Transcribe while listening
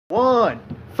One.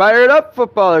 Fire it up,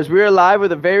 footballers. We are live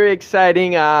with a very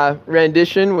exciting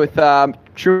rendition with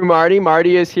True Marty.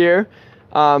 Marty is here.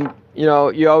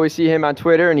 You always see him on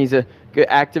Twitter, and he's a good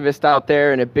activist out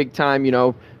there and a big-time,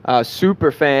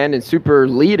 super fan and super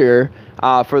leader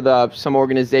for some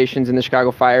organizations in the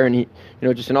Chicago Fire, and he,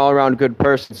 just an all-around good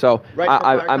person. So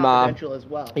I'm confidential as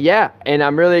well. Yeah, and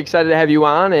I'm really excited to have you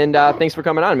on, and thanks for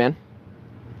coming on, man.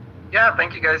 Yeah,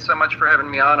 thank you guys so much for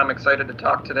having me on. I'm excited to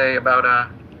talk today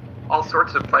about all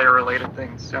sorts of fire-related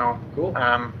things. So, cool.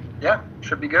 Yeah,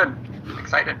 should be good.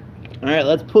 Excited. All right,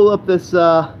 let's pull up this.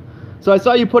 So I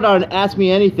saw you put out an Ask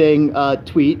Me Anything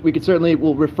tweet.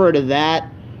 We'll refer to that.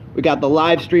 We got the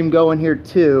live stream going here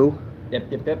too.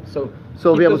 Yep. So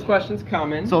we'll be able those questions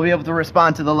coming. So we'll be able to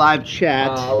respond to the live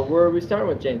chat. Where are we starting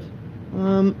with, James?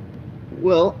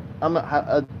 Well,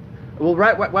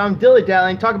 right while I'm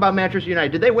dilly-dallying, talk about Manchester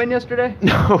United. Did they win yesterday?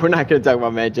 No, we're not going to talk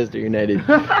about Manchester United.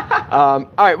 All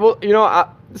right, well,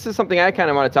 this is something I kind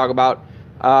of want to talk about.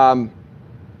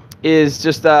 It's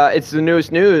the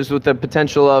newest news with the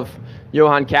potential of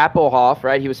Johan Kappelhoff,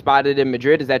 right? He was spotted in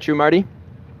Madrid. Is that true, Marty?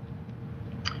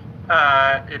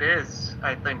 It is.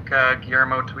 I think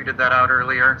Guillermo tweeted that out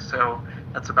earlier, so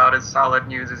that's about as solid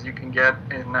news as you can get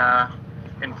in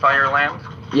Fireland.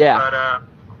 Yeah. But,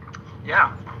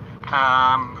 yeah.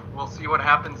 We'll see what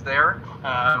happens there.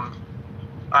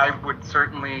 I would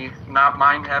certainly not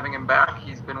mind having him back.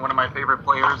 He's been one of my favorite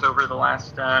players over the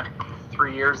last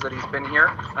 3 years that he's been here.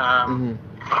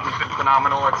 He's been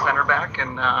phenomenal at center back,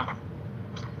 and I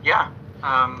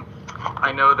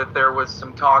know that there was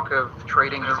some talk of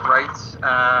trading his rights.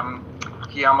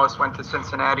 He almost went to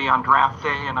Cincinnati on draft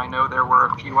day, and I know there were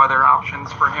a few other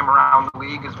options for him around the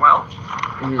league as well.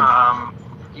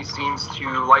 He seems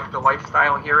to like the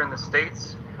lifestyle here in the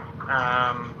States.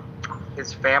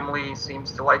 His family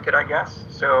seems to like it, I guess.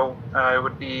 So it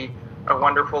would be a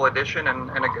wonderful addition and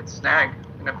a good snag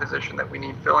in a position that we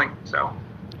need filling. So.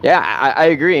 Yeah, I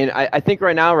agree. And I think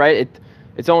right now, right,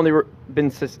 it's only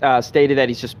been stated that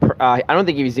he's just I don't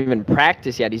think he's even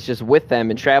practiced yet. He's just with them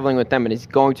and traveling with them, and he's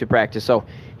going to practice. So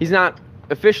he's not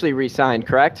officially re-signed,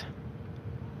 correct?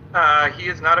 He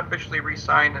is not officially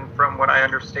re-signed, and from what I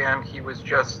understand, he was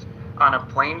just on a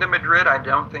plane to Madrid. I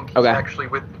don't think he's actually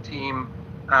with the team.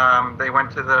 They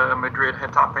went to the Madrid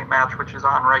Getafe match, which is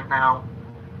on right now.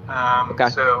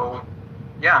 So,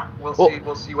 yeah,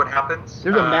 we'll see what happens.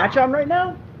 There's a match on right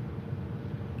now?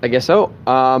 I guess so.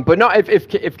 But no,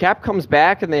 if Cap comes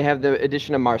back and they have the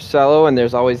addition of Marcelo, and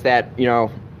there's always that,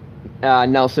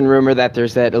 Nelson rumor that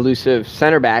there's that elusive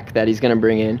center back that he's going to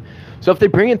bring in. So if they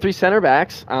bring in 3 center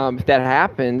backs, if that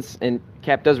happens and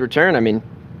Cap does return, I mean,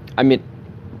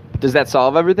 does that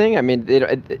solve everything? I mean,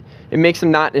 it makes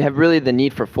them not have really the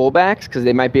need for fullbacks because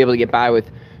they might be able to get by with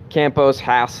Campos,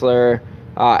 Hassler,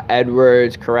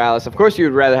 Edwards, Corrales. Of course, you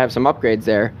would rather have some upgrades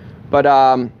there, but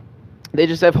they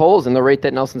just have holes in the rate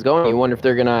that Nelson's going. You wonder if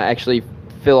they're going to actually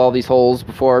fill all these holes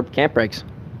before camp breaks.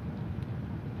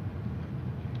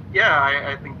 Yeah,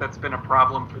 I think that's been a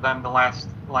problem for them the last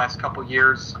couple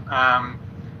years.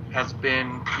 Has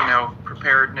been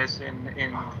preparedness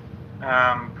in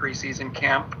preseason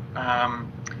camp.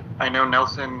 I know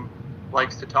Nelson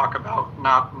likes to talk about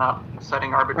not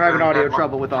setting arbitrary. We're having audio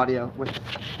trouble with audio. We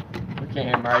can't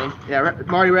hear Marty. Yeah,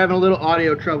 Marty, we're having a little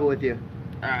audio trouble with you.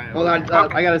 All right. Hold on,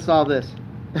 okay. I gotta solve this.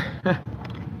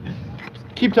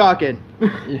 Keep talking.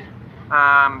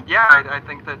 I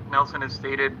think that Nelson has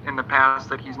stated in the past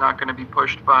that he's not going to be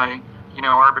pushed by,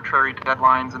 arbitrary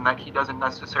deadlines, and that he doesn't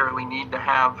necessarily need to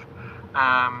have,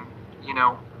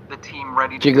 the team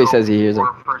ready to Jiggly go says he hears for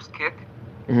him. first kick.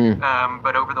 Mm-hmm.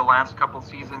 But over the last couple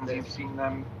seasons, you've seen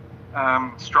them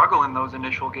struggle in those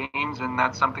initial games, and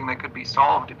that's something that could be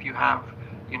solved if you have,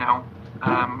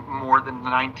 more than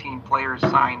 19 players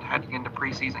signed heading into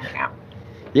preseason camp.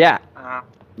 Yeah.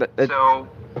 So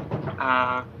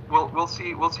we'll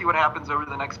see what happens over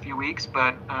the next few weeks.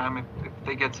 But if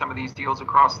they get some of these deals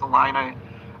across the line,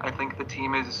 I think the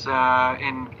team is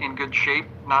in good shape.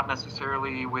 Not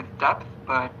necessarily with depth,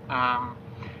 but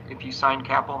if you sign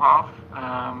Kappelhoff,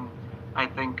 I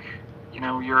think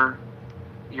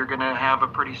you're going to have a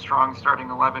pretty strong starting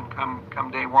 11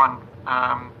 come day one.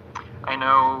 I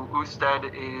know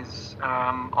Usted is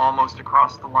almost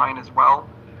across the line as well.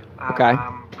 Okay.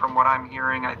 From what I'm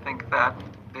hearing, I think that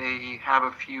they have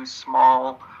a few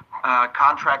small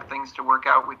contract things to work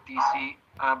out with DC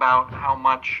about how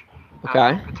much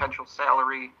potential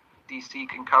salary DC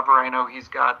can cover. I know he's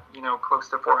got close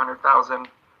to $400,000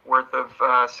 worth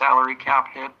of salary cap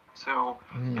hit. So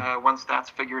once that's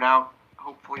figured out,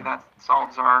 hopefully that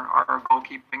solves our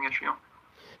goalkeeping issue.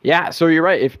 Yeah, so you're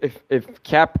right. If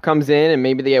Cap comes in and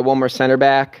maybe they get one more center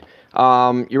back,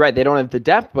 you're right. They don't have the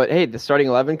depth, but hey, the starting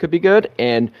 11 could be good.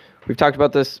 And we've talked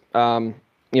about this,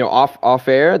 off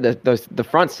air. The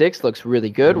front six looks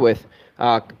really good with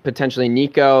potentially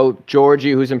Nico,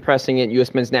 Georgie, who's impressing at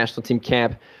U.S. Men's National Team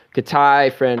camp,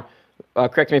 Katai,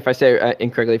 correct me if I say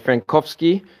incorrectly,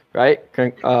 Frankowski, right?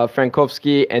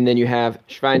 Frankowski, and then you have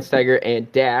Schweinsteiger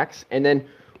and Dax, and then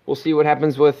we'll see what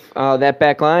happens with that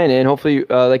back line, and hopefully,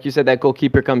 like you said, that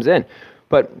goalkeeper comes in.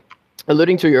 But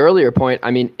alluding to your earlier point,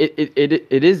 I mean,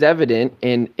 it is evident,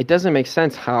 and it doesn't make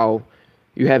sense how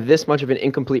you have this much of an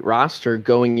incomplete roster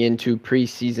going into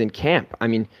preseason camp. I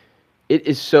mean, it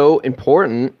is so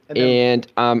important, and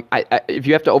if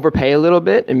you have to overpay a little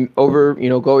bit and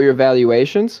go your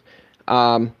evaluations,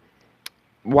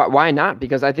 why not?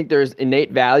 Because I think there's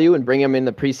innate value in bringing them in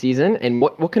the preseason. And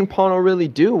what can Pono really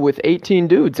do with 18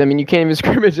 dudes? I mean, you can't even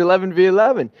scrimmage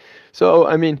 11v11. So,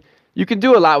 I mean, you can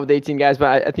do a lot with 18 guys,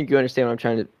 but I think you understand what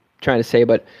I'm trying to say.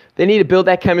 But they need to build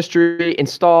that chemistry,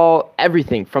 install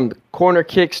everything from the corner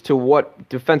kicks to what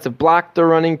defensive block they're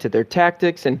running to their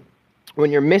tactics. And when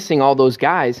you're missing all those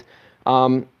guys,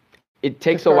 it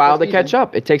takes a while to catch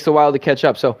up.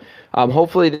 So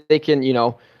hopefully they can,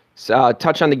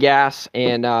 touch on the gas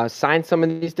and sign some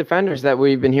of these defenders that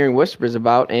we've been hearing whispers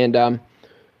about. And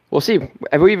we'll see.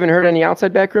 Have we even heard any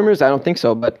outside back rumors? I don't think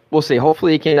so, but we'll see.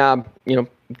 Hopefully he can,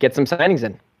 get some signings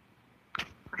in.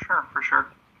 For sure.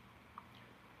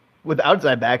 With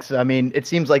outside backs, I mean, it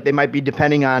seems like they might be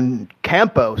depending on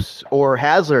Campos or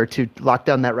Hasler to lock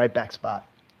down that right back spot.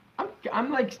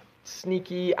 I'm like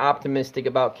sneaky optimistic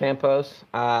about Campos.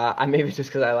 Maybe just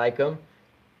because I like him.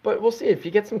 But we'll see if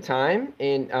you get some time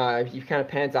and he kind of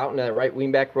pans out in that right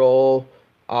wing back role,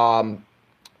 right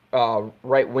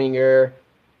winger.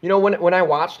 When I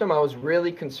watched him, I was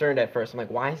really concerned at first. I'm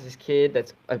like, why is this kid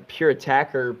that's a pure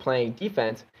attacker playing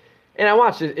defense? And I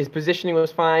watched his positioning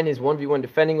was fine, his 1v1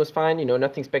 defending was fine.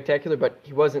 Nothing spectacular, but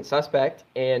he wasn't suspect,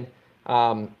 and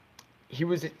he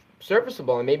was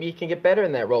serviceable. And maybe he can get better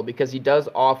in that role because he does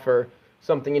offer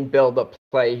something in build-up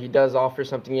play. He does offer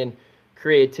something in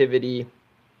creativity.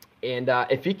 And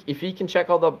if he can check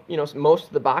all the most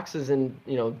of the boxes in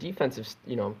defensive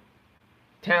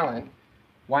talent,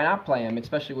 why not play him?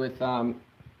 Especially with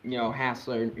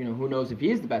Hasler. Who knows if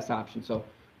he is the best option? So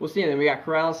we'll see. And then we got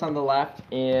Corrales on the left,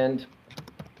 and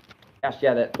gosh,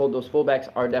 yeah, those fullbacks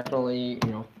are definitely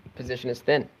position is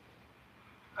thin.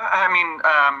 I mean,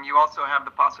 you also have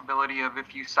the possibility of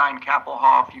if you sign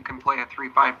Kappelhoff, you can play a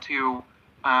 3-5-2,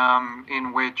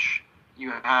 in which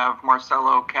you have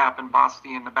Marcelo, Cap, and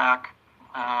Basti in the back,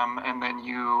 and then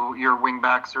your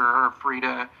wingbacks are free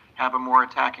to have a more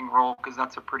attacking role because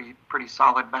that's a pretty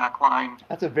solid back line.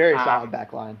 That's a very solid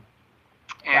back line.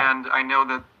 And I know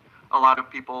that a lot of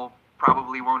people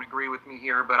probably won't agree with me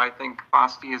here, but I think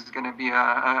Basti is going to be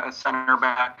a center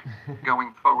back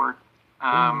going forward.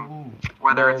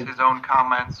 Whether it's his own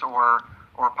comments or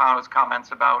Pauno's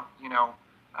comments about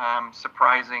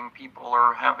surprising people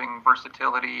or having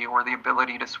versatility or the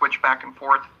ability to switch back and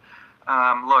forth.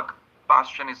 Look,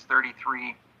 Bastian is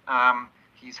 33.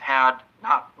 He's had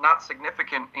not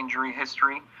significant injury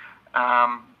history,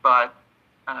 but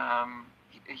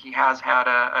he has had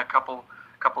a couple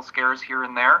scares here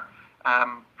and there.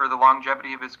 For the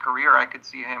longevity of his career, I could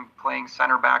see him playing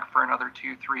center back for another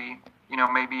 2, 3,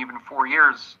 maybe even 4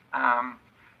 years.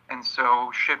 And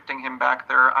so shifting him back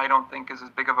there, I don't think is as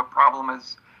big of a problem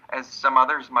as some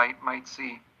others might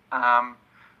see.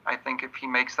 I think if he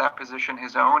makes that position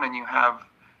his own, and you have,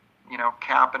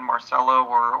 Cap and Marcelo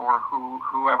or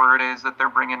whoever it is that they're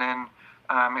bringing in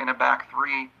a back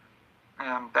three,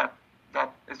 that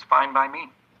is fine by me.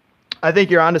 I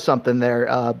think you're onto something there.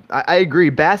 I agree.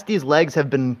 Basti's legs have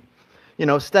been,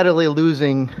 steadily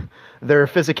losing their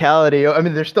physicality. I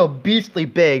mean, they're still beastly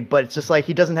big, but it's just like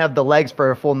he doesn't have the legs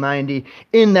for a full 90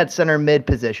 in that center mid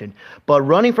position. But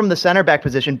running from the center back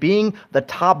position, being the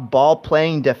top ball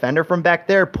playing defender from back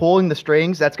there, pulling the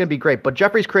strings, that's going to be great. But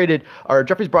Jeffrey's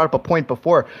brought up a point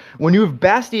before. When you have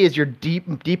Basti as your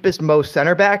deepest, most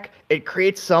center back, it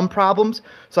creates some problems.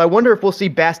 So I wonder if we'll see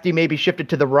Basti maybe shifted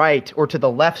to the right or to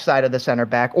the left side of the center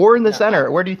back or in the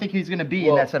center. Where do you think he's going to be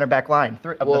in that center back line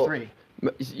of the three?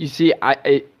 You see,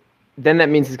 then that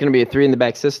means it's going to be a 3 in the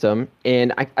back system,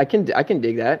 and I can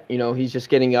dig that. He's just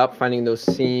getting up, finding those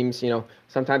seams.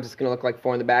 Sometimes it's going to look like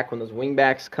 4 in the back when those wing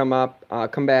backs come back,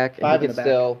 and 5 he can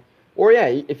still. Or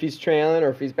if he's trailing or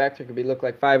if he's back, there could look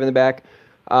like 5 in the back.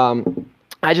 I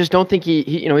just don't think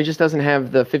he just doesn't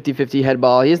have the 50-50 head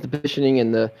ball. He has the positioning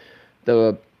and the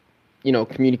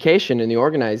communication and the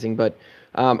organizing, but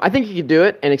I think he could do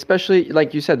it, and especially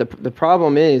like you said, the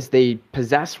problem is they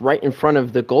possess right in front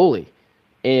of the goalie,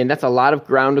 and that's a lot of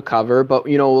ground to cover. But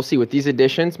we'll see with these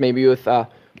additions, maybe with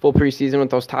full preseason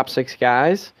with those top 6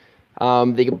 guys,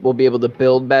 they will be able to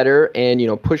build better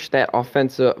and push that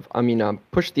offensive.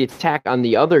 Push the attack on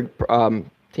the other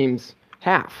team's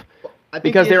half.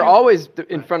 Because they're always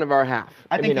in front of our half.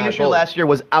 I think the issue last year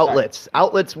was outlets. Sorry.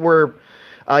 Outlets were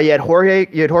you had Jorge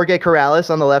Corrales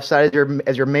on the left side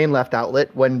as your main left outlet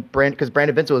because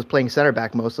Brandon Vincent was playing center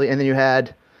back mostly, and then you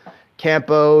had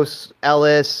Campos,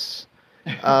 Ellis,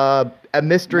 a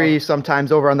mystery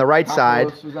sometimes over on the right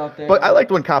side. Was out there. But I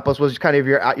liked when Campos was kind of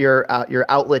your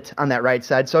outlet on that right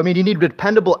side. So I mean, you need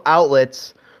dependable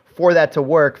outlets for that to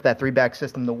work, for that 3-back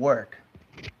system to work.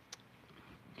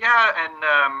 Yeah,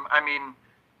 and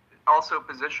also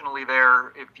positionally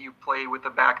there, if you play with a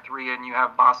back 3 and you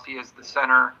have Basti as the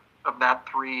center of that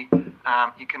 3,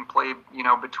 you can play,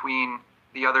 between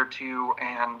the other 2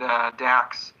 and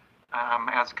Dax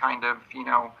as kind of,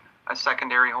 a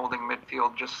secondary holding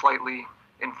midfield just slightly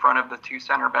in front of the 2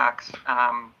 center backs,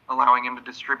 allowing him to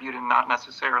distribute and not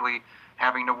necessarily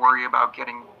having to worry about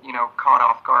getting, caught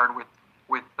off guard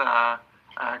with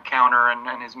counter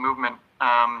and his movement.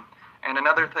 And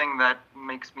another thing that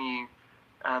makes me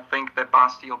think that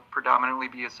Basti will predominantly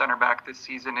be a center back this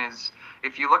season is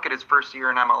if you look at his first year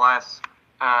in MLS,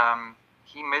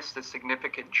 he missed a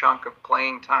significant chunk of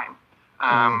playing time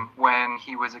when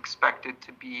he was expected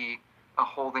to be a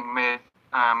holding mid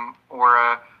or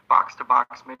a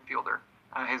box-to-box midfielder.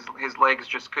 His legs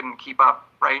just couldn't keep up,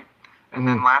 right? And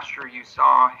then last year you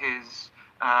saw his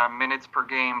minutes per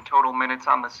game, total minutes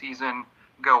on the season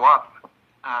go up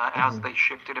as they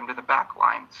shifted him to the back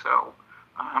line. So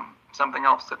something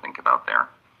else to think about there.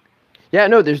 Yeah,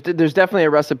 no, there's definitely a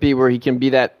recipe where he can be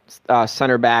that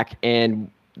center back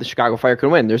and the Chicago Fire can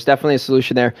win. There's definitely a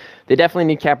solution there. They definitely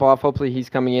need Kapoff. Hopefully he's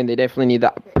coming in. They definitely need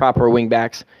the proper wing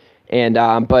backs. And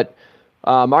but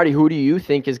Marty, who do you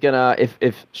think is gonna if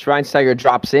Schweinsteiger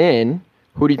drops in?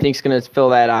 Who do you think is gonna fill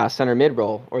that center mid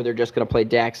role, or they're just gonna play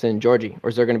Dax and Georgie, or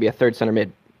is there gonna be a third center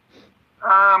mid?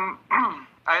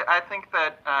 I think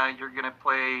that you're gonna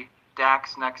play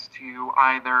Dax next to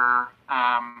either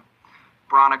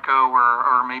Bronico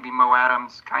or maybe Mo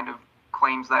Adams kind of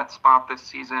claims that spot this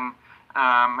season,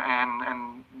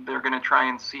 and they're gonna try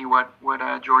and see what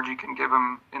Georgie can give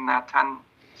him in that 10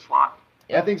 slot.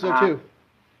 Yeah, I think so too.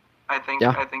 I think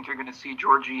you're going to see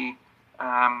Georgie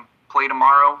play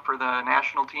tomorrow for the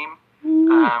national team.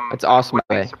 That's awesome.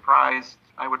 I would be surprised.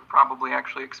 I would probably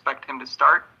actually expect him to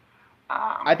start.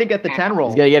 I think at the 10 role.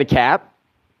 He's going to get a cap?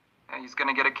 He's going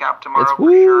to get a cap tomorrow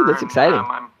for sure. That's exciting.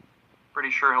 I'm pretty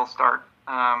sure he'll start.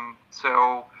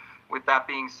 So with that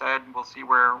being said, we'll see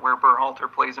where Berhalter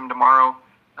plays him tomorrow.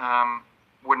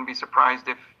 Wouldn't be surprised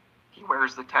if he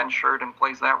wears the 10 shirt and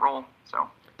plays that role. So.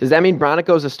 Does that mean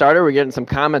Bronico's a starter? We're getting some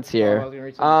comments here. I was gonna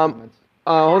read some comments.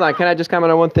 Hold on. Can I just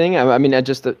comment on one thing? I mean,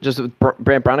 just with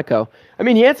Brant Bronico. I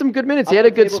mean, he had some good minutes. He had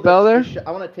a good spell there. I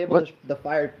want to table the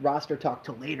Fire roster talk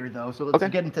till later, though. So let's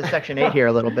get into Section 8 here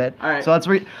a little bit. All right. So let's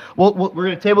we're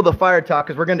going to table the Fire talk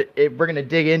because we're going to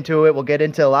dig into it. We'll get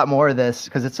into a lot more of this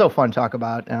because it's so fun to talk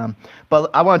about. But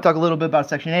I want to talk a little bit about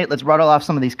Section 8. Let's rattle off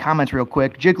some of these comments real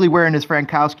quick. Jiggly wearing his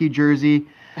Frankowski jersey.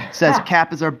 Says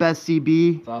Cap is our best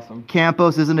CB. That's awesome.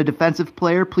 Campos isn't a defensive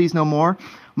player. Please no more.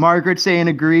 Margaret saying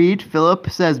agreed. Philip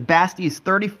says Basti is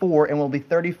 34 and will be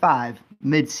 35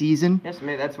 mid-season. Yes,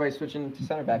 maybe that's why he's switching to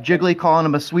center back. Jiggly calling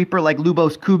him a sweeper like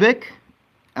Lubos Kubik.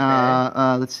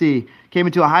 Let's see. Came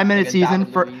into a high-minute season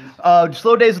for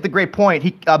Slow Days with a great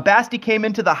point. Basti came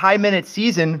into the high-minute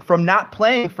season from not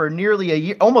playing for nearly a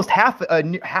year, almost a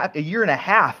year and a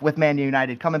half with Man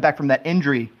United, coming back from that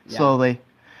injury slowly.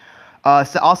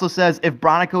 Also says, if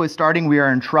Bronico is starting, we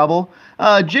are in trouble.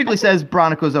 Jiggly says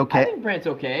Bronico's okay. I think Brant's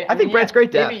okay. I think Brant's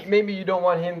great depth. Maybe you don't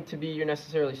want him to be your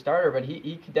necessarily starter, but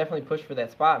he could definitely push for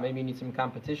that spot. Maybe you need some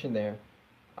competition there.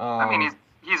 I mean,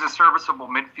 he's a serviceable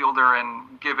midfielder,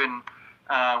 and given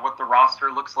what the roster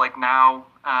looks like now,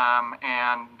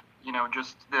 and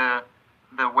just the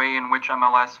way in which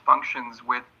MLS functions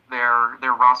with their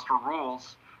roster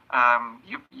rules,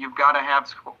 you've got to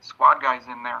have squad guys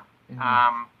in there.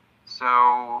 Mm-hmm.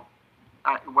 So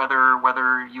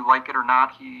whether you like it or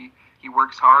not, he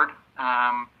works hard.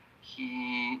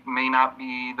 He may not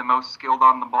be the most skilled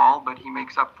on the ball, but he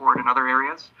makes up for it in other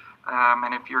areas.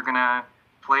 And if you're going to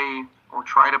play or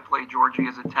try to play Georgie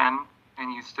as a 10,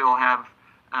 and you still have,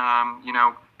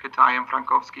 Katai and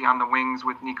Frankowski on the wings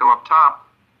with Nico up top,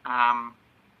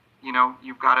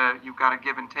 you've got to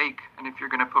give and take. And if you're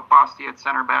going to put Basti at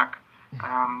center back,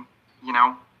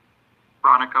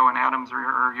 Bronico and Adams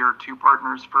are your two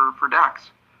partners for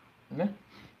Dax. Yeah,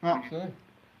 absolutely.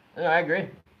 No, I agree.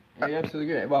 I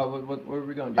absolutely agree. Well, where are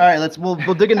we going, Jay? All right,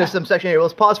 we'll dig into some section 8.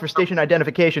 Let's pause for station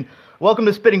identification. Welcome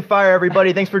to Spitting Fire,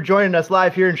 everybody. Thanks for joining us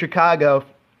live here in Chicago.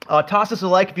 Toss us a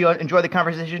like if you enjoy the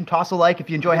conversation. Toss a like if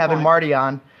you enjoy having Marty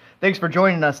on. Thanks for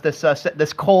joining us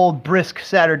this cold, brisk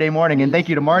Saturday morning, and thank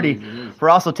you to Marty for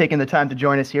also taking the time to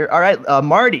join us here. All right,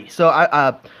 Marty. So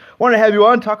I wanted to have you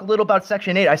on, talk a little about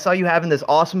Section 8. I saw you having this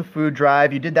awesome food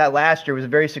drive. You did that last year. It was a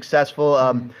very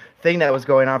successful thing that was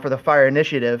going on for the Fire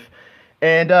Initiative.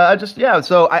 And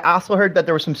so I also heard that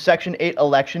there were some Section 8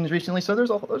 elections recently. So there's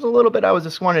a little bit I was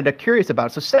just curious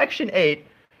about. So Section 8,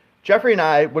 Jeffrey and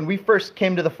I, when we first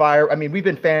came to the Fire, I mean, we've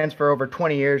been fans for over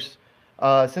 20 years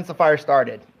since the Fire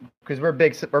started because we're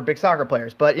big soccer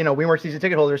players. But, we weren't season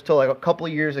ticket holders till like a couple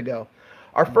of years ago.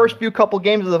 Our first few couple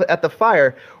games at the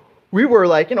Fire, we were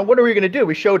like, what are we going to do?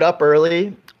 We showed up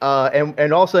early,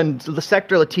 and all of a sudden the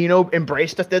Sector Latino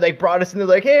embraced us. They brought us in. They're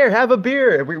like, "Here, have a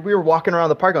beer." We were walking around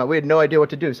the parking lot. We had no idea what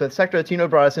to do. So the Sector Latino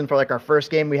brought us in for like our first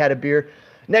game. We had a beer.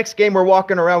 Next game, we're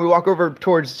walking around. We walk over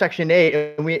towards Section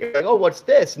 8, and we're like, "Oh, what's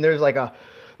this?" And there's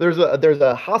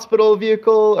a hospital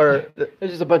vehicle, or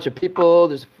there's just a bunch of people.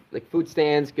 There's like food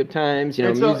stands, good times,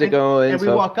 music going. And we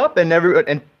walk up, and everyone,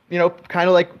 kind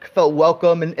of like felt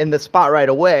welcome in the spot right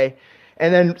away.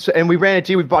 And then, we ran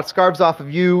into you. We bought scarves off of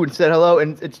you and said hello.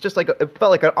 And it's just it felt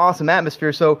like an awesome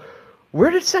atmosphere. So, where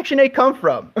did Section 8 come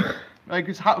from? Were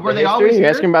they always here? You're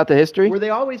asking about the history? Were they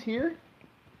always here?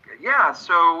 Yeah.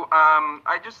 So,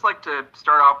 I'd just like to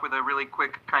start off with a really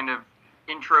quick kind of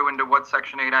intro into what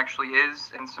Section 8 actually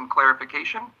is and some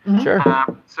clarification. Mm-hmm. Sure.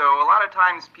 So, a lot of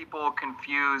times people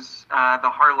confuse the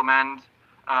Harlem End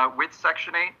with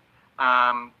Section 8.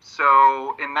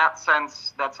 So, in that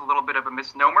sense, that's a little bit of a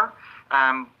misnomer.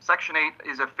 Section 8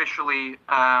 is officially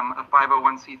a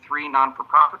 501c3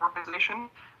 non-for-profit organization.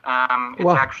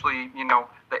 It's actually,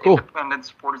 the Independent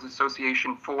Supporters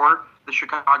Association for the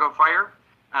Chicago Fire.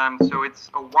 So it's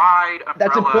a wide umbrella.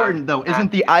 That's important, though.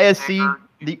 Isn't the ISC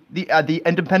the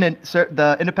independent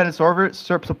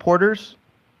supporters?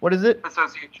 What is it?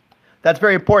 Association. That's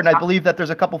very important. I believe that there's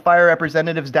a couple Fire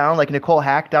representatives down, like Nicole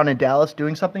Hack down in Dallas,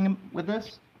 doing something with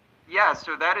this. Yeah,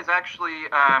 so that is actually,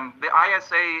 the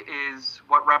ISA is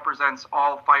what represents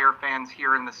all Fire fans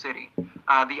here in the city.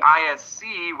 The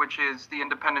ISC, which is the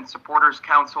Independent Supporters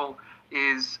Council,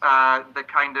 is the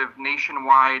kind of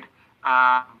nationwide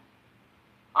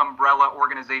umbrella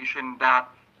organization that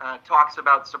talks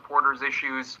about supporters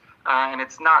issues, and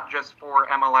it's not just for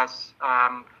MLS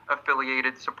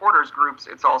affiliated supporters groups,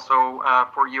 it's also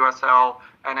for USL,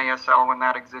 NASL when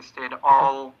that existed,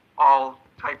 all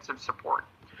types of support.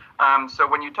 So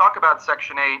when you talk about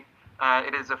Section 8,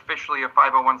 it is officially a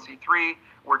 501c3.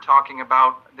 We're talking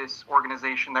about this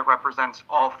organization that represents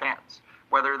all fans,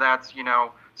 whether that's,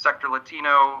 Sector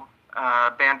Latino,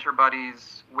 Banter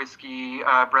Buddies, Whiskey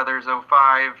Brothers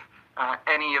 05,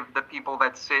 any of the people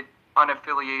that sit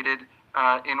unaffiliated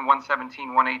in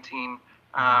 117, 118,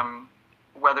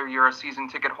 whether you're a season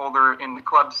ticket holder in the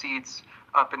club seats,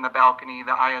 up in the balcony,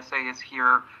 the ISA is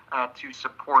here to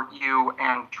support you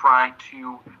and try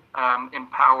to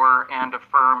empower and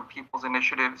affirm people's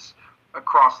initiatives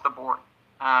across the board.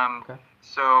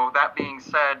 So that being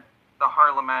said, the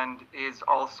Harlem End is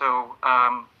also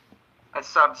a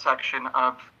subsection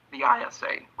of the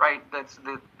ISA, right? That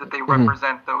they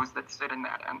represent those that sit in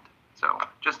that end. So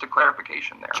just a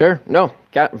clarification there. Sure. No,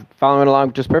 following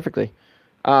along just perfectly.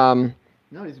 No,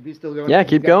 he's still going. Yeah,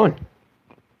 keep going.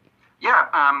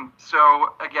 Yeah.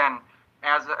 So again,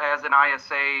 as an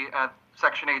ISA,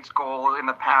 Section 8's goal in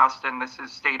the past, and this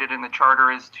is stated in the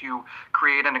charter, is to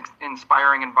create an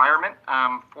inspiring environment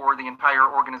for the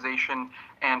entire organization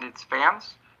and its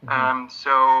fans.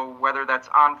 So whether that's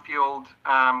on-field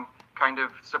kind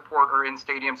of support or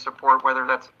in-stadium support, whether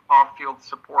that's off-field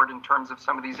support in terms of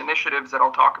some of these initiatives that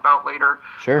I'll talk about later.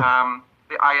 Sure.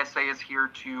 The ISA is here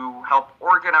to help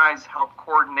organize, help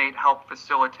coordinate, help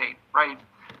facilitate, right?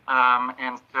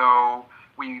 And so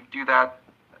we do that,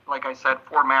 like I said,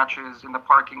 4 matches in the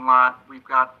parking lot. We've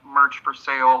got merch for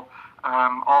sale,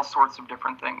 all sorts of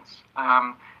different things.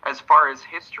 As far as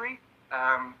history,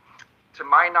 to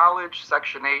my knowledge,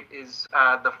 Section 8 is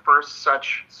the first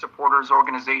such supporters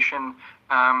organization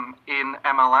in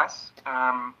MLS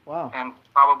and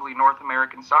probably North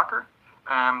American soccer.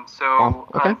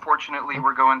 Unfortunately,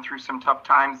 we're going through some tough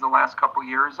times the last couple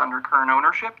years under current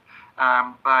ownership.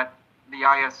 But the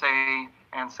ISA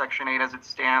and Section 8 as it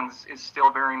stands is still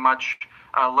very much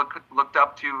looked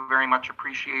up to, very much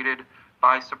appreciated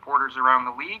by supporters around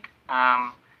the league.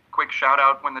 quick shout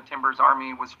out when the Timbers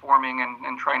Army was forming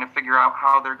and trying to figure out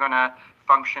how they're going to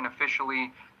function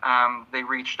officially. They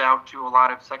reached out to a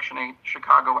lot of Section 8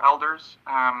 Chicago elders.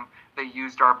 They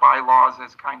used our bylaws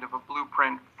as kind of a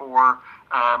blueprint for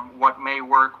what may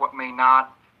work, what may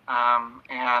not.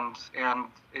 And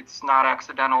it's not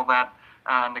accidental that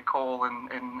Nicole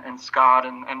and Scott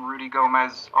and Rudy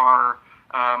Gomez are,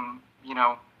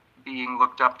 being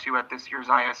looked up to at this year's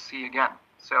ISC again.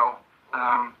 So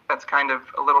that's kind of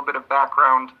a little bit of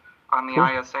background on the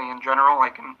ISA in general. I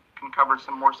can cover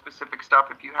some more specific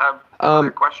stuff if you have other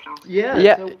questions.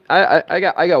 Yeah. So I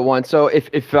got one. So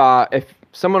if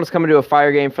someone's coming to a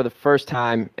Fire game for the first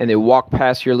time and they walk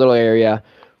past your little area,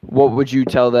 what would you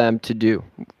tell them to do?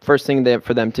 First thing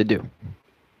for them to do.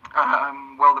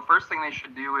 Well, the first thing they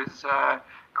should do is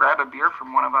grab a beer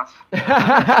from one of us.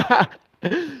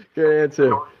 Good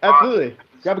answer. Absolutely.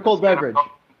 Grab a cold beverage.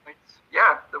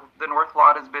 Yeah, the North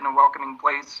Lot has been a welcoming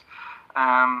place,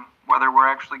 whether we're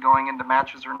actually going into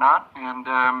matches or not. And,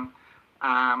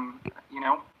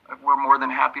 we're more than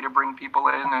happy to bring people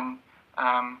in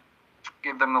and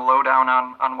give them the lowdown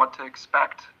on what to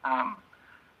expect.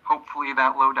 Hopefully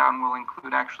that lowdown will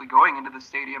include actually going into the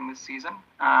stadium this season.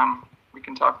 We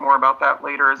can talk more about that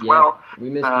later as well. We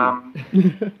missed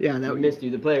you. We missed you.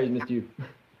 The players missed you.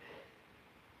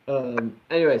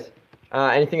 Anyways,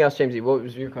 anything else, Jamesy? What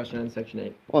was your question on Section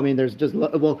 8? Well, I mean, there's just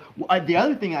the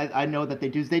other thing I know that they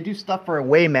do is they do stuff for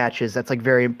away matches that's like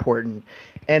very important.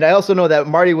 And I also know that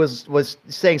Marty was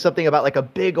saying something about like a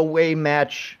big away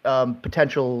match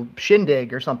potential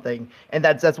shindig or something, and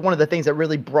that's one of the things that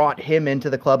really brought him into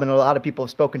the club. And a lot of people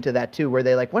have spoken to that too, where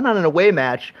they like went on an away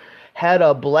match, had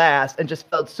a blast, and just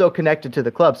felt so connected to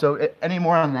the club. So any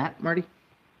more on that, Marty?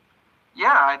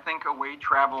 Yeah, I think away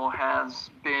travel has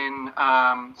been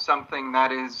something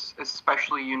that is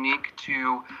especially unique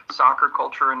to soccer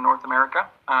culture in North America.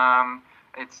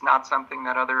 It's not something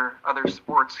that other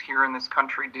sports here in this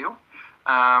country do.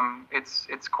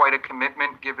 It's quite a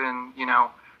commitment given,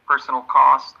 personal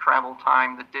cost, travel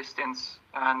time, the distance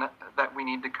that we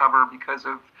need to cover because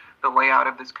of the layout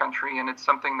of this country. And it's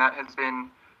something that has been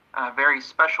very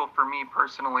special for me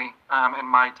personally and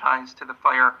my ties to the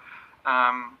Fire.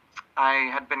 I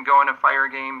had been going to Fire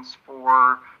games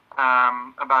for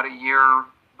about a year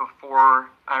before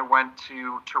I went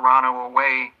to Toronto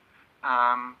away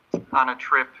on a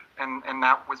trip, and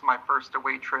that was my first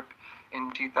away trip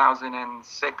in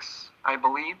 2006, I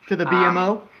believe. To the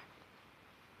BMO?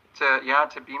 To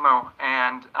BMO,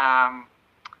 and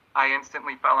I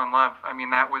instantly fell in love. I mean,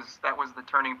 that was the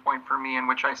turning point for me, in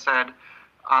which I said,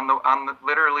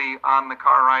 literally on the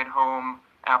car ride home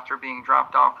after being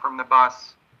dropped off from the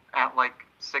bus at like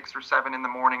 6 or 7 in the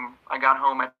morning, I got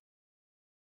home at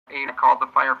 8. I called the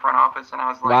Fire front office and I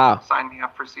was like, wow, sign me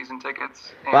up for season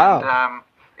tickets. And wow.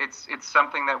 It's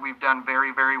something that we've done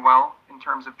very, very well in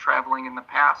terms of traveling in the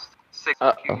past.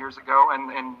 A few years ago, and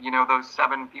those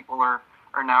 7 people are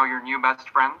now your new best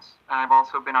friends. I've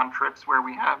also been on trips where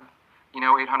we have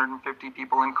 850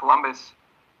 people in Columbus,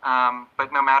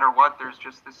 but no matter what, there's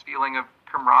just this feeling of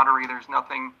camaraderie. There's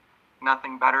nothing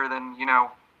better than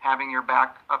having your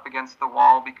back up against the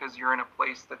wall because you're in a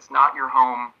place that's not your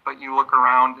home, but you look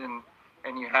around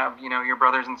and you have your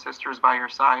brothers and sisters by your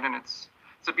side, and it's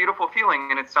a beautiful feeling,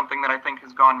 and it's something that I think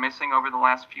has gone missing over the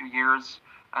last few years.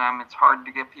 It's hard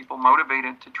to get people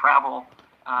motivated to travel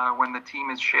when the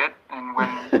team is shit and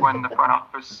when the front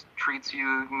office treats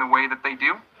you in the way that they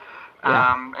do.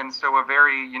 Yeah. And so a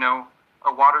very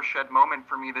a watershed moment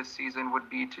for me this season would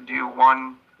be to do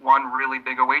one really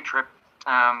big away trip.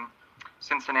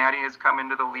 Cincinnati has come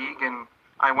into the league, and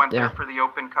I went there for the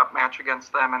Open Cup match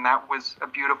against them, and that was a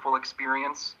beautiful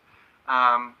experience.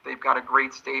 They've got a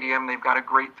great stadium. They've got a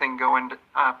great thing going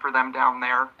for them down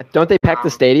there. Don't they pack the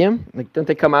stadium? Like, don't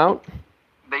they come out?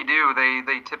 They do.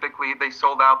 They typically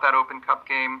sold out that Open Cup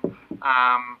game,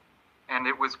 and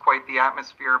it was quite the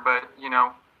atmosphere. But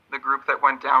the group that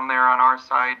went down there on our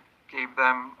side gave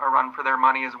them a run for their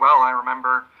money as well. I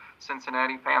remember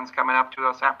Cincinnati fans coming up to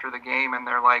us after the game, and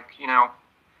they're like,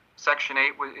 Section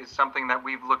 8 is something that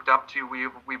we've looked up to.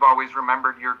 We've always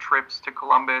remembered your trips to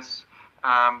Columbus,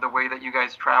 the way that you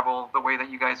guys travel, the way that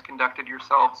you guys conducted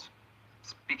yourselves,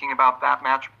 speaking about that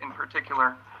match in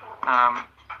particular.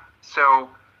 So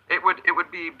it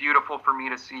would be beautiful for me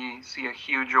to see a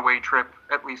huge away trip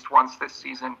at least once this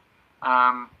season.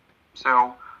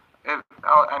 So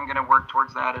I'm going to work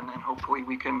towards that, and hopefully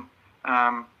we can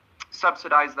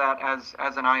subsidize that as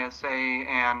an ISA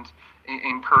and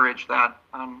encourage that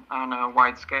on a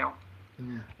wide scale.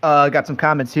 Got some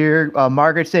comments here.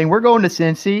 Margaret saying, we're going to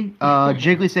Cincy.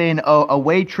 Jiggly saying,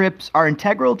 away trips are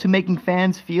integral to making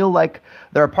fans feel like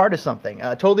they're a part of something.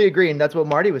 Totally agree, and that's what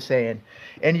Marty was saying.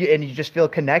 And you just feel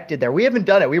connected there. We haven't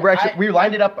done it. We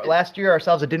lined it up last year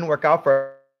ourselves. It didn't work out for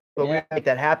us. But we make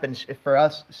that happen for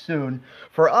us soon.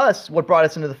 For us, what brought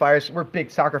us into the Fires, we're big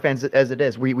soccer fans as it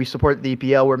is. We support the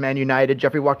EPL. We're Man United.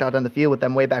 Jeffrey walked out on the field with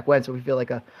them way back when, so we feel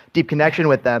like a deep connection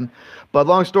with them. But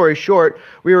long story short,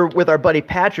 we were with our buddy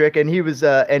Patrick, and he was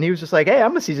just like, hey,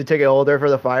 I'm a season ticket holder for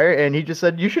the Fire, and he just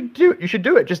said, you should do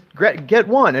it. Just get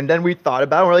one. And then we thought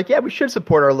about it, and we're like, yeah, we should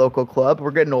support our local club.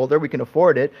 We're getting older. We can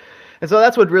afford it. And so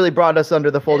that's what really brought us under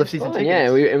the fold of season tickets.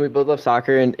 Yeah, we both love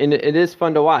soccer, and it is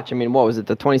fun to watch. I mean, what was it,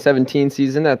 the 2017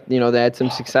 season that, they had some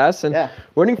success, and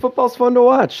winning football's fun to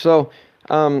watch. So,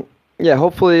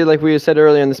 hopefully, like we said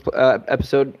earlier in this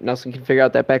episode, Nelson can figure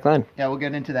out that back line. Yeah, we'll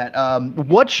get into that.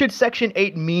 What should Section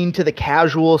 8 mean to the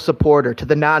casual supporter, to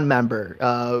the non-member?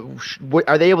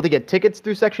 Are they able to get tickets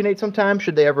through Section 8 sometime?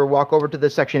 Should they ever walk over to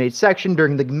the Section 8 section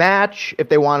during the match if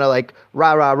they want to, like,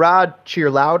 rah, rah, rah,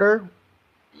 cheer louder?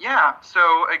 Yeah,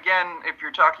 so again, if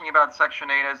you're talking about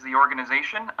Section 8 as the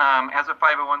organization, as a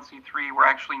 501c3, we're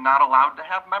actually not allowed to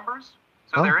have members.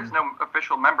 So there is no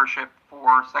official membership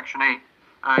for Section 8.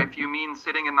 If you mean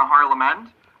sitting in the Harlem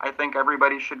End, I think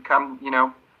everybody should come,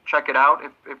 check it out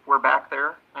if we're back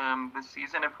there this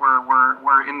season. If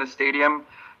we're in the stadium,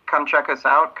 come check us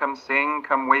out, come sing,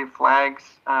 come wave flags.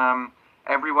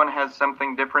 Everyone has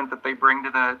something different that they bring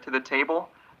to the table.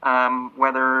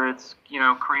 Whether it's,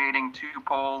 creating two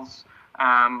poles,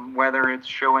 whether it's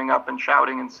showing up and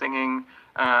shouting and singing,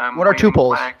 what are two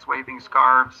poles? Flags, waving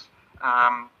scarves,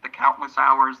 the countless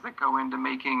hours that go into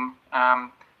making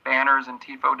banners and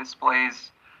tifo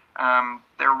displays.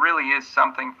 There really is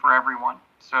something for everyone.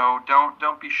 So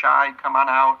don't be shy. Come on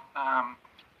out.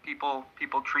 People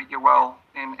treat you well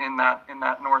in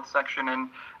that north section,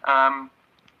 and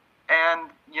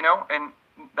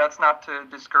that's not to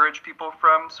discourage people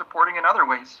from supporting in other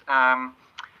ways.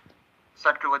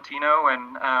 Sector Latino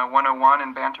and 101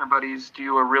 and Banter Buddies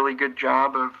do a really good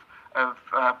job of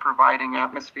providing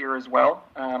atmosphere as well.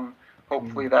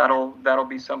 Hopefully that'll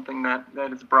be something that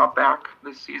is brought back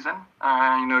this season.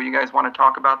 I know you guys want to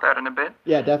talk about that in a bit.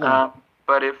 Yeah, definitely.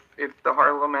 But if the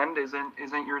Harlem End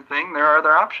isn't your thing, there are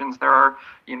other options. There are,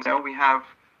 we have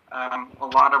a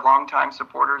lot of longtime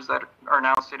supporters that are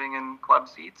now sitting in club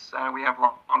seats. We have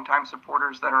longtime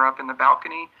supporters that are up in the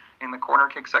balcony, in the corner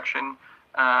kick section.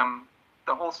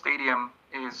 The whole stadium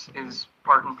is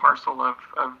part and parcel of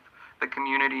the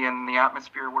community and the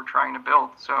atmosphere we're trying to build.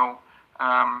 So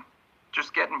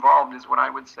just get involved is what I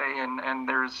would say, and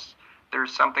there's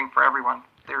something for everyone.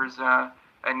 There's a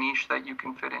niche that you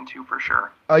can fit into for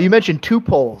sure. You mentioned two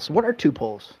poles. What are two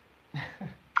poles?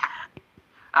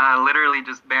 Literally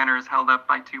just banners held up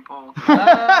by two poles.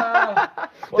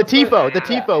 The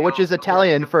tifo, which is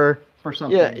Italian for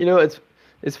something. Yeah,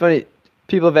 it's funny.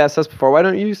 People have asked us before, why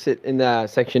don't you sit in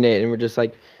Section 8? And we're just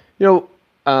like, we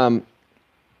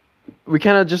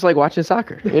kind of just like watching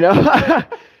soccer,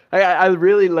 I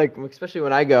really like, especially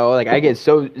when I go, like I get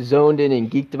so zoned in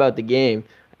and geeked about the game.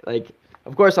 Like,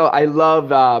 of course, I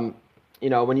love,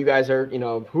 when you guys are,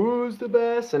 who's the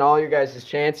best and all your guys'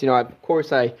 chants, of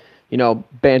course I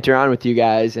banter on with you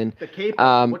guys, and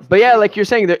but yeah, like you're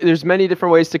saying, there's many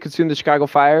different ways to consume the Chicago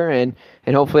Fire, and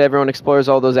hopefully everyone explores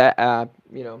all those avenues.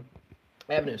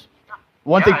 You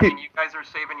guys are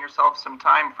saving yourself some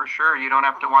time for sure. You don't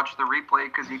have to watch the replay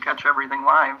because you catch everything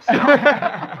live. So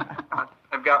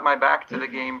I've got my back to the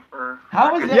game for.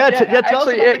 How was that? Tell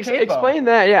us explain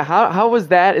that. Yeah, how was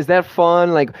that? Is that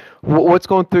fun? Like, what's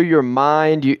going through your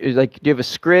mind? Do you have a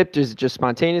script? Is it just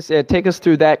spontaneous? Take us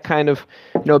through that kind of,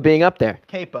 being up there.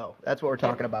 Capo. That's what we're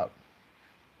talking about.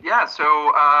 Yeah.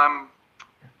 So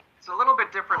it's a little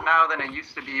bit different now than it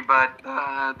used to be, but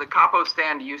the capo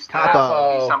stand used to be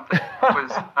something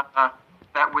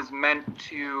that was meant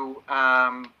to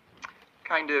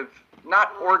kind of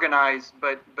not organize,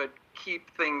 but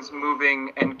keep things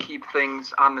moving and keep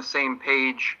things on the same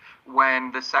page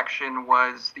when the section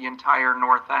was the entire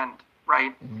north end,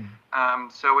 right? Mm-hmm.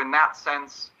 So in that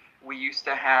sense, we used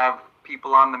to have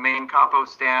people on the main capo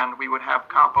stand. We would have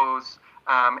capos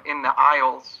in the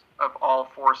aisles of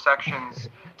all four sections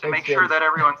to make sure that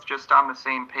everyone's just on the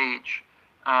same page.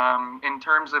 In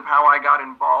terms of how I got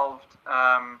involved,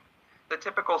 the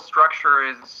typical structure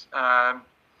is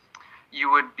you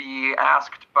would be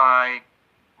asked by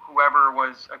whoever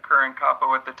was a current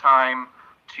capo at the time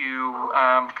to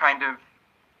kind of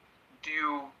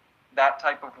do that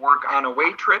type of work on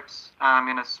away trips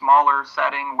in a smaller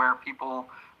setting where people,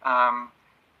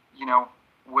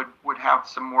 would have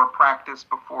some more practice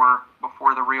before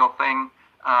the real thing.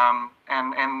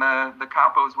 And the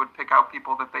capos would pick out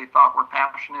people that they thought were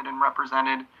passionate and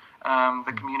represented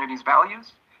the community's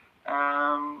values.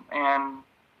 And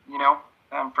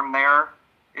from there,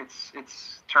 it's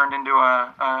turned into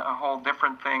a whole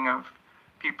different thing of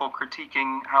people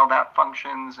critiquing how that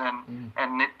functions and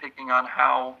nitpicking on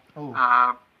how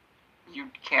you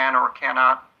can or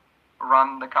cannot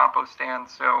run the capo stand.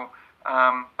 So,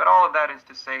 but all of that is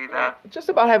to say that it's just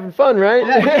about having fun, right?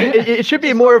 It should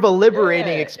be more of a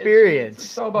liberating experience.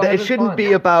 It's all about It having shouldn't fun.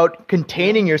 be about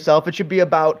containing yourself. It should be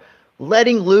about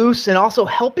letting loose and also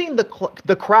helping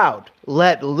the crowd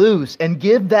let loose and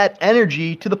give that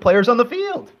energy to the players on the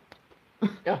field.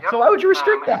 Yeah. So why would you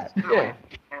restrict that? Absolutely.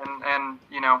 And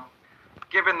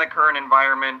given the current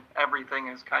environment, everything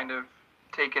has kind of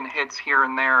taken hits here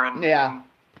and there, and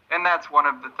that's one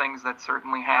of the things that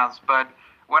certainly has. But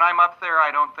when I'm up there,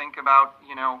 I don't think about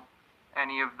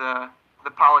any of the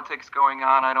politics going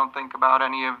on. I don't think about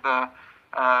any of the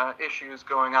issues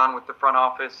going on with the front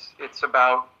office. It's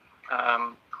about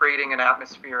creating an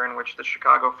atmosphere in which the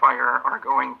Chicago Fire are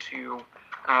going to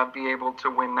be able to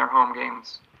win their home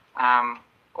games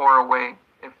or away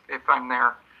if I'm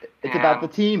there. It's about the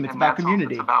team. It's about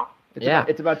community. It's about.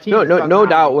 It's about team. No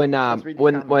doubt. When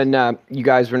you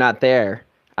guys were not there,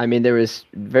 I mean, there was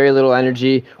very little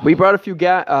energy. We brought a few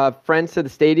friends to the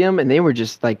stadium, and they were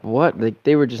just like, "What?" Like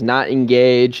they were just not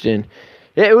engaged, and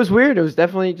it was weird. It was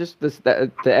definitely just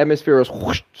the atmosphere was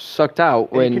whoosh, sucked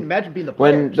out when you can imagine being the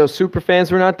players. when those super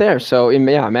fans were not there. So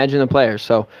imagine the players.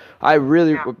 So I'm sure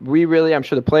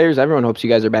the players, everyone hopes you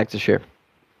guys are back this year.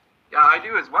 Yeah, I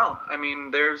do as well. I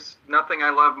mean, there's nothing I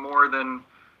love more than,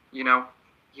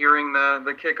 hearing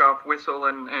the kickoff whistle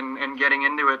and getting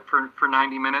into it for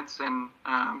 90 minutes. And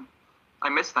I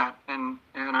miss that. And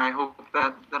I hope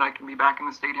that I can be back in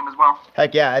the stadium as well.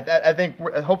 Heck yeah. I think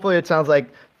hopefully it sounds like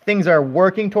things are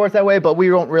working towards that way, but we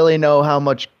don't really know how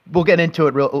much. We'll get into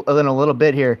it in a little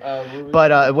bit here.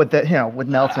 But with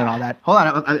Nelson and all that. Hold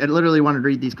on, I literally wanted to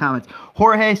read these comments.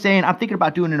 Jorge saying, I'm thinking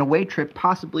about doing an away trip,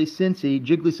 possibly Cincy.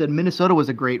 Jiggly said Minnesota was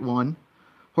a great one.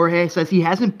 Jorge says he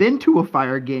hasn't been to a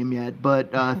Fire game yet,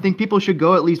 but think people should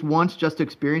go at least once just to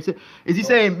experience it. Is he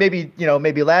saying maybe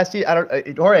last year? I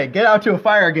don't. Jorge, get out to a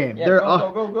Fire game. Yeah,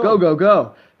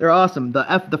 Go. They're awesome.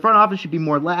 The front office should be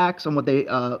more lax on what they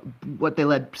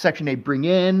let Section 8 bring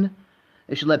in.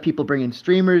 They should let people bring in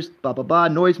streamers, blah blah blah,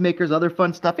 noisemakers, other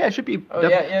fun stuff. Yeah, it should be.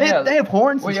 They have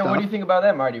horns and stuff. What do you think about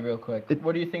that, Marty? Real quick.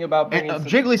 What do you think about bringing some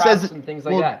Jiggly props says and things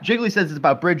like that? Jiggly says it's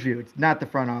about Bridgeview. It's not the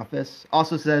front office.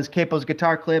 Also says Capo's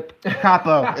guitar clip.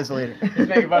 Capo is the leader. He's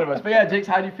making fun of us. But yeah, Jigs,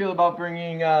 how do you feel about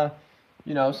bringing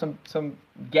some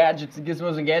gadgets,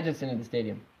 gizmos and gadgets into the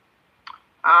stadium?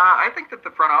 I think that the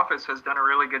front office has done a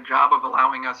really good job of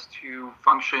allowing us to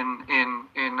function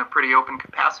in a pretty open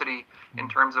capacity in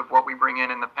terms of what we bring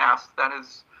in the past.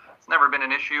 It's never been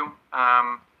an issue.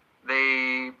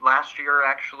 They last year,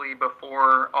 actually,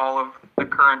 before all of the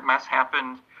current mess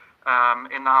happened,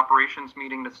 in the operations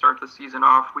meeting to start the season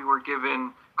off, we were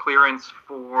given clearance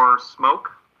for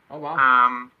smoke. Oh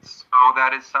wow! So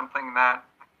that is something that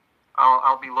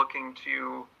I'll be looking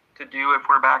to do if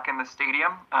we're back in the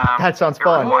stadium. That sounds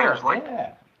fun. It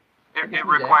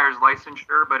requires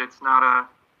licensure, but it's not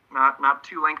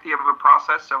too lengthy of a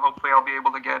process. So hopefully I'll be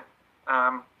able to get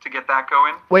that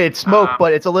going. Wait, it's smoke,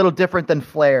 but it's a little different than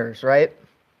flares, right?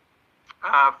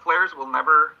 Flares will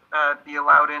never be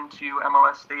allowed into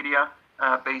MLS stadia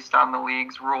based on the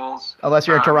league's rules. Unless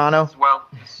you're in Toronto. As well,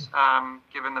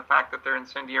 given the fact that they're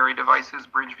incendiary devices,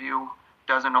 Bridgeview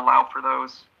doesn't allow for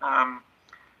those.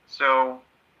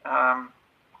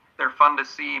 They're fun to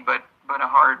see, but a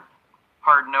hard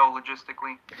no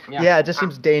logistically. Yeah, it just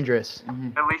seems dangerous.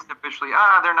 At least officially,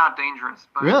 they're not dangerous.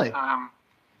 But, really? I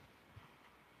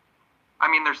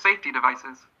mean, they're safety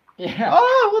devices. Yeah.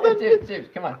 Oh, well then, James,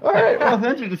 come on. All right. Well,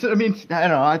 I mean, I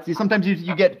don't know. Sometimes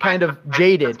you get kind of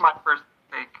jaded. That's my first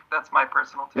take. That's my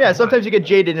personal take. Yeah, sometimes you get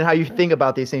jaded in how you think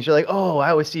about these things. You're like, oh, I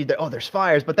always see there's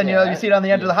fires, but then you see it on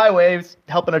the end of the highway,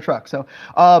 helping a truck. So,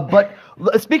 but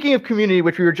speaking of community,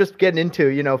 which we were just getting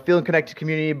into, feeling connected to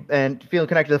community and feeling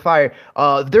connected to the fire.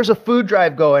 There's a food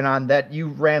drive going on that you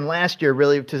ran last year,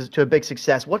 really to a big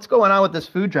success. What's going on with this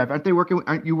food drive? Aren't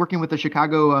you working with the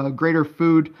Chicago Greater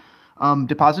Food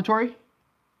Depository?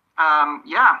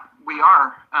 Yeah. We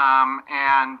are,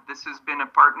 and this has been a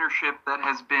partnership that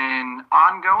has been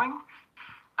ongoing.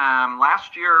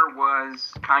 Last year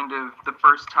was kind of the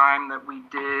first time that we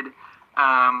did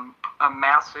a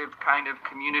massive kind of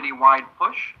community-wide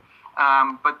push.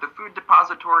 But the food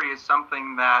depository is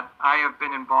something that I have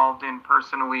been involved in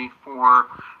personally for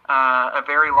a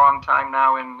very long time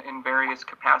now in various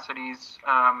capacities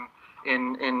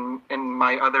in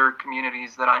my other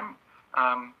communities that I'm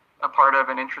a part of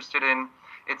and interested in.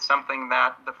 It's something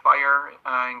that the Fire,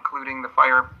 including the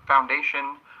Fire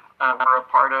Foundation, were a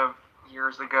part of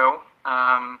years ago.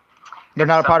 They're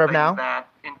not a part of now? That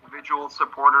individual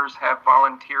supporters have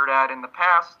volunteered at in the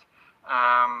past.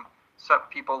 Some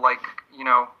people like,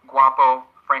 Guapo,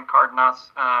 Frank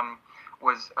Cardenas,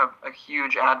 was a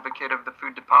huge advocate of the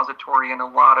food depository and a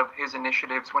lot of his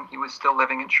initiatives when he was still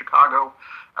living in Chicago.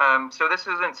 So this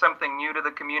isn't something new to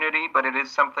the community, but it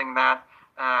is something that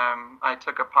I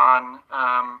took upon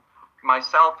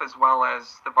myself, as well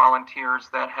as the volunteers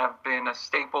that have been a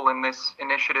staple in this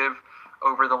initiative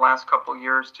over the last couple of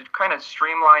years to kind of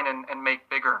streamline and make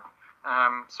bigger.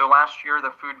 So last year,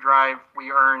 the food drive,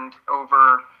 we earned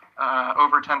over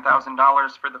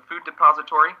 $10,000 for the food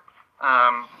depository,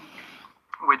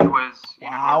 which was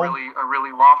a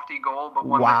really lofty goal, but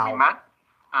one that we met.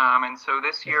 And so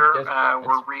this year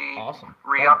we're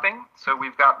re-upping. So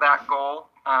we've got that goal.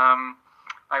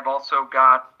 I've also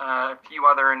got a few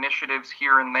other initiatives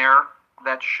here and there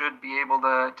that should be able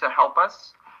to help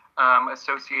us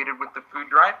associated with the food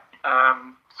drive.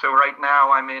 So right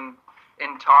now I'm in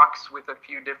talks with a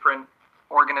few different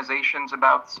organizations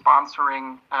about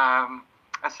sponsoring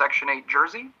a Section 8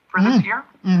 jersey for this year.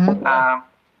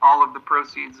 All of the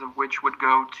proceeds of which would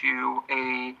go to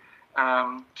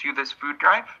to this food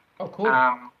drive. Oh, cool.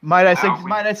 Might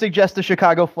I suggest the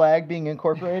Chicago flag being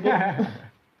incorporated?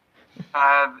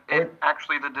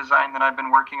 Actually, the design that I've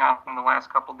been working on in the last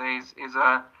couple days is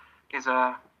a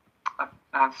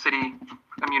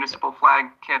municipal flag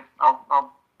kit.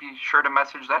 I'll be sure to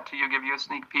message that to you, give you a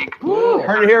sneak peek. Ooh,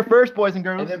 heard it here first, boys and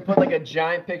girls. And then put like a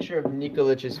giant picture of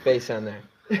Nikolich's face on there.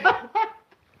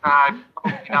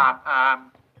 Hopefully not.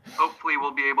 Hopefully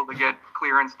we'll be able to get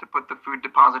clearance to put the food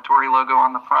depository logo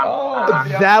on the front.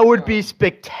 That would be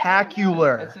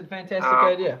spectacular. That's a fantastic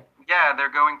idea. Yeah,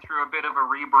 they're going through a bit of a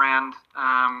rebrand.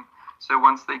 So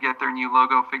once they get their new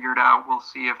logo figured out, we'll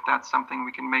see if that's something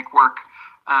we can make work.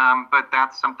 But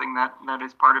that's something that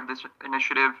is part of this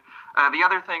initiative. The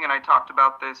other thing, and I talked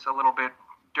about this a little bit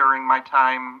during my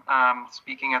time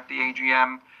speaking at the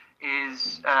AGM,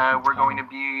 is we're going to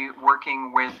be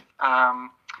working with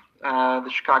the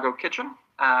Chicago Kitchen,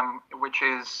 which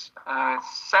is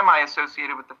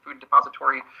semi-associated with the Food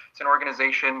Depository. It's an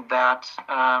organization that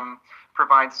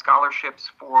provides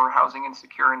scholarships for housing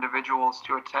insecure individuals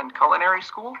to attend culinary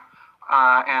school.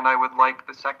 And I would like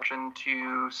the section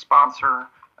to sponsor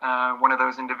one of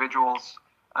those individuals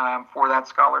for that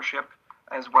scholarship,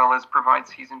 as well as provide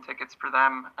season tickets for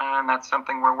them. And that's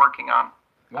something we're working on.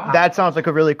 Wow. That sounds like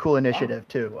a really cool initiative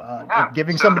too.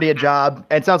 Giving somebody a job.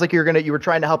 And it sounds like you were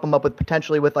trying to help them up with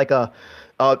potentially with like a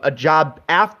job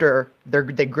after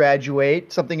they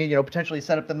graduate, something, potentially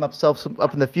set up themselves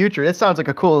up in the future. This sounds like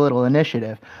a cool little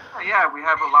initiative. Yeah, we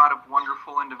have a lot of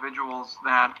wonderful individuals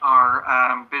that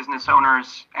are business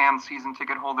owners and season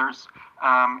ticket holders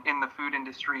in the food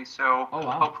industry. So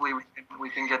hopefully we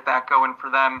can get that going for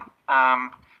them.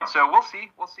 So we'll see.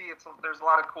 There's a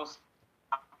lot of cool stuff.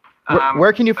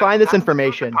 Where can you find this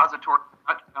information?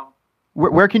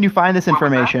 Where can you find this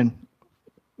information?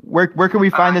 Where can we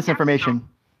find this information?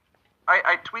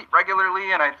 I tweet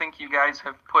regularly, and I think you guys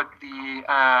have put the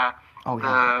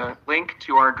link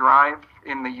to our drive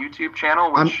in the YouTube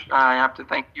channel, which I have to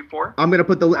thank you for. I'm gonna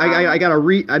put the.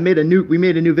 We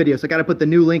made a new video, so I gotta put the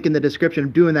new link in the description.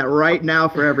 I'm doing that right now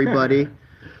for everybody.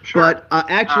 Sure. But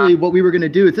actually, what we were gonna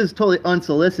do is this is totally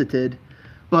unsolicited.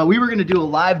 But we were going to do a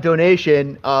live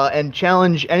donation and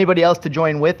challenge anybody else to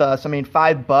join with us. I mean,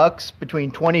 $5 between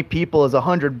 20 people is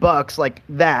 $100, like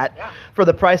that, for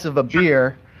the price of a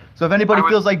beer. So if anybody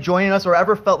feels like joining us or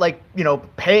ever felt like,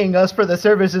 paying us for the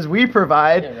services we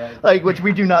provide, like which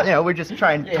we do not, we just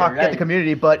try and get the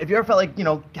community. But if you ever felt like,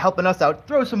 helping us out,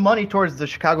 throw some money towards the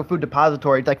Chicago Food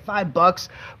Depository. It's like $5,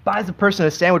 buys a person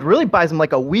a sandwich, really buys them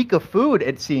like a week of food,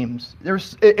 it seems.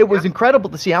 It was incredible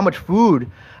to see how much food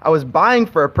I was buying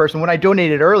for a person when I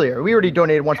donated earlier. We already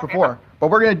donated once before, but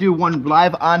we're going to do one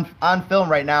live on film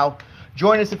right now.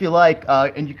 Join us if you like,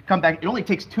 and you can come back. It only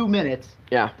takes 2 minutes.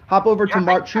 Yeah. Hop over to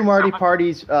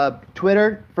TrueMartyParty's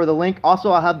Twitter for the link.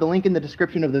 Also, I'll have the link in the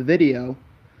description of the video.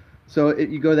 So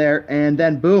you go there, and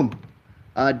then boom.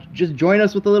 Just join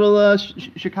us with a little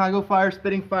Chicago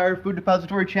Spitting Fire Food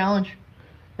Depository Challenge.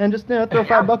 And just throw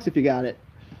 $5 if you got it.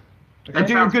 And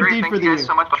do a good deed for the year. Thank you guys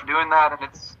so much for doing that, and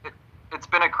it's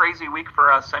been a crazy week for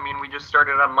us. I mean, we just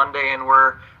started on Monday, and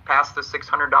we're past the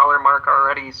 $600 mark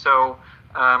already. So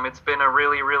It's been a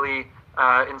really, really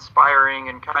inspiring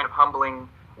and kind of humbling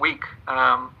week.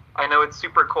 I know it's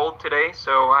super cold today,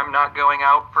 so I'm not going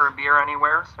out for a beer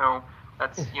anywhere. So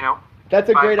that's, That's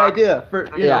a great $5. idea. You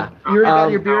already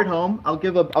got your beer at home. I'll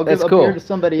give a cool. beer to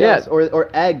somebody else, or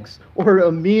eggs, or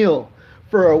a meal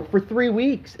for 3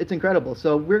 weeks. It's incredible.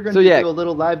 So we're going to do a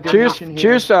little live donation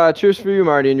here. Cheers for you,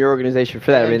 Marty, and your organization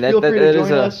for that. And feel free to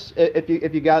join us if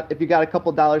you got a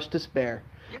couple dollars to spare.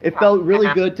 It felt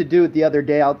really good to do it the other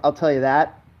day. I'll tell you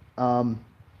that. All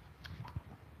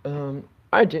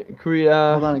right, can we,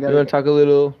 Hold on, you want to talk a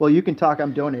little? Well, you can talk.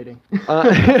 I'm donating. All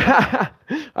right,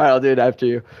 I'll do it after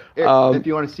you. If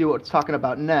you want to see what it's talking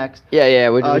about next. Yeah.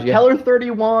 Keller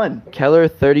 31. Keller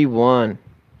 31.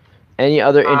 Any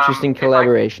other interesting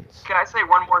collaborations? Can I say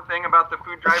one more thing about the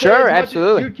food drive? Sure,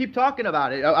 absolutely. You keep talking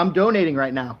about it. I'm donating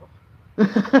right now.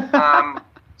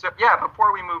 So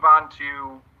before we move on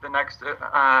to the next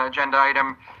agenda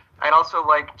item, I'd also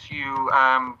like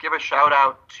to give a shout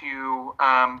out to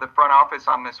the front office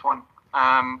on this one.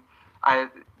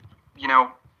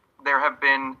 There have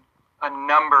been a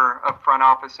number of front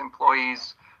office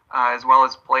employees as well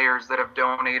as players that have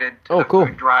donated to the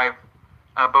food drive,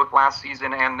 both last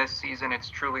season and this season. It's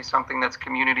truly something that's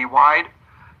community-wide.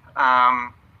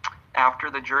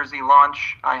 After the jersey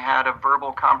launch, I had a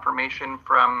verbal confirmation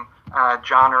from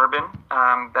John Urban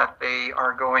that they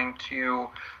are going to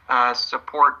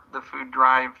support the food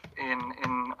drive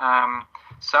in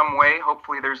some way.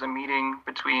 Hopefully there's a meeting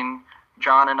between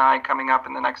John and I coming up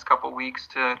in the next couple weeks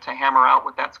to hammer out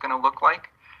what that's going to look like.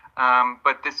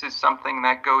 But this is something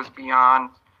that goes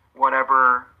beyond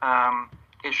whatever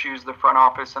issues the front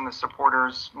office and the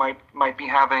supporters might be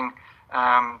having.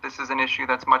 This is an issue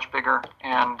that's much bigger,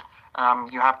 and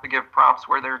you have to give props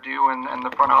where they're due, and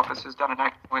the front office has done an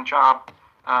excellent job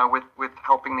with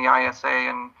helping the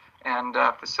ISA and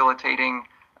facilitating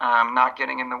not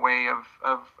getting in the way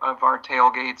of our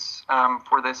tailgates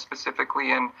for this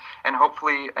specifically, and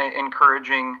hopefully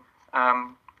encouraging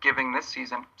giving this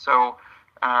season. So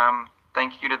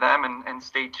thank you to them, and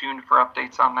stay tuned for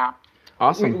updates on that.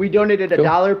 Awesome. We donated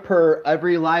 $1 per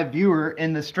every live viewer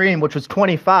in the stream, which was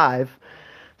 25.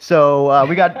 So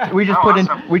we just put in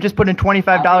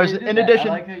 $25 in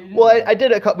addition.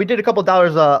 We did a couple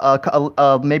dollars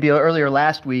maybe earlier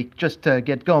last week just to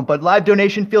get going. But live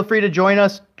donation, feel free to join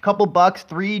us. A couple bucks,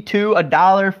 $3, $2,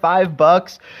 $1,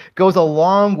 $5 goes a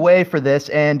long way for this.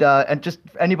 And just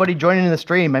anybody joining in the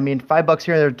stream, I mean, $5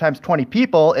 here times 20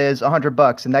 people is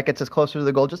 $100, and that gets us closer to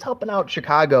the goal. Just helping out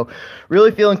Chicago,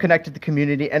 really feeling connected to the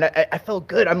community, and I felt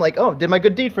good. I'm like, did my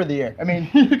good deed for the year. I mean,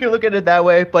 you can look at it that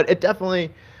way, but it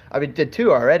definitely. I mean, did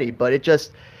 2 already, but it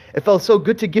felt so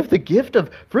good to give the gift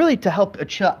of really to help a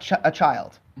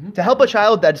child, to help a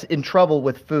child that's in trouble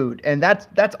with food, and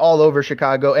that's all over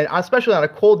Chicago, and especially on a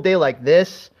cold day like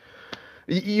this,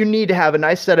 you need to have a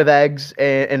nice set of eggs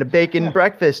and a bacon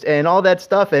breakfast and all that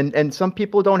stuff, and some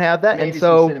people don't have that, Maybe and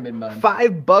so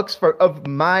 $5 of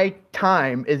my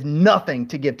time is nothing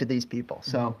to give to these people.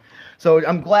 So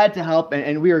I'm glad to help,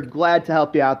 and we are glad to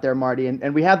help you out there, Marty.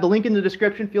 And we have the link in the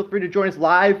description. Feel free to join us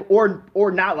live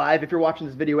or not live if you're watching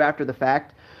this video after the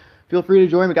fact. Feel free to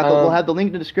join. We'll have the link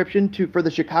in the description for the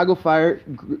Chicago Fire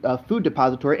Food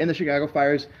Depository and the Chicago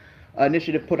Fire's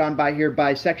initiative put on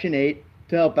by Section 8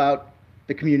 to help out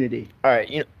the community. All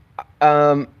right,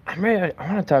 I'm ready.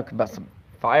 I want to talk about some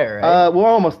fire. Right? We're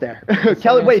almost there.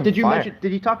 Kelly, wait, did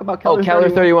you talk about Keller 31? Keller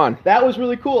 31. That was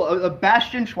really cool. A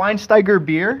Bastian Schweinsteiger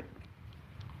beer.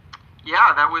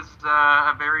 Yeah, that was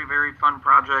a very, very fun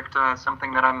project,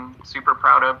 something that I'm super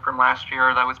proud of from last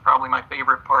year. That was probably my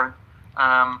favorite part.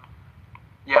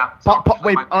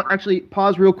 Actually,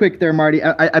 pause real quick there, Marty.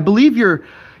 I believe you're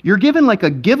given like a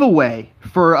giveaway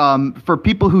for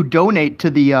people who donate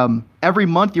to the every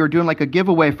month. You're doing like a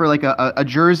giveaway for like a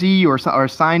jersey or a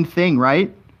signed thing,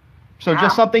 right? So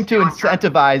just something to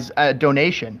incentivize a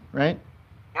donation, right?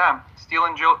 Yeah,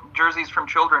 stealing jerseys from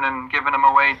children and giving them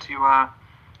away to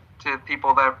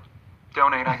people that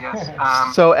donate, I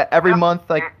guess. So every month,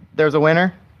 like, there's a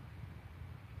winner?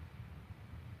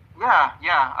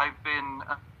 Yeah. I've been,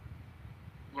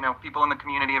 people in the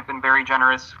community have been very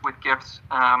generous with gifts.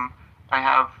 I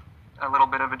have a little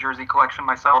bit of a jersey collection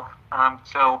myself.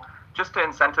 So just to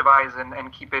incentivize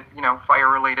and keep it,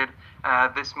 fire-related,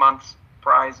 this month's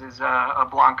prize is a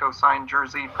Blanco signed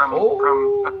jersey from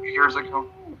a few years ago.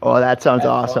 Oh, that sounds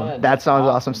awesome. Fun. That sounds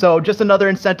awesome. So just another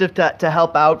incentive to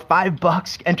help out.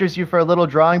 $5 enters you for a little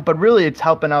drawing, but really it's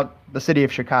helping out the city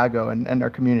of Chicago and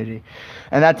our community.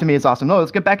 And that to me is awesome. No,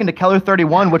 let's get back into Keller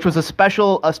 31, which was a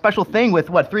special thing with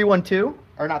 312?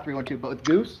 Or not 312, but with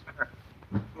Goose?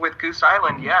 With Goose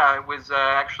Island, yeah, it was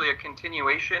actually a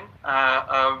continuation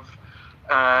of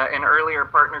an earlier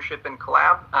partnership and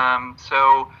collab.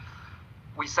 So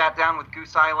we sat down with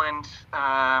Goose Island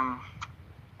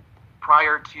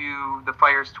prior to the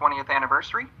Fire's 20th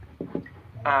anniversary,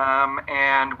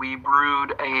 and we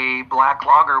brewed a black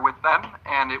lager with them,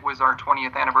 and it was our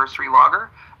 20th anniversary lager,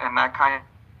 and that kind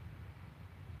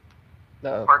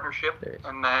of partnership.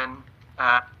 And then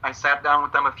I sat down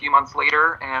with them a few months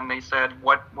later, and they said,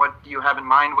 what do you have in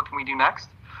mind? What can we do next?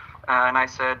 And I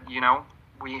said,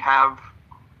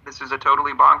 this is a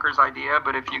totally bonkers idea,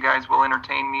 but if you guys will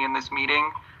entertain me in this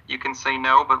meeting, you can say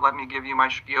no, but let me give you my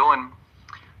spiel. And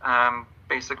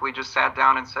basically just sat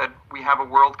down and said, we have a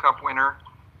World Cup winner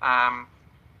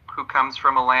who comes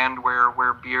from a land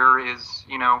where beer is,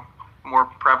 more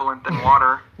prevalent than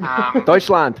water.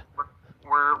 Deutschland.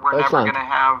 We're never going to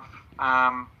have,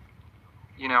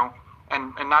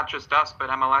 and not just us, but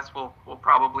MLS will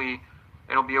probably,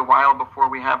 it'll be a while before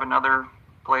we have another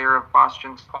player of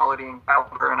Boston's quality and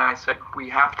caliber. And I said, we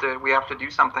have to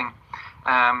do something.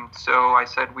 So I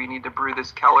said, we need to brew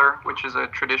this Keller, which is a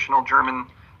traditional German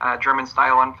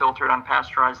style unfiltered,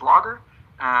 unpasteurized lager.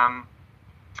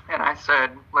 And I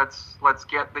said, let's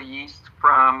get the yeast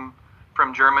from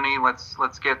Germany.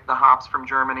 Let's get the hops from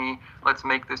Germany. Let's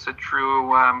make this a true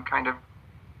kind of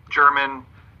German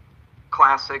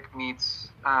classic meets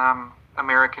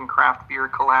American craft beer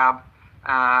collab.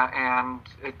 And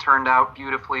it turned out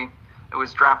beautifully. It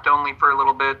was draft only for a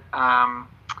little bit.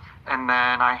 And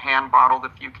then I hand bottled a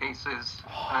few cases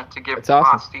to give to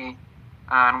awesome. Basti.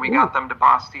 And we got them to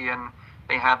Basti, and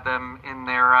they had them in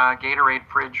their Gatorade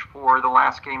fridge for the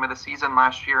last game of the season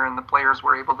last year, and the players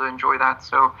were able to enjoy that.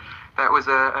 So that was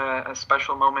a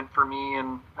special moment for me,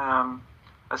 and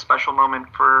a special moment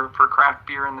for craft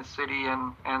beer in the city,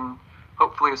 and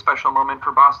hopefully a special moment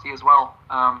for Basti as well.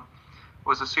 It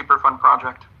was a super fun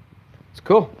project. It's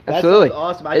cool. Absolutely.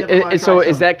 Awesome. So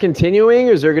is that continuing,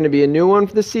 or is there going to be a new one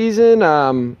for the season?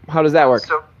 How does that work?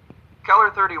 So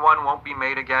Keller 31 won't be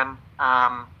made again.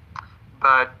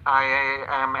 But I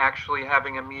am actually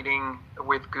having a meeting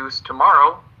with Goose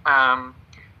tomorrow,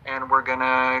 and we're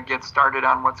gonna get started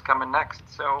on what's coming next.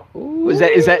 So is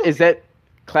that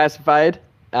classified?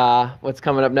 What's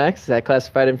coming up next? Is that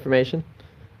classified information?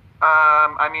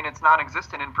 I mean, it's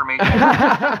non-existent information.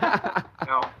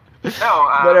 No.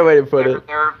 Better way to put it.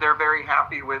 They're very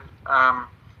happy with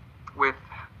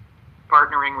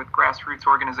partnering with grassroots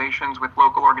organizations, with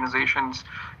local organizations.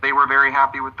 They were very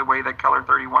happy with the way that Keller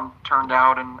 31 turned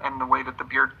out, and the way that the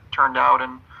beer turned out,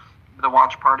 and the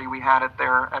watch party we had at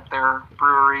their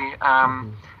brewery,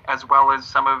 as well as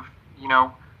some of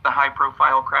the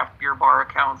high-profile craft beer bar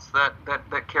accounts that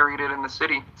carried it in the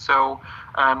city. So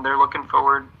they're looking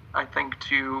forward, I think,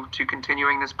 to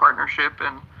continuing this partnership,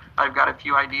 and I've got a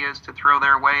few ideas to throw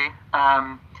their way.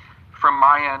 From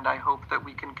my end, I hope that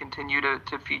we can continue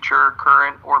to feature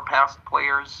current or past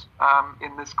players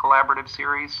in this collaborative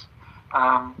series.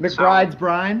 McBride's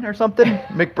Brine or something?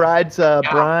 McBride's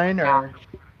Brine? Or...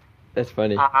 That's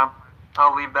funny.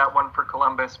 I'll leave that one for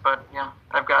Columbus, but yeah,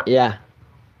 I've got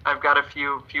a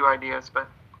few ideas, but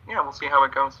yeah, we'll see how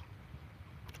it goes.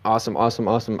 Awesome.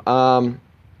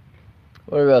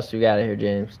 What else we got here,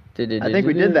 James? I think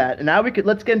we did that, and now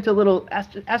let's get into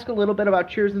ask a little bit about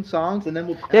cheers and songs, and then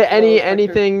we'll. Yeah,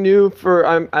 anything new for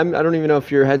I don't even know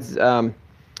if your head's even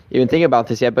thinking about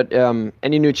this yet, but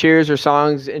any new cheers or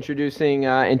songs introducing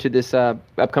into this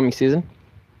upcoming season?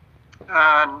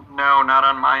 No, not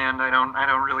on my end. I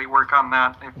don't really work on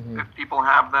that. If people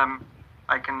have them,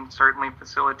 I can certainly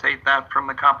facilitate that from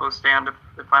the compost stand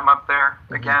if I'm up there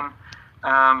again.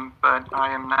 But I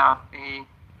am not a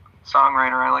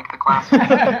songwriter. I like the classics.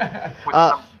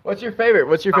 What's your favorite?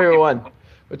 What's your favorite one?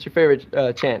 What's your favorite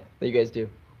chant that you guys do?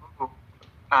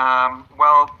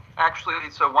 Well, actually,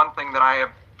 so one thing that I have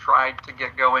tried to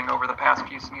get going over the past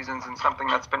few seasons, and something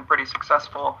that's been pretty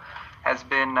successful, has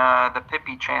been the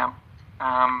Pippi chant,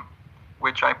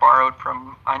 which I borrowed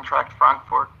from Eintracht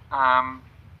Frankfurt.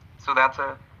 So that's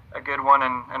a good one,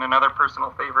 and another personal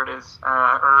favorite is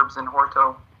Herbs and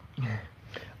Horto.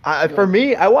 For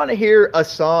me, I want to hear a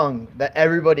song that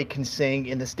everybody can sing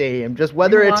in the stadium. Just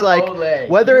whether it's like Olé.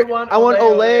 whether I want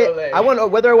Olé,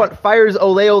 whether I want Fire's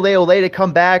Olé Olé Olé to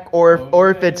come back,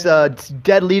 or if it's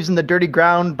Dead Leaves in the Dirty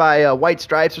Ground by White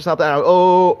Stripes or something.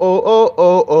 Oh.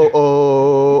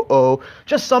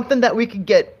 Just something that we could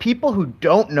get people who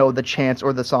don't know the chants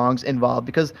or the songs involved,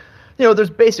 because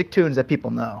there's basic tunes that people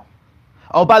know.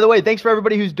 Oh, by the way, thanks for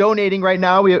everybody who's donating right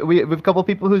now. We have a couple of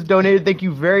people who's donated. Thank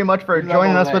you very much for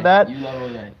joining us with that. You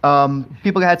love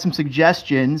People had some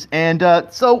suggestions. And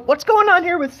so what's going on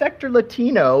here with Sector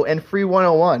Latino and Free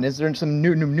 101? Is there some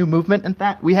new movement in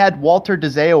that? We had Walter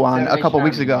DeZeo on a couple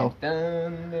weeks ago.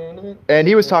 And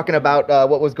he was talking about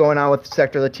what was going on with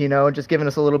Sector Latino and just giving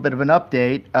us a little bit of an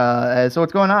update. So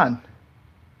what's going on?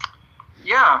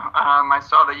 Yeah, I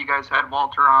saw that you guys had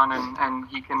Walter on, and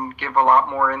he can give a lot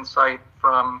more insight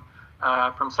from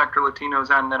Sector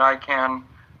Latino's end than I can.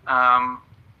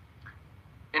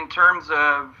 In terms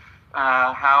of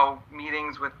how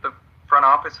meetings with the front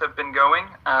office have been going,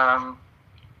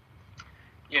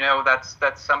 that's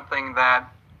something that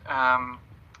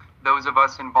those of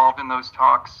us involved in those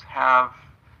talks have.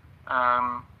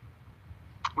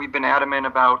 We've been adamant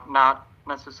about not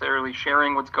necessarily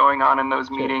sharing what's going on in those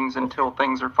meetings until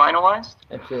things are finalized.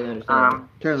 Absolutely So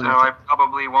I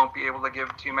probably won't be able to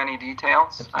give too many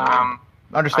details.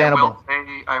 Understandable.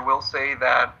 I will say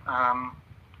that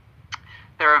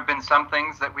there have been some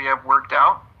things that we have worked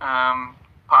out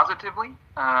positively.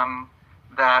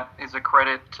 That is a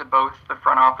credit to both the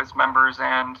front office members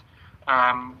and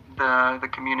the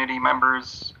community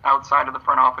members outside of the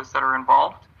front office that are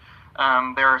involved.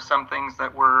 There are some things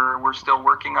that we're still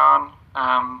working on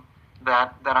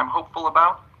that I'm hopeful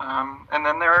about, and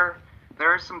then there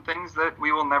are some things that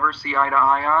we will never see eye to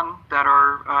eye on that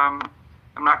are,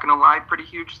 I'm not going to lie, pretty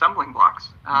huge stumbling blocks.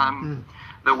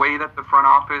 The way that the front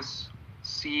office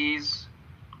sees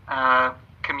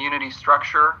community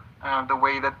structure, the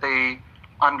way that they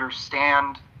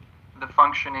understand the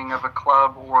functioning of a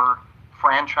club or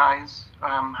franchise,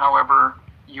 however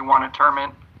you want to term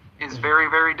it, is very,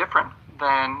 very different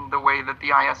than the way that the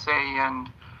ISA and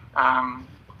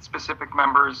specific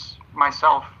members,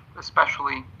 myself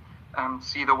especially,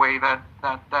 see the way that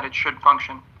it should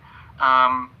function.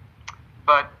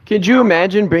 But could you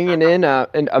imagine bringing in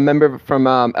a member from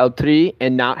El Tri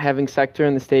and not having Sector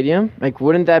in the stadium? Like,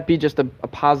 wouldn't that be just a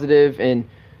positive? And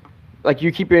like,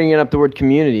 you keep bringing up the word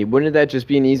community. Wouldn't that just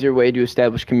be an easier way to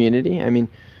establish community? I mean,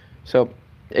 so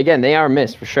again, they are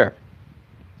missed for sure.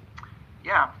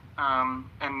 Yeah.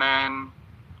 And then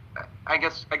I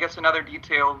guess another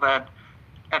detail that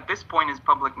at this point is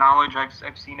public knowledge.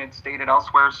 I've seen it stated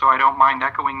elsewhere, so I don't mind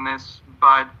echoing this.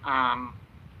 But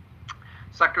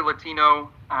Sector Latino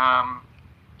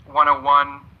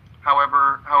 101,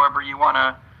 however you want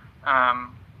to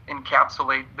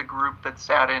encapsulate the group that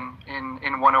sat in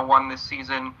 101 this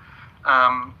season,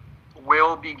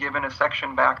 will be given a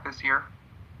section back this year.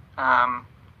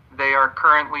 They are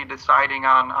currently deciding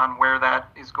on where that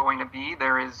is going to be.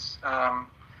 There is a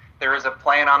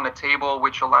plan on the table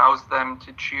which allows them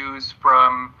to choose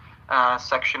from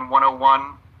section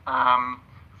 101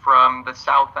 from the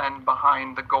south end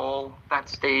behind the goal, that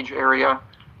stage area,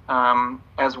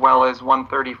 as well as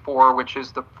 134, which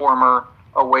is the former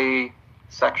away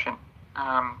section.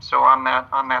 So on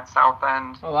that south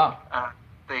end,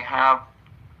 they have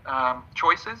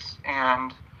choices,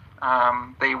 and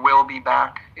they will be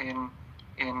back in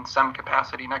some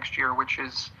capacity next year, which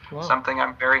is something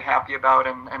I'm very happy about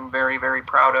and very, very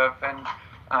proud of. And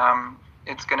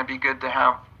it's going to be good to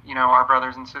have our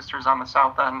brothers and sisters on the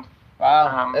south end.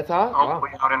 Wow, that's awesome.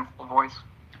 Hopefully out in full voice.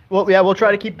 Well, yeah, we'll try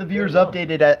to keep the viewers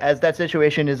updated as that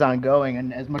situation is ongoing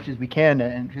and as much as we can,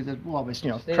 and because we'll always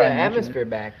try the to atmosphere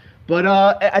back. But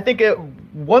I think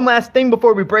one last thing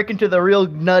before we break into the real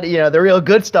nutty, the real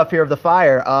good stuff here of the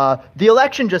Fire. The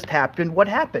election just happened. What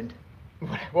happened?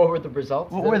 What were the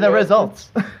results? What were the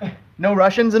results? No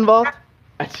Russians involved?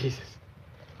 Jesus.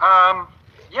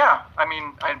 Yeah, I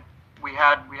mean, we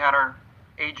had our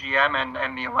AGM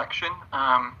and the election.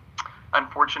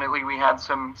 Unfortunately, we had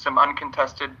some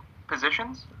uncontested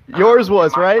positions. Yours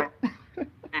was, right?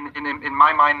 In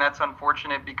my mind, that's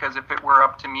unfortunate, because if it were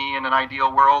up to me in an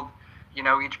ideal world,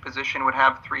 each position would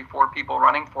have 3-4 people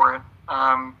running for it.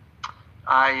 I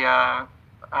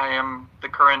am the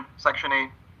current Section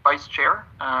 8 vice chair,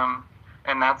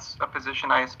 and that's a position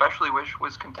I especially wish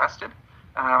was contested.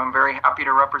 I'm very happy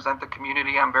to represent the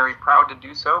community. I'm very proud to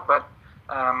do so, but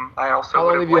I also how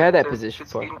long have you had that position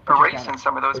for? A race in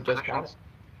some of those positions.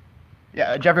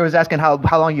 Yeah, Jeffrey was asking how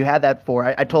long you had that for.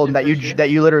 I told him that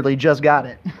you literally just got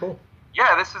it. Cool.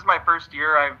 Yeah, this is my first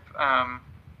year. I've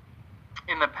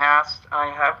in the past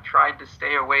I have tried to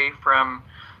stay away from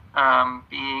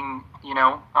being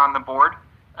on the board.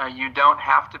 You don't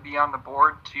have to be on the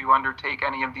board to undertake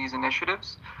any of these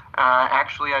initiatives.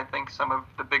 Actually, I think some of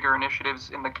the bigger initiatives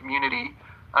in the community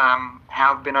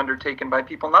have been undertaken by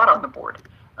people not on the board.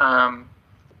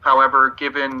 However,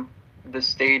 given the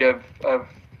state of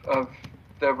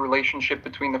the relationship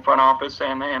between the front office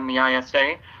and the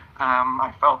ISA.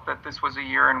 I felt that this was a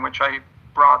year in which I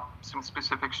brought some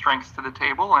specific strengths to the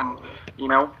table, and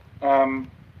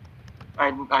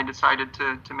I decided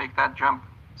to make that jump.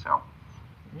 So.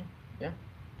 Yeah.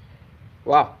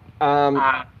 Wow.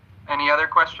 Any other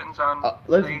questions on?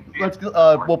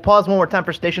 We'll pause one more time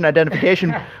for station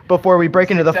identification before we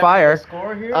break into the fire.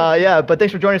 Yeah, but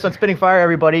thanks for joining us on Spitting Fire,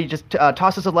 everybody. Just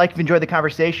toss us a like if you enjoyed the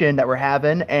conversation that we're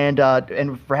having, and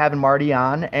for having Marty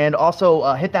on, and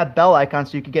also hit that bell icon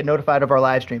so you can get notified of our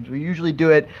live streams. We usually do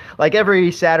it like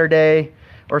every Saturday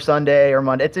or Sunday or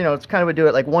Monday. It's kind of we do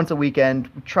it like once a weekend.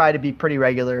 We try to be pretty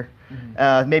regular.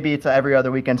 Maybe it's every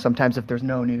other weekend sometimes if there's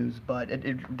no news, but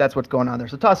that's what's going on there.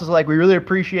 So toss us a like. We really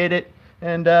appreciate it,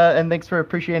 and thanks for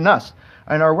appreciating us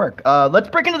and our work. Let's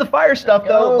break into the fire stuff,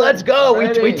 though. Let's go.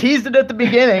 We teased it at the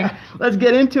beginning. Let's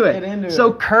get into it.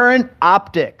 So current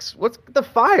optics. What's the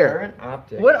fire? Current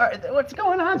optics. What's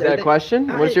going on? Is that a question?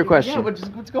 What's your question? Yeah,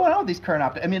 what's going on with these current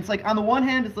optics? I mean, it's like on the one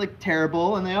hand, it's like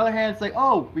terrible, and on the other hand, it's like,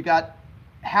 oh, we got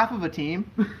half of a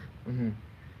team, and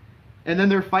then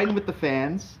they're fighting with the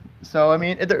fans. So I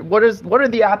mean, what are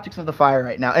the optics of the Fire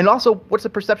right now, and also what's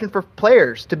the perception for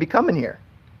players to be coming here?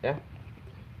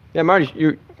 Yeah, Marty,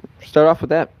 you start off with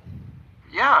that.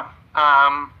 Yeah,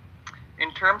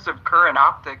 in terms of current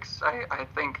optics, I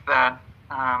think that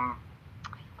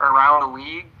around the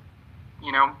league,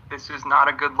 this is not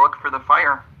a good look for the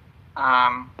Fire.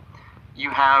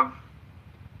 You have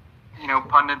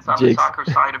pundits on the soccer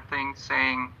side of things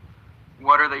saying,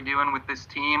 what are they doing with this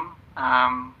team?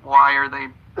 Why are they,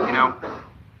 doing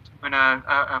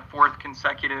a fourth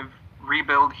consecutive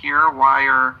rebuild here? Why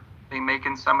are they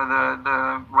making some of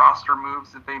the roster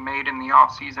moves that they made in the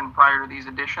offseason prior to these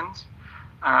additions?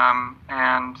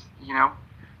 And,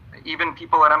 even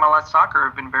people at MLS Soccer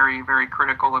have been very, very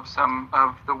critical of some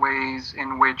of the ways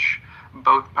in which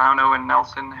both Pauno and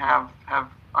Nelson have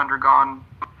undergone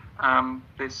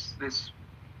this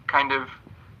kind of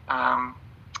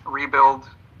rebuild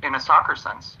in a soccer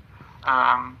sense.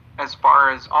 As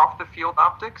far as off the field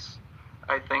optics,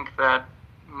 I think that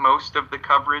most of the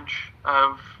coverage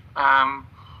of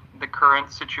the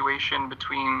current situation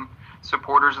between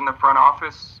supporters and the front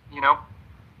office,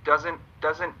 doesn't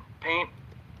paint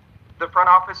the front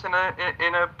office in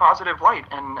a positive light,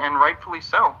 and rightfully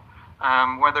so.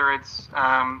 Whether it's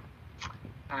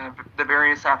the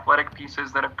various athletic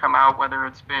pieces that have come out, whether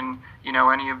it's been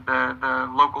any of the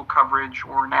local coverage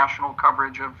or national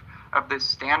coverage of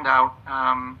this standout,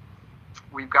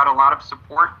 we've got a lot of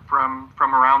support from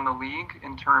around the league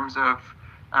in terms of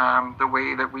the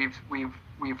way that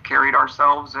we've carried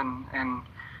ourselves and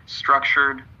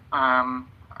structured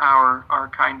our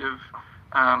kind of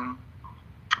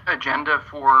agenda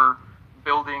for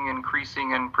building,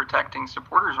 increasing, and protecting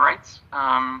supporters' rights.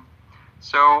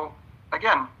 So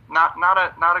again, not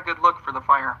a good look for the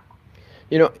Fire.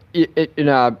 You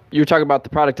were talking about the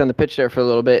product on the pitch there for a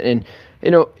little bit, and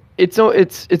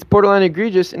it's borderline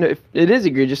egregious, and it is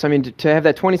egregious. I mean, to have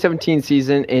that 2017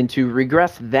 season and to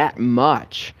regress that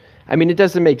much, I mean, it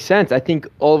doesn't make sense. I think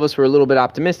all of us were a little bit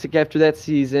optimistic after that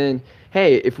season.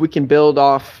 Hey, if we can build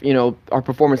off, our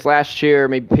performance last year,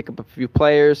 maybe pick up a few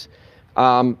players,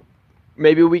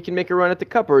 maybe we can make a run at the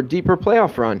Cup or a deeper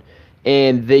playoff run.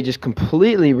 And they just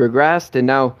completely regressed, and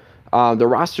now the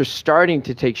roster's starting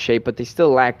to take shape, but they still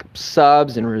lack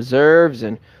subs and reserves,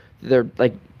 and they're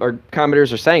like our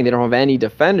commenters are saying, they don't have any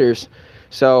defenders.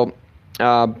 So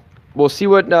we'll see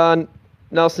what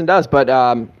Nelson does. But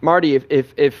Marty,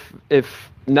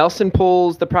 if Nelson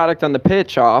pulls the product on the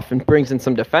pitch off and brings in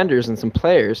some defenders and some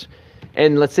players,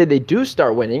 and let's say they do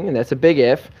start winning, and that's a big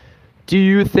if, do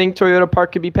you think Toyota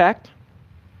Park could be packed?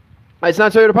 It's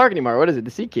not Toyota Park anymore. What is it?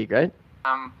 The SeatGeek, right?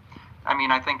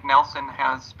 I think Nelson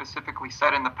has specifically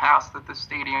said in the past that the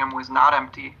stadium was not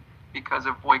empty because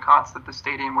of boycotts, that the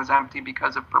stadium was empty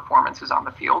because of performances on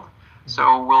the field.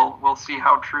 So we'll see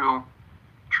how true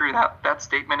that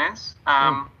statement is.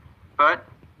 But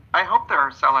I hope there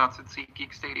are sellouts at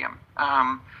SeatGeek Stadium.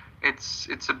 It's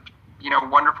a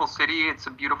wonderful city. It's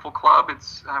a beautiful club.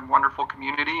 It's a wonderful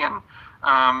community, and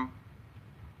I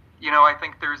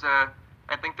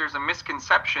think there's a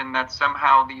misconception that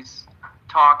somehow these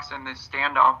talks and this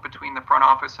standoff between the front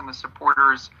office and the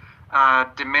supporters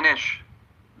diminish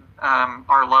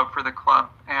our love for the club.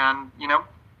 And,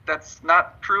 that's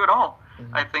not true at all.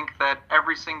 Mm-hmm. I think that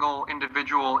every single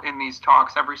individual in these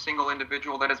talks, every single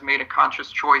individual that has made a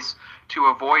conscious choice to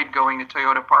avoid going to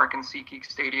Toyota Park and SeatGeek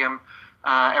Stadium,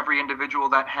 every individual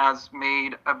that has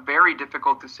made a very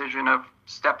difficult decision of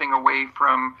stepping away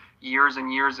from years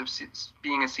and years of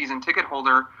being a season ticket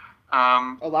holder,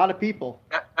 A lot of people.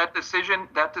 That decision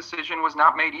was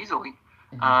not made easily.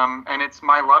 And it's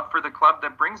my love for the club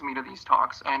that brings me to these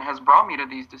talks and has brought me to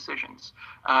these decisions.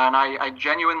 And I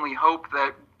genuinely hope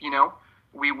that,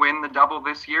 we win the double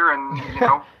this year, and,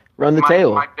 run the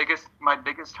table. My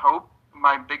biggest hope,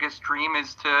 my biggest dream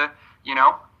is to,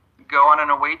 go on an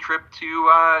away trip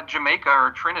to Jamaica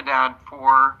or Trinidad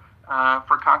for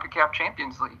CONCACAF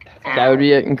Champions League. And that would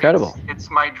be incredible. It's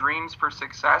my dreams for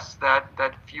success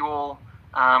that fuel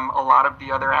a lot of the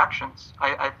other actions.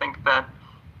 I think that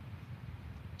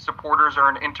supporters are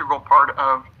an integral part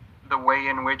of the way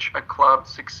in which a club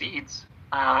succeeds,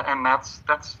 and that's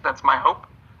my hope,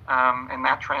 and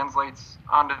that translates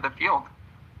onto the field.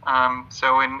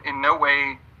 So in no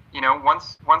way,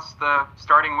 once the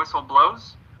starting whistle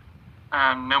blows,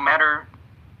 no matter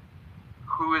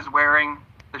who is wearing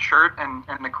the shirt and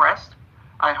the crest,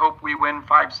 I hope we win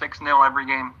 5-6-0 every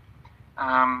game,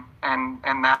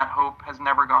 and that hope has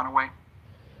never gone away.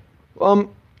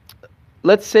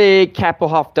 Let's say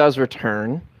Kappelhoff does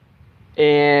return,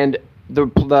 and the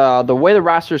way the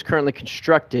roster is currently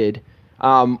constructed,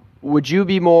 would you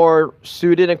be more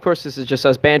suited? Of course, this is just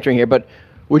us bantering here, but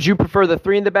would you prefer the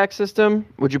 3 in the back system?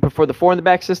 Would you prefer the 4 in the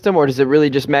back system, or does it really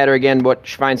just matter again what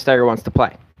Schweinsteiger wants to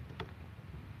play?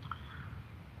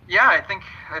 Yeah, I think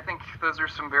those are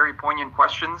some very poignant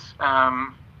questions.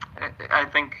 I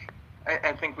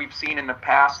think we've seen in the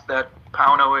past that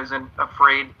Pauno isn't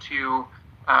afraid to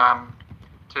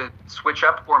switch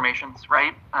up formations,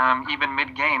 right? Even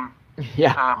mid-game.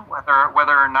 Yeah.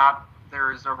 Whether or not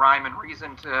there is a rhyme and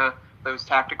reason to those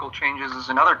tactical changes is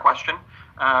another question.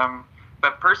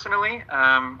 But personally,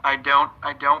 I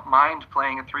don't mind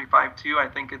playing a 3-5-2. I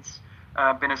think it's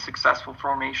been a successful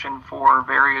formation for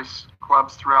various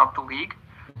clubs throughout the league.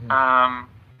 Mm-hmm.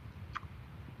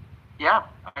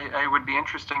 I would be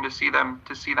interesting to see them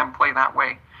play that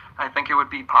way. I think it would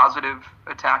be positive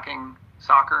attacking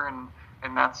soccer,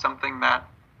 and that's something that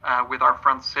with our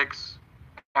front six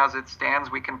as it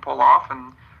stands we can pull off,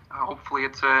 and hopefully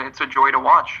it's a joy to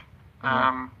watch.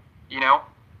 Mm-hmm.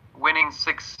 Winning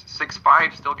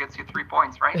 6-5 still gets you 3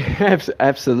 points, right?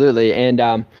 Absolutely.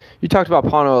 And you talked about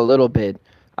Pauno a little bit.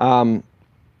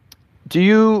 Do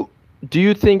you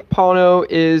think Pauno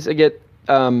is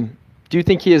do you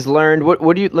think he has learned?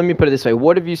 What do you? Let me put it this way: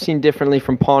 what have you seen differently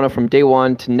from Pauno from day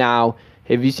one to now?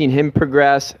 Have you seen him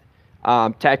progress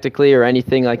tactically or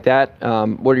anything like that?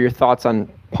 What are your thoughts on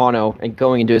Pauno and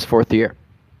going into his 4th year?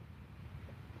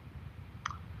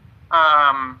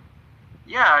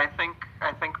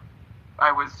 I think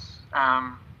I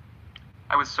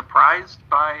was surprised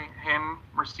by him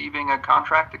receiving a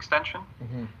contract extension.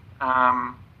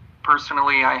 Mm-hmm.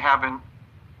 Personally, I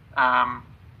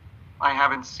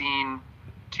haven't seen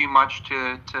too much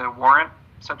to warrant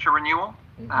such a renewal.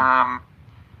 Mm-hmm.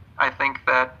 I think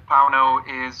that Pauno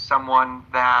is someone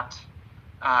that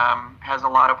has a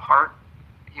lot of heart.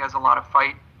 He has a lot of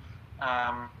fight.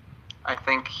 I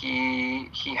think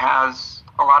he has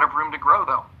a lot of room to grow,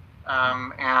 though.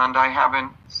 And I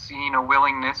haven't seen a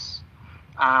willingness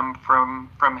from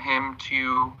him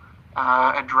to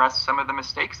address some of the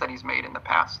mistakes that he's made in the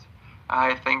past.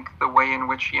 I think the way in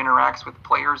which he interacts with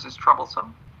players is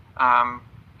troublesome.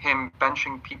 Him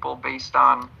benching people based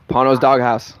on Pauno's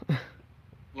doghouse.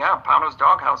 Yeah, Pauno's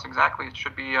doghouse, exactly. It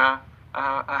should be a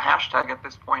hashtag at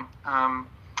this point.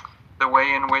 The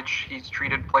way in which he's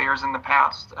treated players in the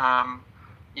past,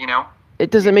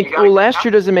 It doesn't make. Well, last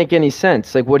year doesn't make any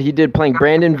sense. Like what he did playing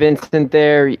Brandon Vincent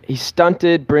there, he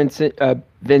stunted Vincent.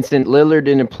 Lillard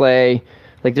didn't play.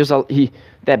 Like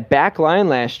that back line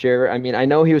last year. I mean, I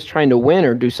know he was trying to win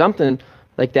or do something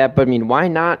like that, but I mean, why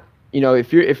not?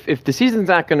 If the season's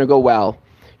not going to go well,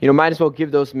 might as well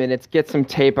give those minutes, get some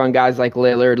tape on guys like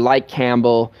Lillard, like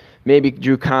Campbell, maybe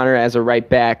Drew Connor as a right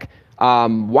back.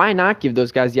 Why not give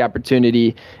those guys the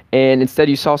opportunity? And instead,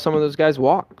 you saw some of those guys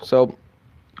walk. So.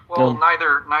 Well,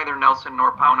 neither Nelson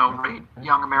nor Pauno rate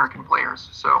young American players.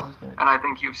 So, and I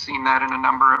think you've seen that in a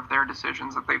number of their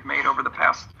decisions that they've made over the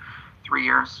past 3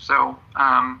 years. So,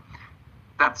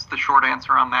 that's the short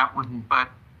answer on that one. Mm-hmm.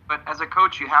 But as a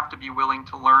coach, you have to be willing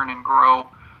to learn and grow.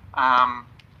 And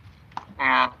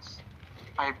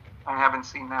I haven't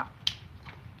seen that.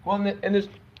 Well, and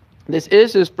this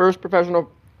is his first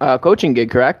professional coaching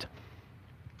gig, correct?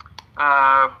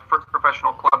 First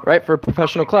professional club. Right, for a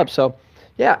professional club. So.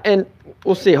 Yeah, and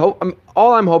we'll see. All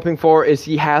I'm hoping for is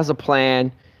he has a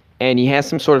plan, and he has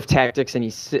some sort of tactics, and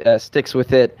he sticks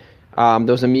with it.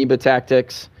 Those amoeba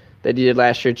tactics that he did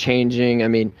last year, changing. I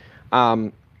mean,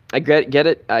 I get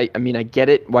it. I get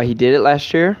it why he did it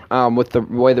last year with the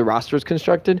way the roster is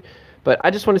constructed. But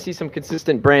I just want to see some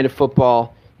consistent brand of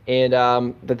football and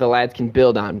that the lads can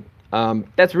build on.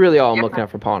 That's really all I'm Yeah. looking at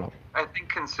for Pono. I think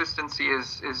consistency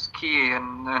is key,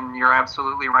 and you're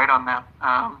absolutely right on that.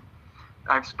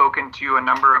 I've spoken to a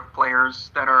number of players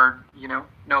that are,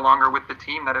 no longer with the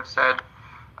team that have said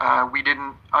we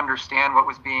didn't understand what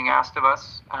was being asked of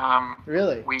us.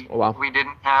 Really? We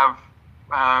didn't have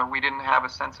a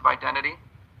sense of identity.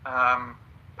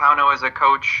 Pauno as a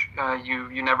coach,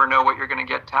 you never know what you're going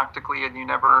to get tactically, and you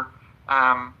never.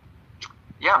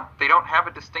 They don't have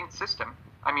a distinct system.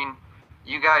 I mean,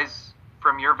 you guys,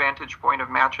 from your vantage point of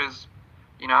matches,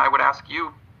 I would ask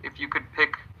you if you could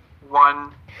pick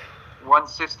one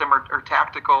system or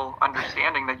tactical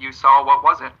understanding that you saw. What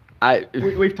was it?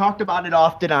 We've talked about it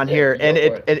often on here, and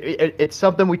it's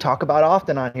something we talk about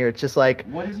often on here. It's just like,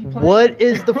 what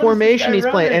is the formation he's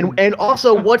playing, and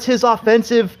also what's his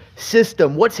offensive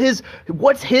system? What's his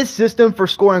system for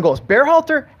scoring goals?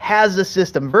 Berhalter has a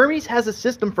system. Vermes has a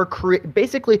system for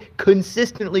basically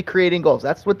consistently creating goals.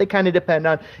 That's what they kind of depend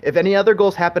on. If any other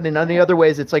goals happen in any other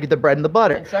ways, it's like the bread and the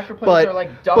butter. And soccer players are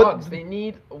like dogs. They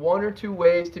need one or two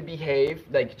ways to behave,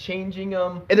 like changing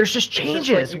them. And there's just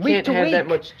changes week to week. You can't have that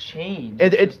much change.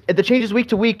 And the changes week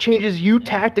to week changes you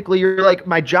tactically. You're like,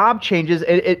 my job changes.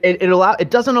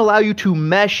 It doesn't allow you to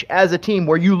mesh as a team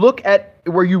where you look at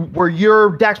where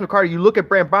you're Dax McCarty, you look at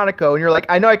Brant Bronico and you're like,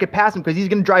 I know I could pass him because he's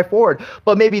going to drive forward.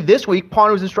 But maybe this week,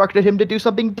 Pauno's instructed him to do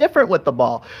something different with the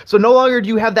ball. So no longer do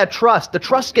you have that trust. The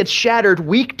trust gets shattered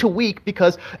week to week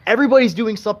because everybody's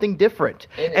doing something different.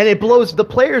 And it blows the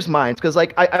players' minds because,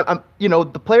 like, I'm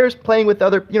the players playing with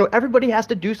other, everybody has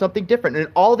to do something different. And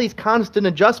all these constant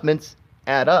adjustments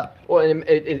add up. Well, and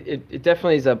it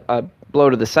definitely is a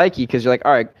blow to the psyche because you're like,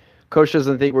 all right, coach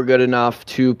doesn't think we're good enough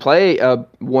to play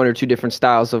one or two different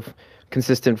styles of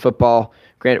consistent football,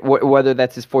 granted, whether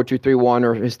that's his 4-2-3-1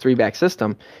 or his three-back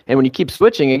system. And when you keep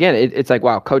switching, again, it's like,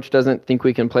 wow, coach doesn't think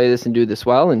we can play this and do this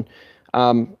well. And,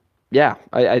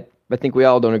 I think we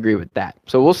all don't agree with that.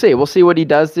 So we'll see. We'll see what he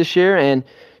does this year. And,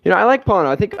 I like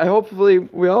Pauno. I hopefully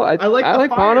we all. I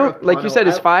like Pauno. Like you said,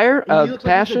 his fire,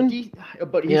 passion.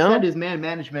 But he said his man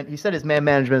management. He said his man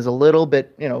management is a little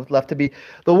bit, left to be.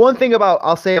 The one thing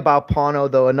I'll say about Pauno,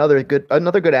 though, another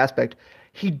good aspect.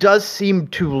 He does seem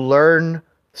to learn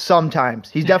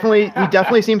sometimes. He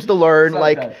definitely seems to learn.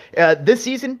 Like this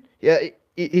season,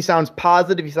 he sounds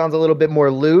positive. He sounds a little bit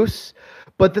more loose.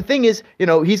 But the thing is,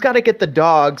 he's got to get the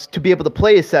dogs to be able to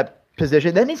play a set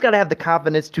position. Then he's got to have the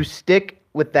confidence to stick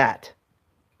with that.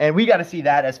 And we got to see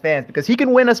that as fans because he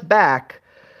can win us back.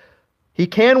 He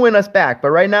can win us back. But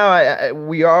right now,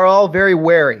 we are all very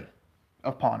wary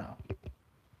of Pauno.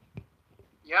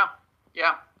 Yeah.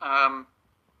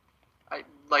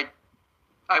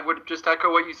 I would just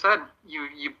echo what you said.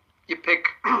 You pick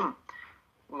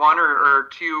one or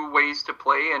two ways to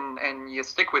play and you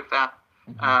stick with that.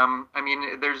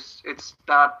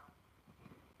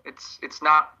 It's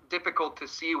not difficult to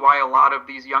see why a lot of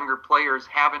these younger players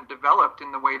haven't developed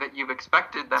in the way that you've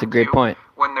expected them to. That's a great point.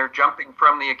 When they're jumping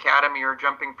from the academy or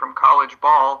jumping from college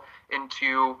ball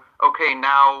into, okay,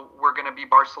 now we're going to be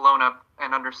Barcelona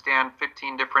and understand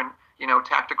 15 different,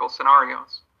 tactical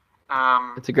scenarios.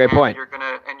 That's a great point. You're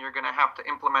gonna have to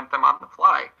implement them on the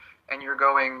fly, and you're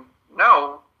going,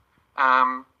 no,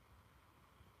 MLS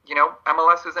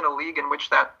isn't a league in which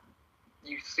that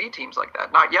you see teams like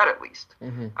that, not yet at least.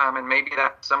 Mm-hmm. And maybe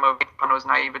that's some of Pauno's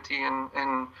naivety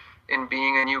in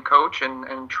being a new coach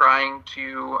and trying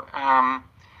to,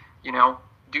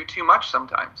 do too much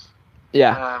sometimes.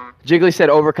 Yeah. Jiggly said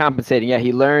overcompensating. Yeah,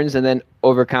 he learns and then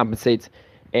overcompensates.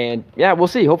 And yeah, we'll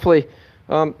see. Hopefully,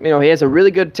 he has a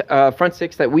really good front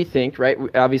six that we think, right?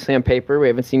 Obviously on paper, we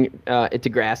haven't seen it to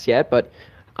grass yet, but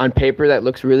on paper, that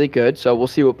looks really good. So we'll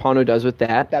see what Pauno does with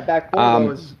that. That back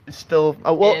four is still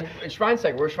well. And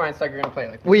Schweinsteiger, where's Schweinsteiger going to play?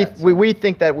 Like we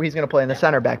think that he's going to play in the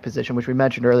center back position, which we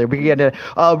mentioned earlier. We can get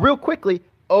into real quickly.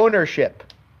 Ownership.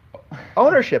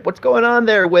 What's going on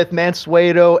there with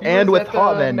Mansueto and with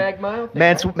Hauptmann?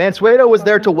 Mansueto was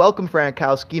there to welcome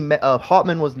Frankowski.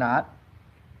 Hauptmann was not.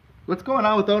 What's going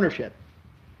on with ownership?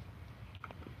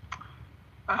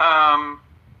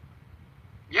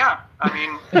 Yeah,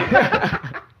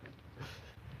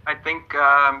 I think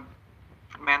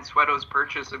Mansueto's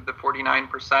purchase of the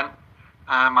 49%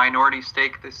 minority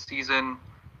stake this season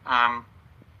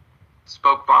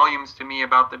spoke volumes to me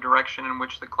about the direction in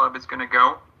which the club is going to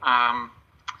go. I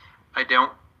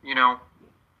don't,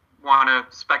 want to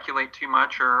speculate too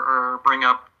much or bring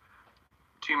up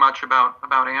too much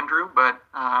about Andrew, but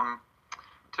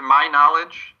to my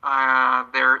knowledge,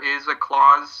 there is a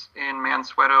clause in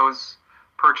Mansueto's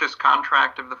purchase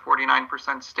contract of the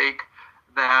 49% stake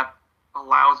that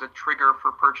allows a trigger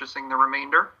for purchasing the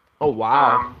remainder. Oh,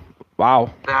 wow.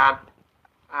 Wow. That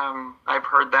I've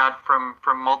heard that from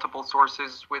multiple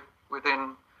sources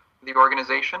within the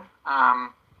organization.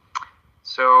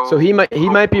 So he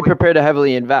might be prepared to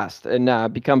heavily invest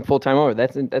and become full-time owner.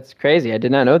 That's crazy. I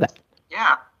did not know that.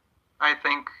 Yeah, I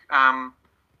think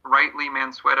rightly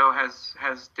Mansueto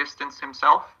has distanced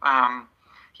himself.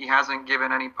 He hasn't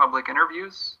given any public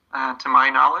interviews, to my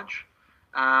knowledge,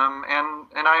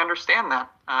 and I understand that.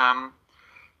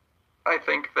 I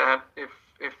think that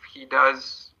if he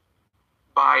does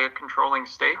buy a controlling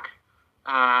stake,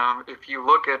 if you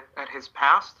look at his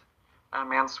past,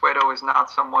 Mansueto is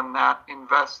not someone that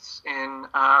invests in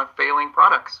failing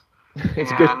products.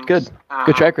 It's good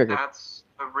track record. That's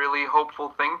a really hopeful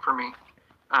thing for me.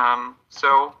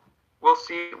 So we'll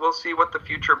see what the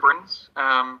future brings.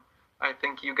 I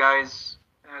think you guys,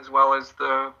 as well as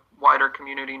the wider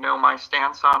community, know my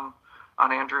stance on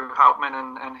Andrew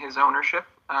Houtman and his ownership.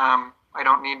 I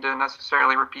don't need to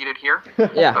necessarily repeat it here.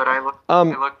 Yeah. But I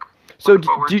look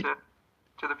forward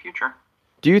to the future.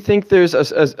 Do you think there's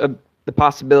the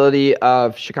possibility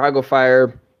of Chicago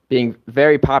Fire being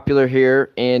very popular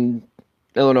here in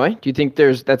Illinois? Do you think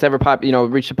that's ever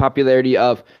reached the popularity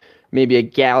of maybe a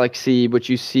Galaxy, which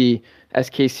you see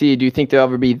SKC? Do you think there'll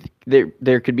ever be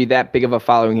there could be that big of a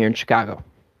following here in Chicago?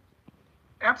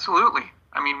 Absolutely.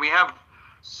 I mean, we have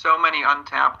so many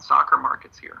untapped soccer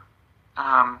markets here,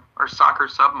 or soccer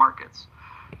sub-markets.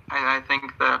 I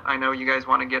think that, I know you guys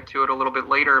want to get to it a little bit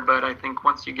later, but I think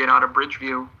once you get out of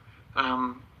Bridgeview,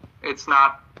 it's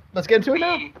not. Let's get into it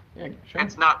now. Yeah, sure.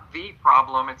 It's not the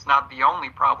problem. It's not the only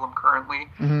problem currently.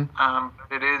 Mm-hmm.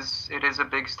 It is a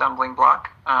big stumbling block.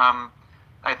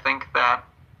 I think that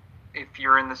if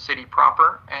you're in the city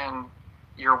proper and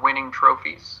you're winning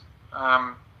trophies,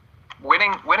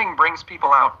 winning brings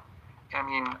people out. I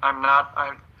mean, I'm not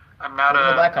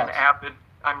an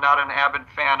avid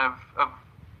fan of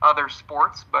other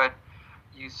sports, but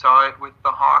you saw it with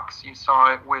the Hawks. You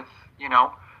saw it with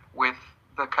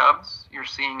the Cubs. You're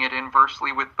seeing it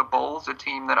inversely with the Bulls, a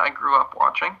team that I grew up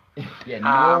watching. Yeah,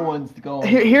 no one's going.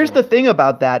 Here's the thing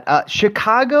about that.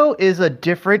 Chicago is a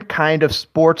different kind of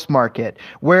sports market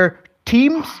where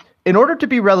teams, in order to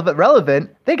be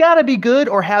relevant, they got to be good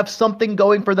or have something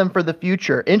going for them for the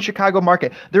future. In Chicago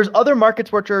market, there's other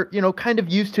markets which are, kind of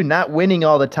used to not winning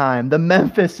all the time. The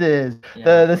Memphises,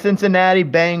 the Cincinnati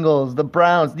Bengals, the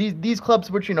Browns, these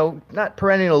clubs which, not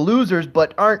perennial losers,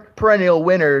 but aren't perennial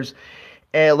winners.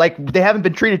 Like they haven't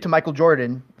been treated to Michael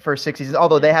Jordan for 6 seasons,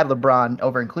 although they have LeBron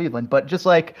over in Cleveland. But just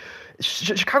like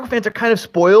Chicago fans are kind of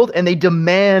spoiled, and they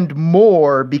demand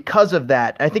more because of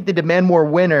that. I think they demand more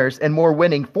winners and more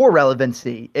winning for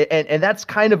relevancy, and that's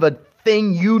kind of a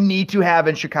thing you need to have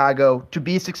in Chicago to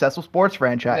be a successful sports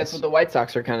franchise. That's what the White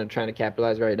Sox are kind of trying to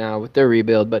capitalize right now with their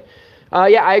rebuild. But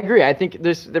yeah, I agree. I think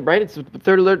it's the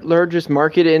third largest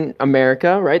market in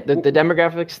America, right? The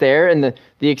demographics there, and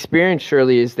the experience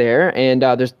surely is there. And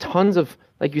there's tons of,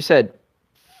 like you said,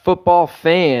 football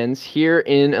fans here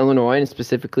in Illinois, and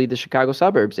specifically the Chicago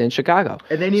suburbs in Chicago.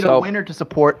 And they need a winner to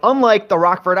support, unlike the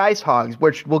Rockford Ice Hogs,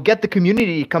 which will get the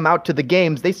community to come out to the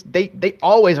games. They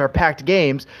always are packed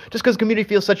games just because the community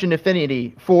feels such an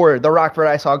affinity for the Rockford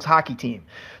Ice Hogs hockey team.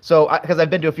 So, because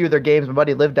I've been to a few of their games, my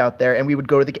buddy lived out there, and we would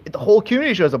go to the whole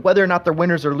community shows up, whether or not they're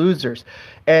winners or losers.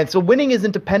 And so winning is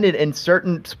independent in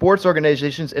certain sports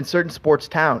organizations and certain sports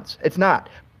towns. It's not.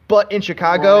 But in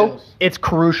Chicago, it's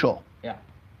crucial.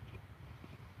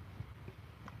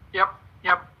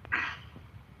 Yep.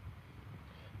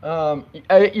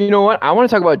 You know what? I want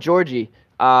to talk about Georgie.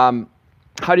 How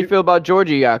do you feel about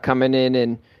Georgie coming in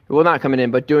and, well, not coming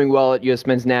in, but doing well at U.S.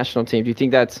 men's national team? Do you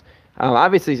think that's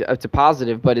obviously it's a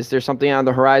positive, but is there something on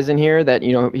the horizon here that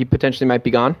he potentially might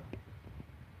be gone?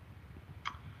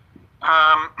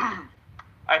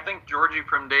 I think Georgie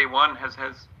from day one has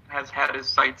had his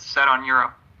sights set on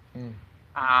Europe.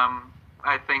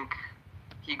 I think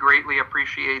he greatly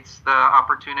appreciates the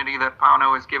opportunity that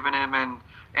Pauno has given him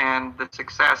and the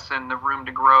success and the room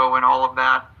to grow and all of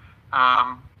that.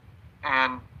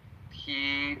 And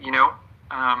he,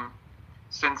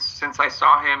 since I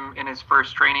saw him in his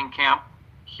first training camp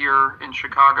here in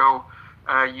Chicago,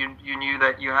 you knew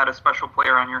that you had a special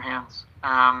player on your hands.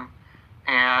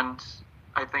 And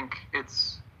I think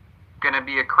it's going to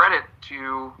be a credit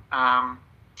to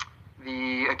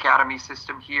the academy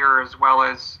system here, as well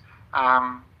as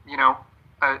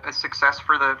a success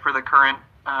for the current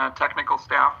technical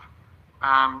staff.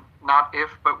 Not if,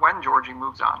 but when Georgie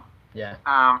moves on. Yeah.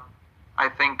 I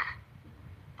think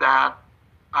that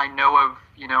I know of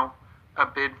a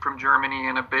bid from Germany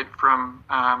and a bid from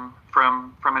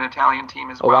an Italian team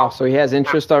as well. Oh wow! So he has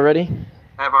interest already.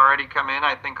 have already come in.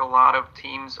 I think a lot of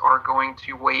teams are going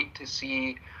to wait to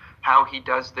see how he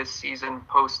does this season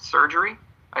post-surgery.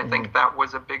 I think that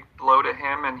was a big blow to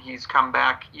him, and he's come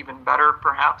back even better,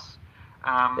 perhaps.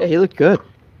 Yeah, he looked good.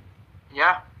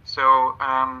 Yeah, so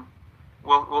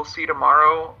we'll see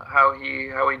tomorrow how he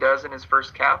does in his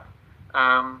first cap.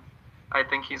 I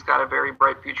think he's got a very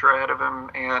bright future ahead of him,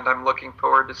 and I'm looking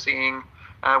forward to seeing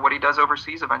what he does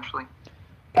overseas eventually.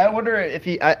 I wonder if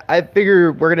I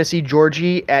figure we're going to see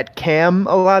Georgie at cam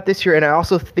a lot this year, and I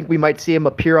also think we might see him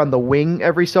appear on the wing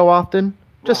every so often.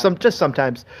 Just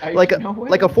sometimes. Like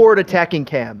a forward attacking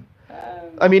cam.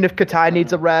 I mean, if Katai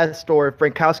needs a rest or if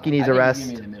Frankowski needs a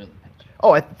rest.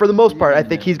 For the most part, I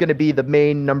think he's going to be the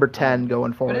main number 10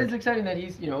 going forward. But it's exciting that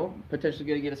he's, potentially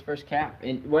going to get his first cap.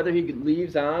 And whether he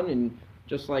leaves on, and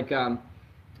just like Gutman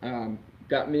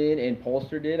and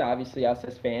Polster did, obviously us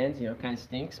as fans, kind of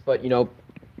stinks. But,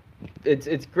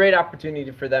 it's great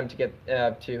opportunity for them to get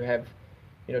to have,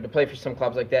 to play for some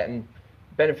clubs like that and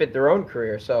benefit their own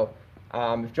career. So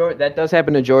if that does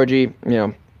happen to Georgie,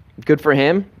 good for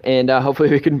him, and hopefully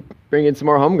we can bring in some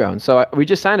more homegrown. So we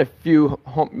just signed a few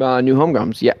new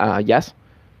homegrowns. Yeah, yes?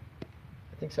 I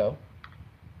think so.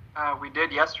 We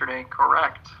did yesterday,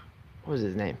 correct. What was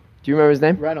his name? Do you remember his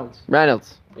name? Reynolds.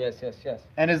 Yes.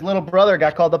 And his little brother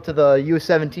got called up to the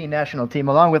U17 national team,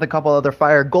 along with a couple other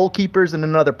Fire goalkeepers and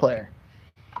another player.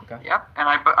 Okay. Yep, and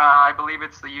I believe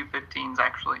it's the U15s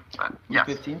actually. But yes.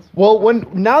 U15s? Well,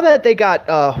 now that they got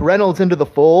Reynolds into the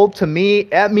fold, to me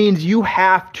that means you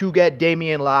have to get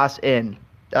Damian Loss in.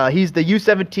 He's the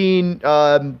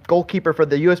U17 goalkeeper for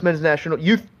the U.S. men's national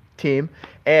youth team,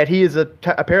 and he is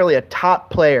apparently a top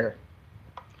player.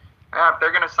 Yeah, if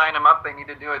they're going to sign him up, they need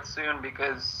to do it soon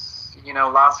because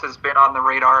Loss has been on the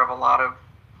radar of a lot of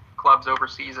clubs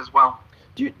overseas as well.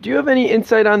 Do you have any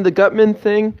insight on the Gutman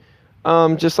thing?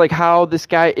 Just like how this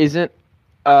guy isn't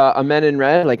a Men in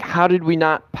Red. Like, how did we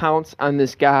not pounce on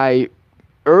this guy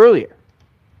earlier?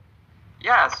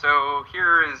 Yeah, so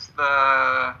here is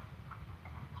the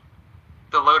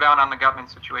lowdown on the Gutman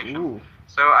situation. Ooh.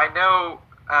 So I know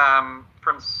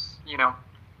from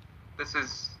this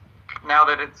is now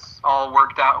that it's all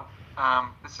worked out.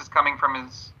 This is coming from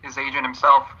his agent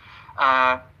himself.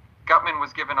 Gutman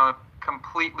was given a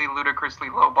completely ludicrously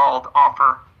lowballed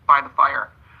offer by the Fire.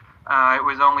 It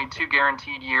was only 2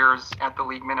 guaranteed years at the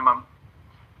league minimum.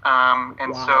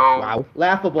 So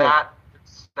laughable. That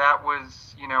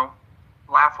was,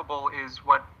 laughable is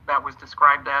what that was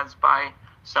described as by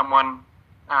someone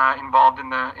involved in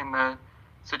the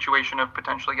situation of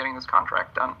potentially getting this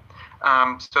contract done.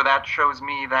 So that shows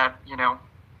me that,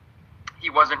 he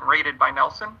wasn't rated by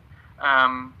Nelson.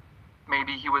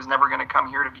 Maybe he was never going to come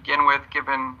here to begin with,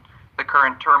 given the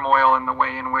current turmoil and the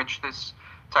way in which this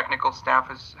technical staff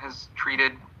has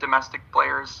treated domestic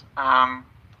players.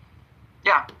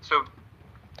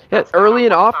 Early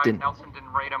and often. Nelson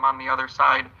didn't rate him on the other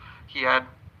side. He had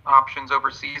options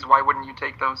overseas. Why wouldn't you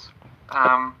take those?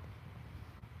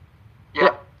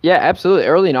 Yeah, absolutely.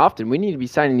 Early and often, we need to be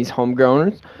signing these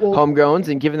homegrowns,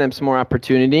 and giving them some more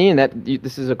opportunity. And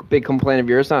this is a big complaint of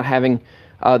yours, not having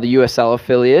the USL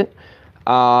affiliate.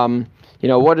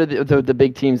 What are the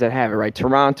big teams that have it, right?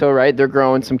 Toronto, right? They're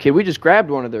growing some kid. We just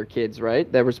grabbed one of their kids,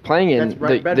 right? That was playing in the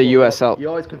USL. You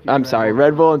always confuse I'm sorry,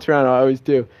 Red Bull and Toronto. I always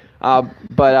do.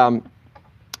 But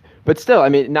still, I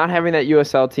mean, not having that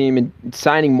USL team and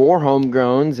signing more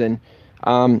homegrowns and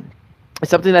it's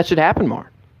something that should happen more.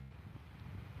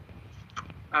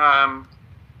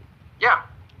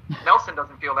 Nelson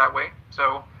doesn't feel that way.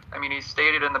 So, I mean, he's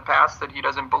stated in the past that he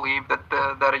doesn't believe that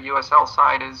a USL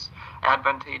side is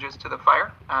advantageous to the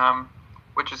Fire,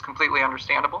 which is completely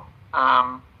understandable.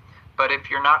 But if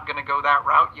you're not going to go that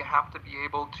route, you have to be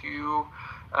able to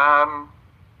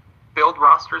build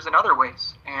rosters in other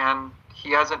ways. And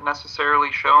he hasn't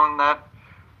necessarily shown that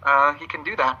he can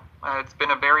do that. It's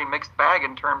been a very mixed bag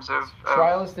in terms of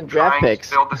trialist and draft trying picks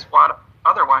to build the squad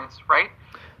otherwise, right?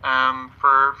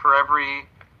 For every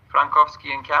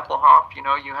Frankowski and Kaplehoff,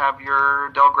 you have your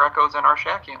Del Grecos and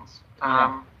Arshakians.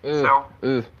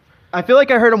 I feel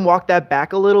like I heard him walk that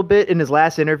back a little bit in his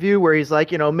last interview where he's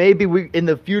like, maybe we in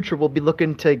the future we'll be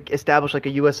looking to establish like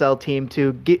a USL team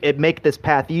to make this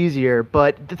path easier.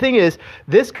 But the thing is,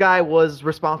 this guy was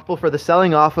responsible for the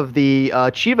selling off of the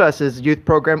Chivas' youth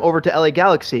program over to LA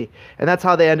Galaxy. And that's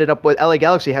how they ended up with LA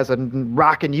Galaxy has a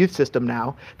rockin' youth system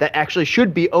now that actually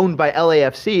should be owned by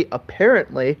LAFC,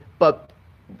 apparently. But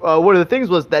one of the things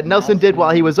was that Nelson did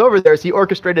while he was over there is he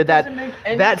orchestrated that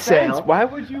sale. Why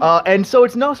would you? And so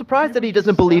it's no surprise that he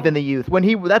doesn't believe in the youth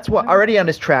that's what already on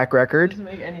his track record. It doesn't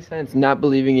make any sense not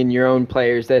believing in your own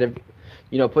players that have,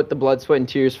 put the blood, sweat, and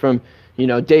tears from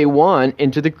day one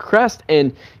into the crest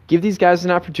and give these guys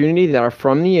an opportunity that are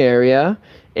from the area.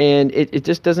 And it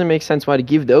just doesn't make sense why to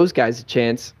give those guys a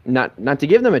chance, not to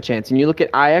give them a chance. And you look at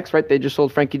Ajax, right? They just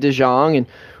sold Frankie de Jong, and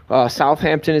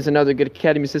Southampton is another good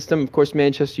academy system. Of course,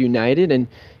 Manchester United, and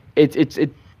it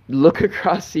look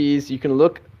across seas. You can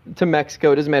look to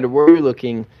Mexico. It doesn't matter where you're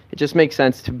looking. It just makes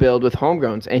sense to build with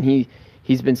homegrowns. And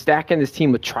he's been stacking this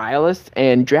team with trialists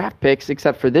and draft picks,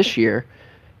 except for this year,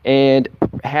 and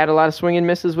had a lot of swing and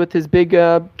misses with his big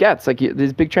gets, like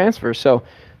his big transfers. So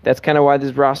that's kind of why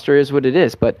this roster is what it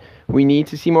is. But we need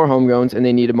to see more homegrowns, and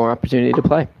they need a more opportunity to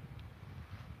play.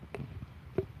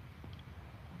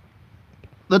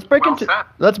 Let's break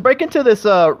into this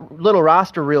little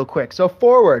roster real quick. So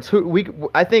forwards,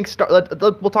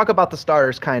 we'll talk about the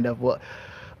starters kind of.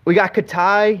 We got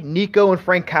Katai, Nico, and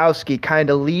Frankowski kind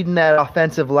of leading that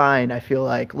offensive line. I feel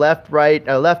like left,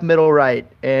 middle, right,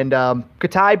 and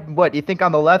Katai. What do you think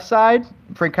on the left side?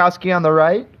 Frankowski on the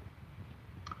right.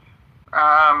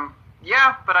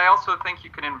 Yeah, but I also think you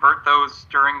can invert those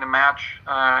during the match.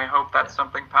 I hope that's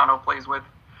something Pano plays with,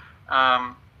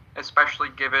 especially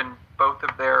given both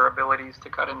of their abilities to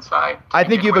cut inside. I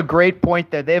think you have a great point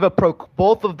there. They have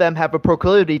both of them have a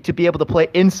proclivity to be able to play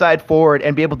inside forward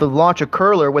and be able to launch a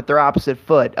curler with their opposite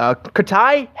foot.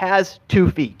 Katai has 2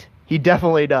 feet. He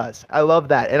definitely does. I love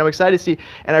that. And I'm excited to see,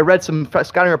 and I read some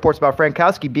scouting reports about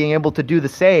Frankowski being able to do the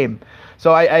same.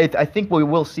 So I think we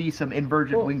will see some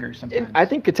inverted wingers sometimes. I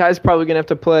think Katai's probably going to have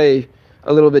to play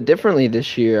a little bit differently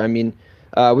this year. I mean,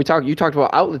 you talked about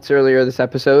outlets earlier this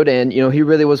episode, and he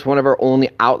really was one of our only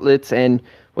outlets and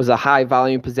was a high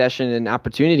volume possession and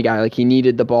opportunity guy. Like, he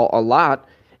needed the ball a lot,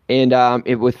 and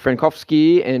with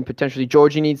Frankowski and potentially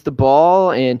Georgie needs the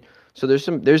ball, and so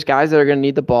there's guys that are going to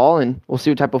need the ball, and we'll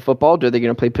see what type of football. Are they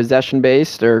going to play possession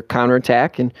based or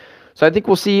counterattack? And so I think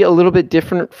we'll see a little bit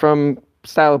different from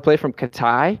style of play from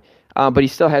Katai, but he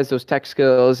still has those tech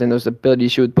skills and those abilities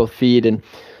to shoot with both feet and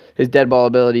his dead ball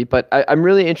ability. But I'm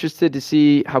really interested to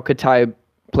see how Katai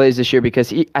plays this year,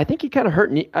 because I think he kind of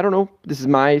hurt. I don't know. This is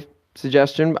my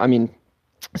suggestion. I mean,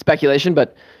 speculation,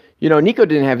 but Nico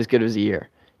didn't have as good as a year,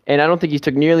 and I don't think he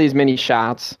took nearly as many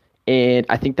shots. And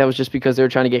I think that was just because they were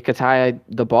trying to get Katai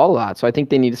the ball a lot. So I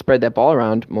think they need to spread that ball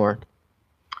around more.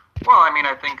 Well, I mean,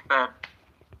 I think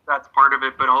that's part of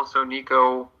it, but also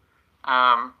Nico.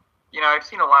 I've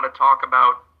seen a lot of talk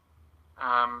about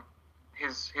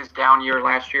his down year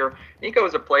last year. Nico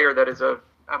is a player that is a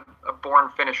born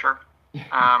finisher.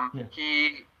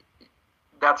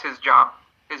 That's his job.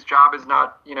 His job is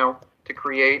not, to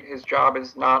create. His job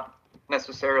is not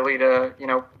necessarily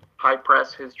to, high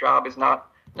press. His job is not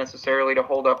necessarily to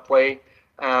hold up play.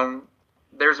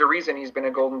 There's a reason he's been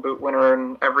a Golden Boot winner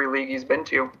in every league he's been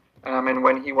to. And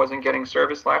when he wasn't getting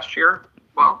service last year,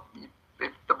 well,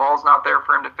 if the ball's not there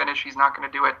for him to finish, he's not going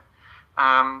to do it.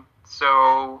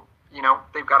 So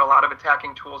they've got a lot of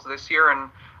attacking tools this year, and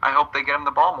I hope they get him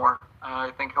the ball more.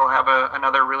 I think he'll have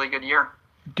another really good year.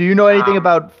 Do you know anything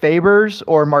about Fabers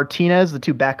or Martinez, the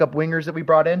 2 backup wingers that we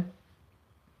brought in?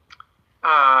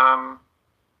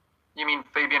 You mean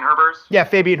Fabian Herbers? Yeah,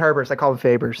 Fabian Herbers. I call him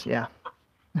Fabers, yeah.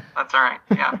 That's all right.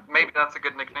 Yeah, maybe that's a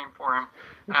good nickname for him.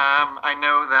 I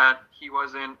know that he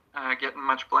wasn't getting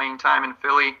much playing time in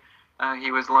Philly.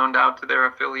 He was loaned out to their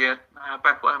affiliate,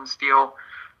 Bethlehem Steel.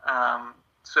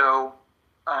 So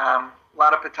a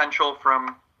lot of potential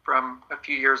from a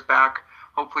few years back.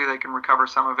 Hopefully they can recover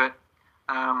some of it.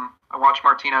 I watched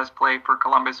Martinez play for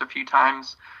Columbus a few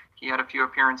times. He had a few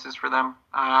appearances for them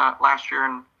last year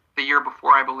and the year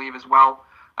before, I believe, as well.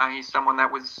 He's someone that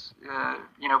was,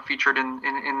 featured in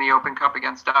the Open Cup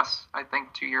against us, I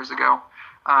think, 2 years ago.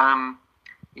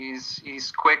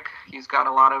 He's quick. He's got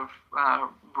a lot of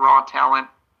raw talent.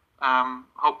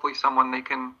 Hopefully someone they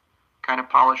can kind of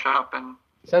polish up and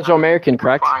Central American,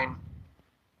 correct? Refine.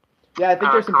 Yeah, I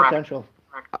think there's some correct. potential.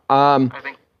 Correct. I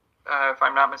think, if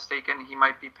I'm not mistaken, he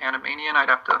might be Panamanian. I'd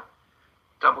have to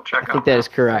double check. I think that is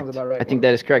correct. Right. I think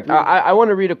that is correct. I want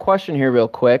to read a question here real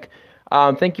quick.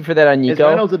 Thank you for that, Nico. Is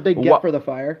Reynolds a big get for the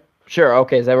Fire? Sure.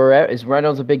 Okay. Is that where we're at? Is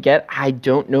Reynolds a big get? I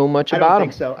don't know much about him. I don't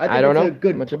think so. I don't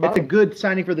know much about him. It's a good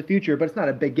signing for the future, but it's not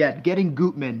a big get. Getting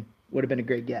Gutman would have been a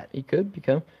great get. He could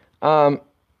become.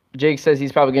 Jake says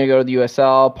he's probably going to go to the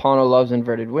USL. Pano loves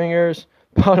inverted wingers.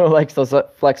 Pano likes those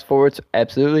flex forwards.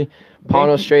 Absolutely.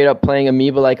 Pano straight up playing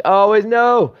amoeba like, always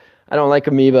no. I don't like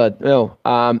amoeba. No.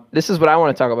 This is what I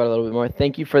want to talk about a little bit more.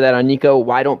 Thank you for that on Nico.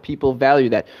 Why don't people value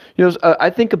that? I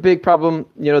think a big problem,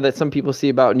 that some people see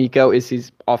about Nico is he's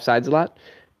offsides a lot.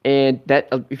 And that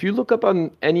if you look up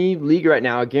on any league right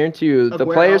now, I guarantee you the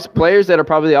players that are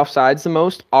probably offsides the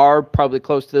most are probably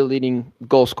close to the leading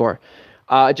goal scorer.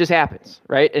 It just happens,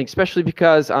 right? And especially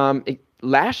because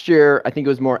last year, I think it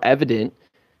was more evident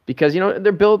because,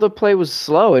 their build-up play was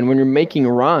slow. And when you're making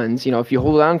runs, if you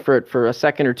hold on for it for a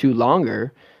second or two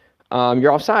longer,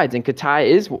 you're offsides. And Katai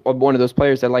is one of those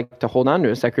players that like to hold on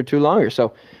to a second or two longer.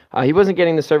 So he wasn't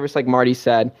getting the service like Marty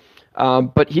said.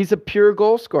 But he's a pure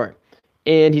goal scorer.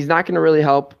 And he's not going to really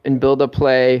help in build-up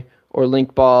play or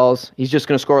link balls. He's just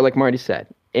going to score like Marty said.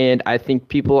 And I think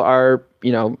people are,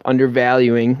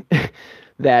 undervaluing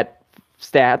that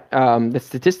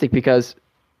statistic because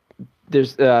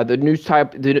there's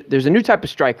there's a new type of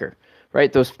striker,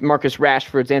 right? Those Marcus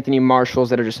Rashfords, Anthony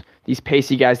Marshalls that are just these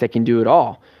pacey guys that can do it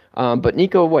all. But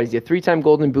Nico, is he a 3-time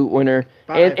Golden Boot winner?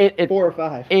 4 or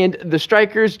 5. And the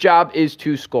striker's job is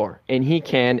to score, and he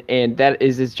can, and that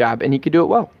is his job, and he could do it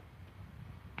well.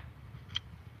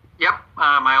 Yep.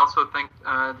 I also think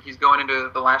he's going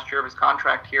into the last year of his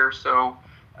contract here, so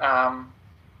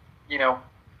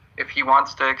if he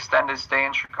wants to extend his stay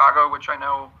in Chicago, which I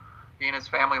know he and his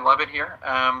family love it here,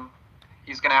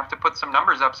 he's going to have to put some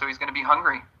numbers up, so he's going to be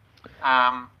hungry.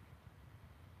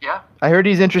 Yeah. I heard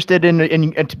he's interested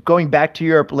in going back to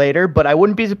Europe later, but I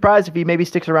wouldn't be surprised if he maybe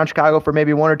sticks around Chicago for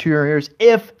maybe 1 or 2 years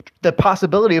if the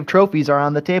possibility of trophies are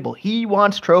on the table. He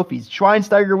wants trophies.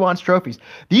 Schweinsteiger wants trophies.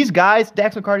 These guys,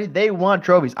 Dax McCarty, they want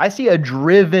trophies. I see a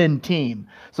driven team.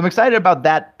 So I'm excited about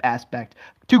that aspect.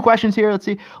 2 questions here. Let's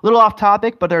see. A little off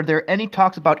topic, but are there any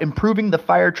talks about improving the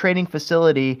fire training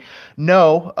facility?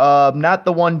 No, not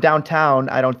the one downtown,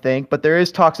 I don't think, but there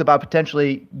is talks about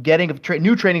potentially getting a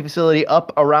new training facility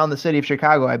up around the city of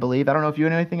Chicago, I believe. I don't know if you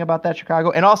know anything about that,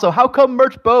 Chicago. And also, how come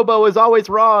Merch Bobo is always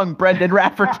wrong, Brendan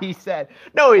Rafferty said.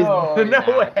 No, he's no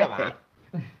way.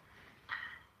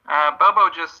 Bobo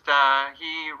just,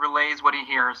 he relays what he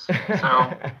hears.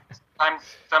 So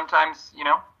sometimes,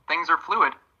 things are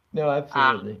fluid. No,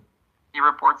 absolutely. He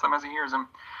reports them as he hears them.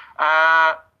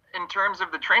 In terms of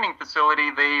the training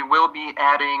facility, they will be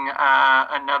adding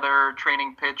another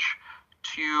training pitch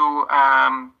to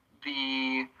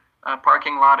the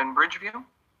parking lot in Bridgeview,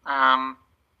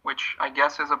 which I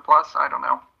guess is a plus. I don't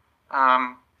know.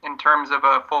 In terms of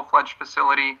a full-fledged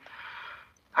facility,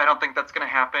 I don't think that's going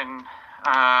to happen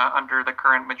under the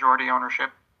current majority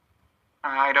ownership.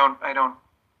 I don't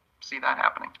see that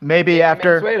happening. Maybe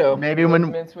after,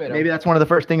 Mansueto. maybe that's one of the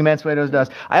first things Mansueto does.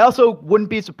 I also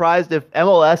wouldn't be surprised if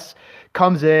MLS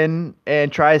comes in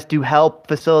and tries to help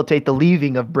facilitate the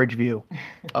leaving of Bridgeview,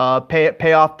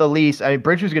 pay off the lease. I mean,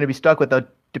 Bridgeview's going to be stuck with a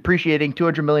depreciating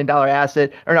 $200 million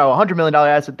asset, or no, $100 million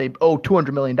asset they owe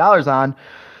 $200 million on.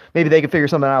 Maybe they can figure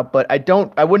something out, but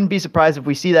I wouldn't be surprised if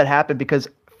we see that happen because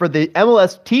for the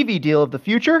MLS TV deal of the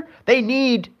future, they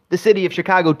need the city of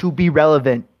Chicago to be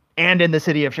relevant and in the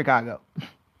city of Chicago,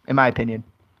 in my opinion.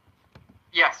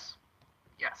 Yes.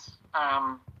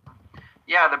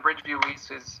 Yeah, the Bridgeview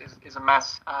lease is a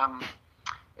mess.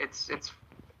 It's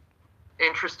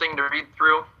interesting to read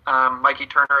through. Mikey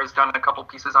Turner has done a couple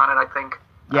pieces on it, I think.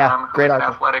 Yeah, great article.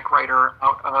 article. An athletic writer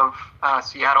out of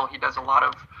Seattle. He does a lot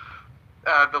of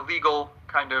the legal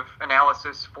kind of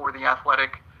analysis for the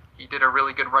Athletic. He did a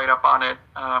really good write-up on it.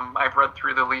 I've read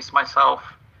through the lease myself.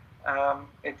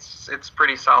 It's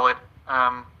pretty solid.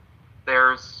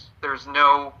 There's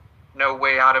no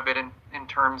way out of it in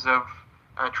terms of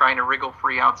trying to wriggle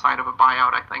free outside of a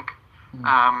buyout, I think.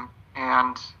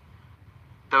 And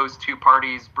those two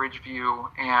parties, Bridgeview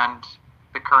and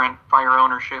the current Fire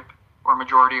ownership or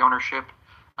majority ownership,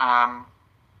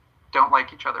 don't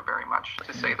like each other very much,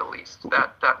 to say the least.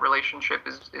 That relationship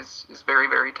is very,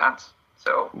 very tense.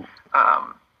 So,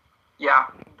 yeah,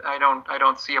 I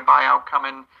don't see a buyout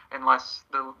coming unless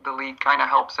the league kind of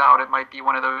helps out. It might be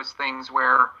one of those things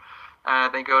where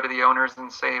they go to the owners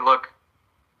and say, look,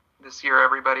 this year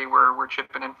everybody we're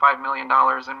chipping in $5 million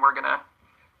and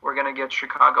we're gonna get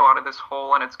Chicago out of this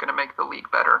hole and it's gonna make the league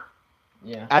better.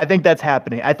 Yeah, I think that's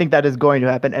happening. I think that is going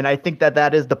to happen, and I think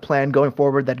that is the plan going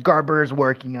forward that Garber is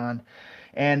working on,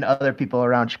 and other people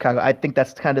around Chicago. I think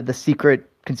that's kind of the secret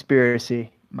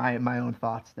conspiracy. My own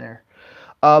thoughts there.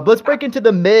 But let's break into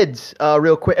the mids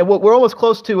real quick. And we're almost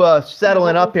close to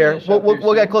settling up here.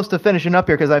 We'll get close to finishing up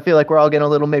here because I feel like we're all getting a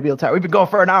little tired. We've been going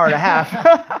for an hour and a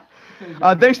half.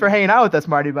 Thanks for hanging out with us,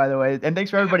 Marty, by the way, and thanks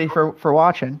for everybody for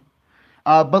watching.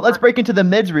 But let's break into the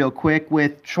mids real quick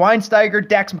with Schweinsteiger,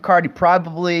 Dax McCarty,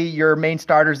 probably your main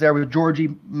starters there with Georgi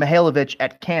Mihailovic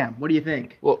at cam. What do you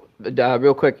think? Well,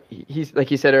 real quick, he's like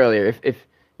you said earlier, if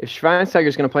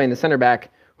Schweinsteiger's going to play in the center back,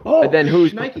 then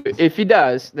if he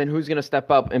does, then who's going to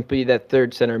step up and be that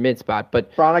third center mid spot?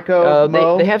 But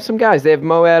Bronico, they have some guys. They have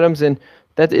Mo Adams, and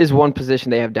that is one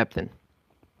position they have depth in.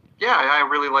 Yeah, I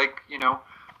really like,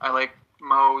 I like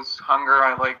Mo's hunger.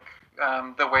 I like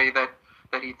the way that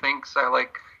that he thinks. I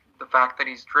like the fact that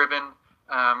he's driven.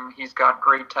 He's got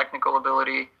great technical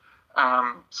ability.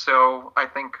 So I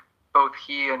think both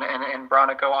he and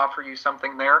Bronico offer you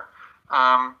something there.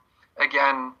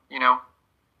 Again,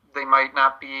 they might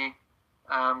not be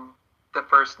the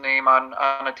first name on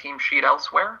a team sheet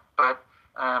elsewhere, but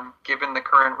given the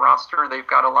current roster, they've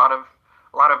got a lot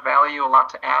of value, a lot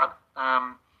to add.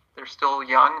 They're still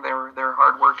young, they're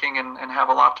hardworking, and have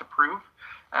a lot to prove.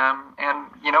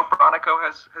 Bronico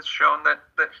has shown that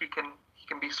he can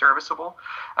be serviceable.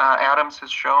 Adams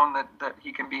has shown that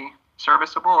he can be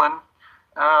serviceable, and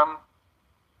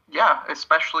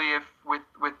especially if with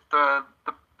the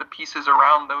pieces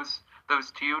around those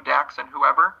two, Dax and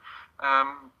whoever,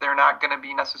 they're not going to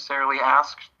be necessarily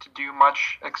asked to do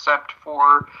much except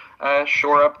for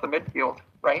shore up the midfield,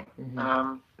 right?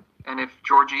 Mm-hmm. And if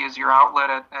Georgie is your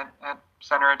outlet at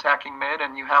center attacking mid,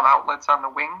 and you have outlets on the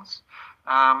wings,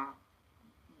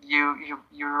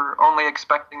 you're only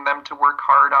expecting them to work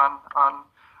hard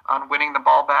on winning the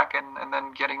ball back and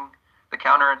then getting the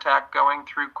counterattack going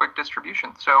through quick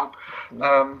distribution. So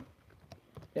I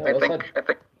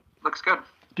think looks good.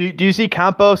 Do you see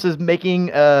Campos as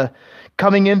making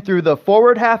coming in through the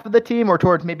forward half of the team, or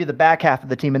towards maybe the back half of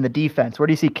the team in the defense? Where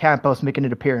do you see Campos making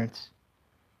an appearance?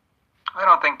 I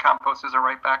don't think Campos is a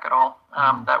right back at all.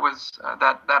 That was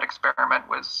that experiment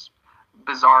was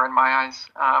bizarre in my eyes.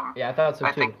 I thought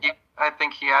so too. I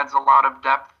think he adds a lot of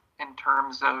depth in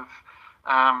terms of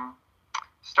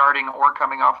starting or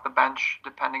coming off the bench,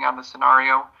 depending on the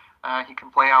scenario. He can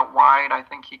play out wide. I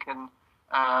think he can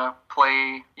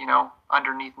play,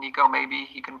 underneath Nico. Maybe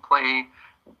he can play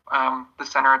the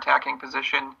center attacking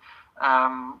position.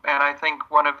 And I think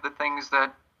one of the things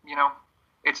that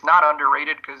it's not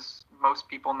underrated because most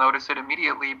people notice it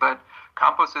immediately, but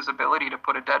Campos' ability to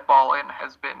put a dead ball in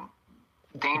has been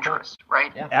dangerous,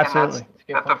 right? Yeah, absolutely.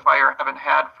 And that the Fire haven't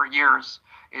had for years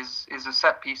is a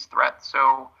set piece threat.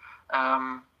 So,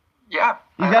 he's got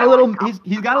a little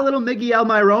he's got a little Miguel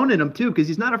Myron in him too, because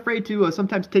he's not afraid to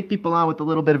sometimes take people on with a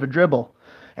little bit of a dribble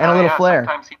and a little flair.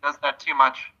 Sometimes he does that too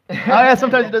much.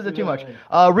 Sometimes he does it too much.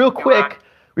 Real quick.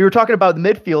 We were talking about the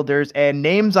midfielders and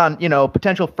names on,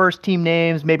 potential first team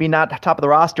names, maybe not top of the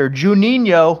roster.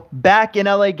 Juninho back in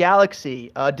LA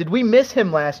Galaxy. Did we miss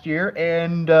him last year?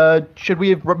 And should we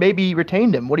have maybe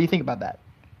retained him? What do you think about that?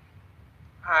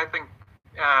 I think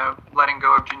letting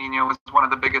go of Juninho was one of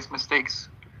the biggest mistakes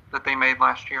that they made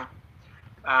last year.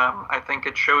 I think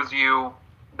it shows you,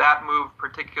 that move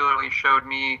particularly showed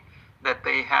me that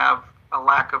they have a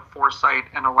lack of foresight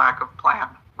and a lack of plan.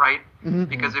 Right? Mm-hmm.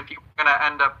 Because if you're going to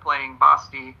end up playing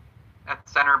Basti at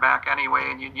center back anyway,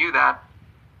 and you knew that,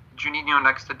 Juninho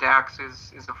next to Dax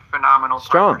is a phenomenal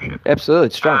partnership. Absolutely,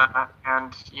 it's strong.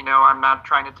 And I'm not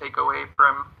trying to take away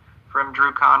from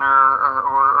Drew Connor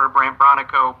or Brant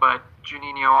Bronico, but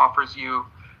Juninho offers you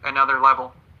another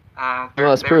level.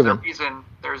 It's proven.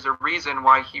 There's a reason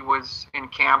why he was in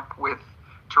camp with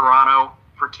Toronto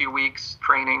for 2 weeks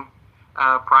training.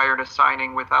 Prior to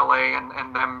signing with LA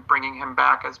and them bringing him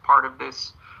back as part of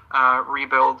this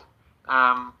rebuild.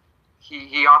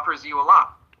 He offers you a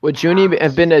lot. Would Junie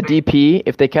have been a DP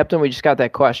if they kept him? We just got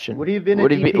that question. Would he have been a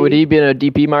DP? Would he have been a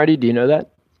DP, Marty? Do you know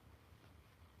that?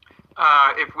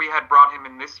 If we had brought him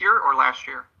in this year or last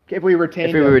year? If we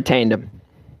retained him.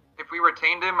 If we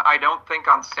retained him, I don't think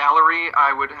on salary.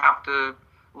 I would have to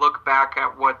look back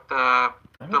at what the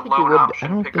loan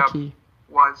option pickup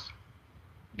was.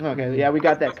 Okay, yeah, we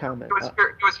got that comment.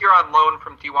 He was here on loan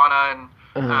from Tijuana,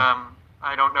 and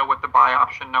I don't know what the buy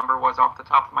option number was off the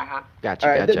top of my head.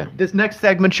 Gotcha. This next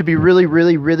segment should be really,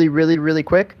 really, really, really, really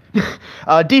quick.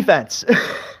 Defense.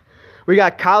 We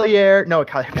got Collier. No,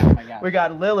 Collier. Oh my God. We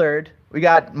got Lillard. We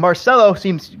got Marcelo.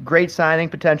 Seems great signing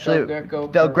potentially.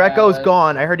 Del Greco's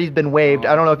gone. I heard he's been waived.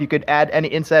 I don't know if you could add any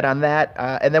insight on that.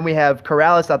 And then we have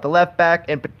Corrales at the left back,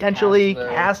 and potentially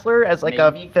Hassler as like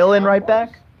a fill-in right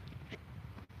back.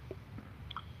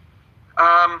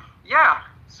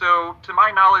 So to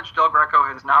my knowledge, Del Greco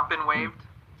has not been waived.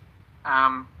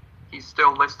 He's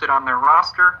still listed on their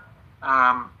roster.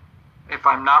 If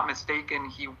I'm not mistaken,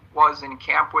 he was in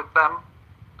camp with them.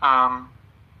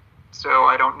 So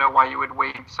I don't know why you would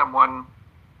waive someone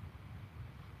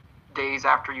days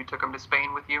after you took him to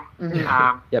Spain with you.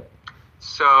 Mm-hmm. Yep.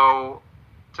 So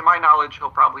to my knowledge, he'll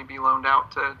probably be loaned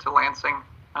out to Lansing.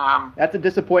 That's a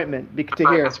disappointment to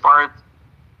hear. As far as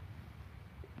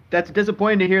that's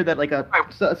disappointing to hear that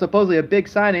supposedly a big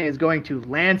signing is going to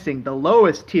Lansing, the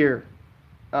lowest tier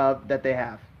that they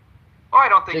have. Well, I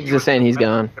don't think he's saying he's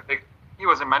gone. He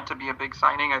wasn't meant to be a big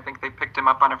signing. I think they picked him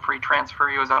up on a free transfer.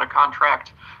 He was out of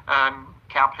contract.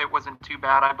 Cap hit wasn't too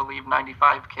bad. I believe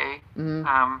 $95K.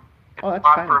 Mm-hmm. it's a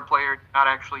lot for a player not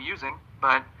actually using.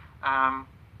 But I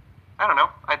don't know.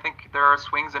 I think there are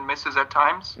swings and misses at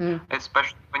times,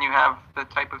 especially when you have the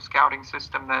type of scouting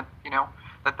system that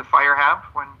that the Fire have.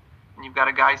 When you've got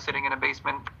a guy sitting in a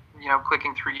basement,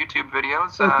 clicking through YouTube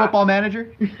videos. So Football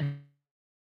Manager.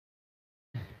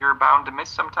 You're bound to miss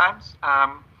sometimes.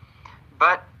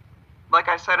 But like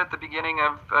I said at the beginning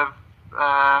of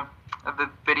the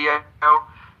video,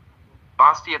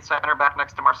 Basti at center back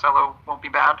next to Marcelo won't be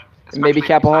bad. Maybe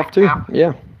Kapelhoff too.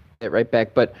 Yeah, right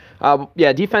back. But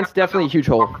defense definitely a huge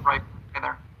hole. Right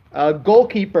there.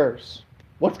 Goalkeepers.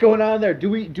 What's going on there? Do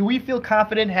we feel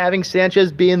confident having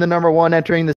Sanchez being the number one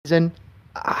entering the season?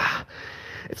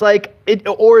 It's like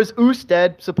or is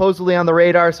Usted supposedly on the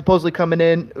radar, supposedly coming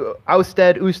in?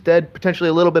 Usted potentially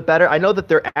a little bit better. I know that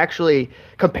they're actually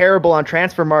comparable on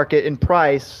transfer market in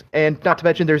price, and not to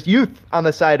mention there's youth on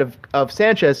the side of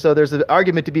Sanchez, so there's an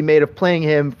argument to be made of playing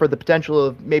him for the potential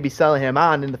of maybe selling him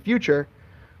on in the future,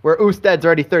 where Usted's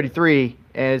already 33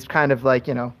 and it's kind of like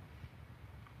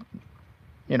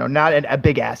not a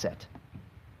big asset.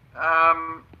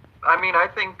 I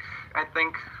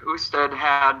think Usted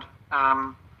had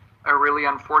a really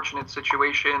unfortunate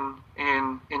situation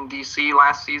in DC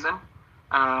last season,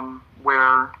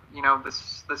 where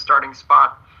the starting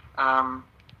spot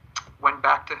went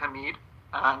back to Hamid,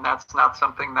 and that's not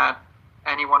something that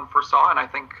anyone foresaw. And I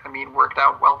think Hamid worked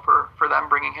out well for them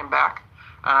bringing him back.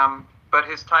 But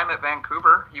his time at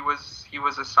Vancouver, he was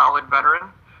a solid veteran.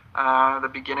 The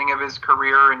beginning of his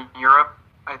career in Europe,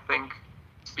 I think,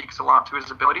 speaks a lot to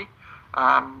his ability.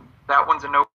 That one's a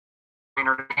no. They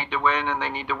need to win, and they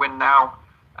need to win now.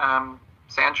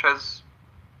 Sanchez,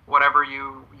 whatever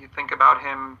you think about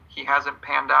him, he hasn't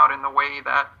panned out in the way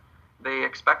that they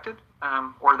expected,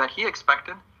 or that he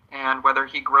expected, and whether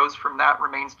he grows from that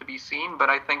remains to be seen. But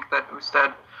I think that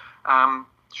Usted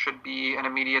should be an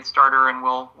immediate starter, and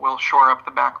will shore up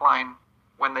the back line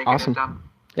when they get it done.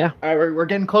 Yeah. All right, we're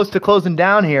getting close to closing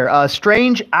down here.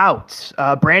 Strange outs.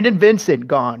 Brandon Vincent,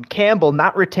 gone. Campbell,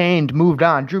 not retained, moved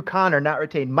on. Drew Connor, not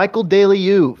retained. Michael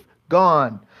Daly-Uve,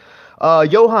 gone.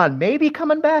 Johan, maybe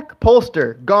coming back.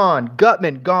 Polster, gone.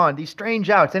 Gutman, gone. These strange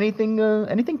outs. Anything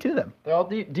to them? They're all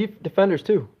deep defenders,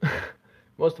 too.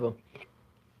 Most of them.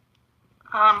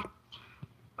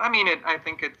 I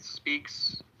think it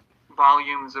speaks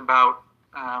volumes about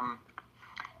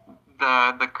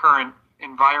the current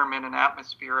environment and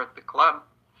atmosphere at the club.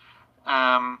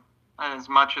 As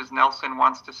much as Nelson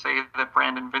wants to say that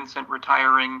Brandon Vincent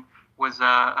retiring was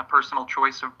a personal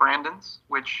choice of Brandon's,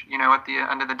 which at the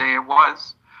end of the day it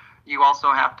was, you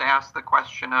also have to ask the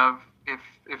question of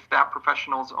if that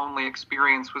professional's only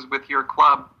experience was with your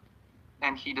club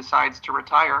and he decides to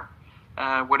retire,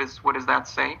 what does that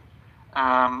say?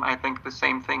 I think the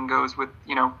same thing goes with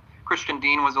Christian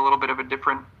Dean was a little bit of a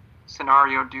different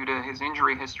scenario due to his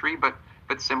injury history, but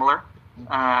similar.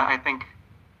 I think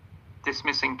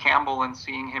dismissing Campbell and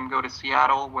seeing him go to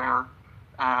Seattle, where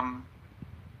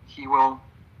he will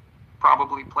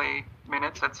probably play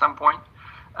minutes at some point,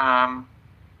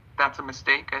 that's a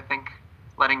mistake. I think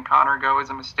letting Connor go is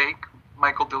a mistake.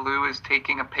 Michael DeLue is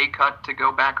taking a pay cut to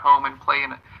go back home and play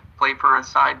for a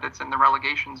side that's in the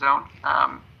relegation zone.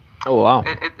 Oh wow!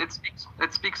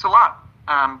 It speaks a lot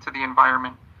to the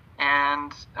environment,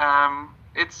 and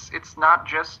it's not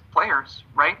just players,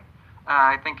 right?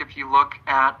 I think if you look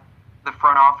at the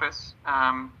front office,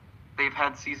 they've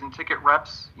had season ticket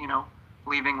reps,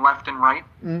 leaving left and right.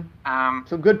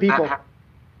 Some good people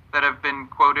that have been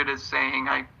quoted as saying,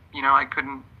 I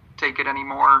couldn't take it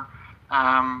anymore.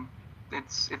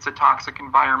 It's a toxic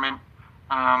environment.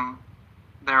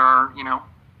 There are,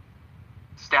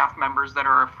 staff members that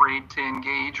are afraid to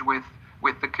engage with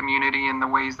the community in the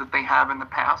ways that they have in the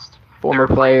past. Former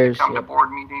players come to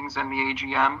board meetings and the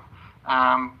AGM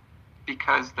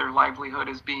because their livelihood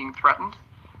is being threatened.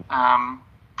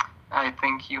 I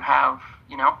think you have,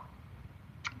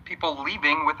 people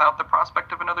leaving without the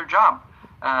prospect of another job.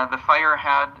 The Fire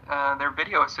had their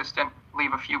video assistant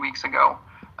leave a few weeks ago.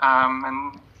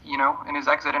 And, in his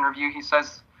exit interview, he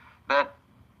says that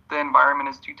the environment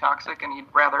is too toxic and he'd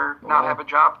rather not have a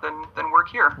job than work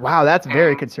here. Wow, that's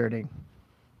very concerning.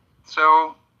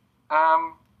 So,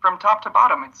 from top to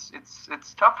bottom,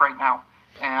 it's tough right now,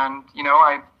 and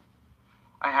I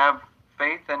have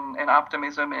faith and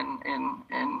optimism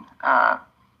in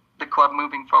the club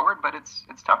moving forward, but it's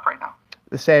tough right now.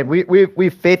 The same.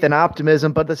 We've faith and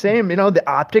optimism, but the same. The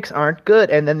optics aren't good,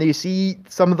 and then you see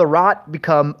some of the rot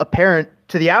become apparent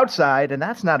to the outside, and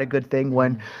that's not a good thing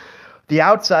when the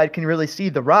outside can really see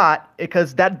the rot,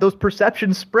 because those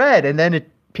perceptions spread, and then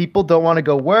people don't want to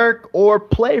go work or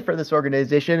play for this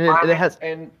organization. It has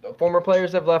and former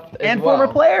players have left and former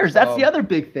players. That's the other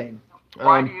big thing.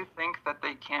 Why do you think that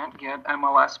they can't get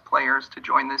MLS players to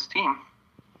join this team?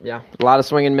 Yeah, a lot of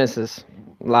swing and misses.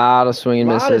 A lot of swing and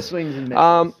misses. A lot of swings and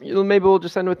misses. Maybe we'll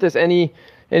just end with this. Any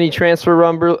transfer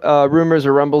rumors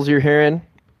or rumbles you're hearing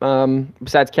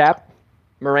besides Cap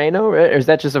Moreno, or is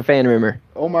that just a fan rumor?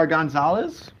 Omar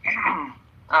Gonzalez?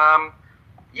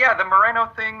 Yeah, the Moreno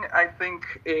thing, I think,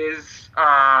 is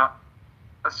a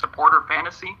supporter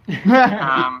fantasy.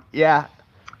 Yeah.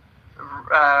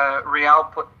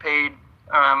 Real paid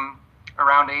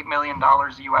around $8 million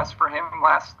US for him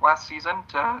last season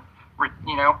to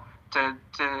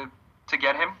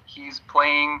get him. He's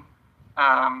playing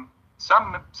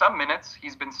some minutes.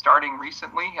 He's been starting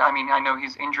recently. I mean, I know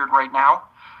he's injured right now,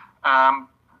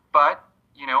 but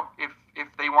if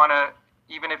they want to,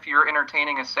 even if you're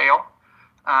entertaining a sale,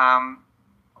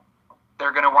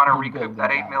 they're going to want to recoup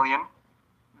that $8 million.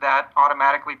 That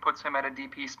automatically puts him at a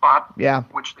DP spot,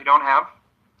 which they don't have.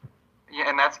 Yeah,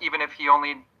 and that's even if he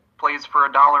only plays for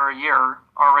 $1 a year.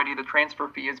 Already, the transfer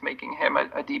fee is making him a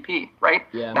DP, right?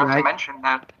 Yeah. Not to mention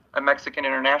that a Mexican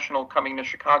international coming to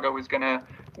Chicago is going to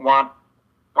want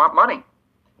money.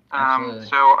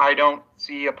 So I don't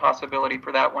see a possibility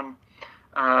for that one.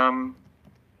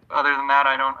 Other than that,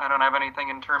 I don't have anything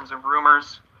in terms of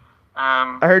rumors.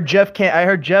 I heard Jeff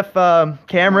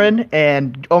Cameron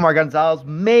and Omar Gonzalez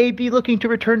may be looking to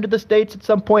return to the States at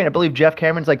some point. I believe Jeff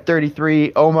Cameron's like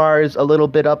 33. Omar is a little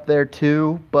bit up there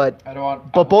too, but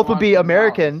both would be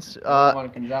Americans.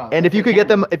 And if you could get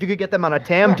them on a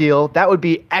TAM deal, that would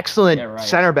be excellent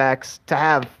center backs to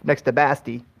have next to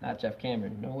Basti. Not Jeff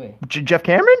Cameron. No way. Jeff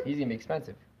Cameron? He's gonna be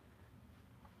expensive.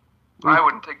 I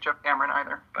wouldn't take Jeff Cameron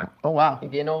either. But. Oh wow.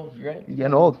 You're getting old, right? You're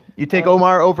getting old. You take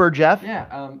Omar over Jeff?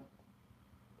 Yeah.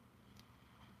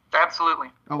 Absolutely.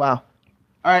 Oh wow.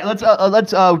 All right,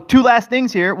 let's two last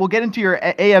things here. We'll get into your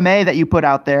AMA that you put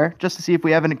out there just to see if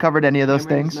we haven't covered any of those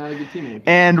things. Not a good team.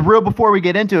 And real before we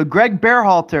get into it, Greg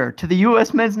Berhalter to the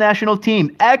U.S. men's national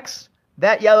team,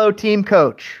 that yellow team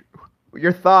coach.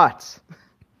 Your thoughts?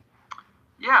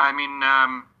 Yeah, I mean,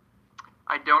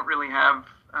 I don't really have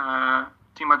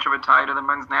too much of a tie to the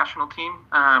men's national team.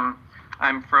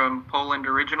 I'm from Poland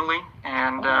originally,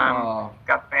 and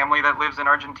got family that lives in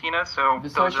Argentina, so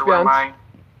those are where my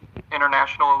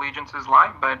international allegiances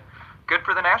lie. But good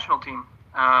for the national team.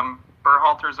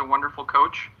 Berhalter is a wonderful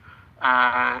coach.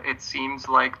 It seems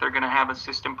like they're going to have a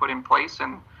system put in place,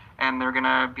 and they're going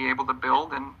to be able to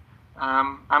build, and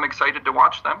I'm excited to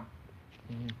watch them.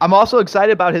 I'm also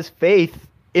excited about his faith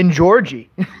in Georgie.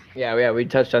 Yeah, we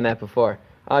touched on that before.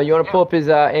 You want to pull up his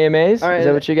AMAs? All right, is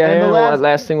that what you got here?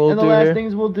 Last thing we'll do here? The last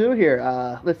things we'll do here.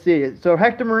 Let's see. So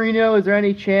Hector Marino, is there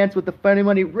any chance with the funny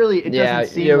money? Really, it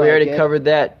doesn't seem like we already covered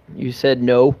that. You said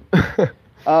no.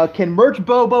 Can Merch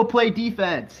Bobo play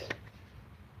defense?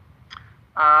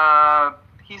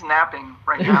 He's napping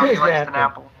right now. He likes to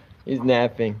nap. He's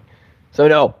napping. So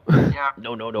no. Yeah.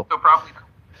 No.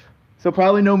 So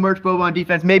probably no Merch Bobo on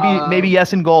defense. Maybe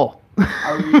yes in goal.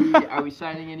 Are we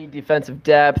signing any defensive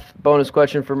depth? Bonus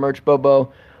question for Merch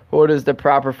Bobo. What is the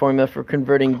proper formula for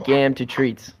converting GAM to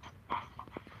treats?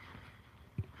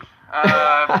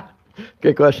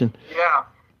 Good question. Yeah.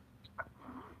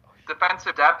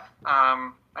 Defensive depth.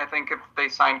 I think if they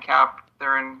sign Cap,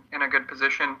 they're in a good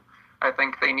position. I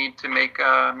think they need to make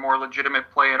a more legitimate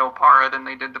play at Opara than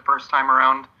they did the first time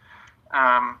around.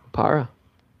 Para.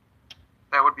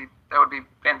 That would be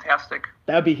fantastic.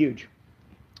 That would be huge.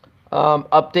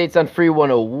 Updates on Free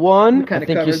 101. I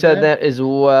think you said that as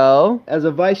well. As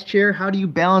a vice chair, how do you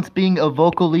balance being a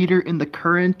vocal leader in the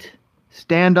current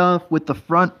standoff with the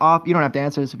front office? You don't have to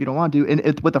answer this if you don't want to.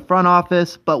 With the front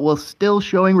office, but while still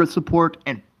showing support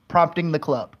and prompting the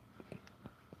club.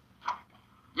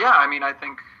 Yeah, I mean, I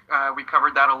think we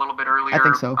covered that a little bit earlier. I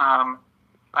think so.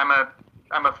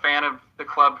 I'm a fan of the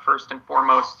club first and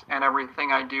foremost, and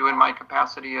everything I do in my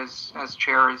capacity as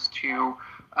chair is to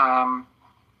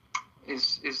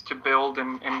is to build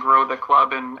and grow the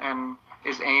club and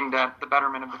is aimed at the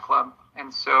betterment of the club.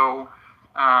 And so,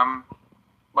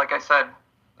 like I said,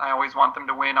 I always want them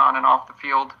to win on and off the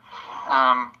field,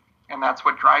 and that's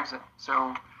what drives it.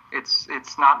 So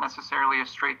it's not necessarily a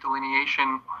straight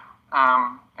delineation,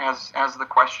 as the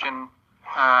question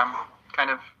kind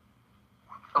of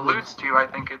alludes to. I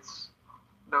think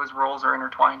those roles are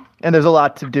intertwined. And there's a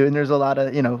lot to do, and there's a lot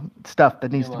of, stuff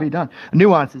that needs to be done.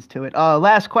 Nuances to it.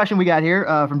 Last question we got here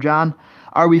from John.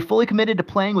 Are we fully committed to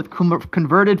playing with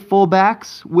converted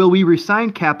fullbacks? Will we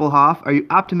resign Kappelhoff? Are you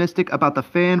optimistic about the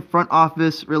fan-front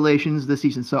office relations this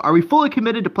season? So are we fully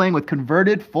committed to playing with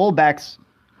converted fullbacks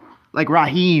like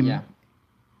Raheem. Yeah.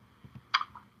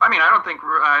 I mean, I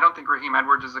don't think Raheem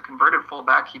Edwards is a converted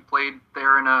fullback. He played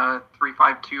there in a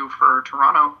 3-5-2 for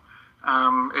Toronto.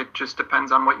 It just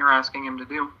depends on what you're asking him to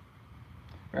do.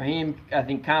 Raheem, I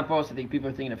think Campos. I think people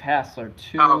are thinking of Hassler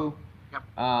too. Oh, yep.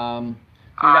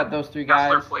 So we got those three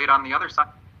guys. Hassler played on the other side.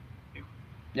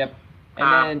 Yep.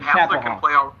 And then Hassler Cappelhoff. can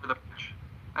play all over the pitch.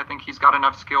 I think he's got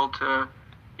enough skill to,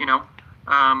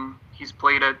 he's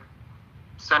played at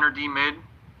center D mid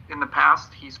in the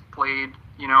past. He's played,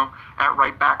 at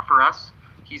right back for us.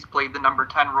 He's played the number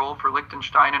 10 role for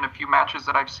Liechtenstein in a few matches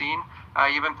that I've seen.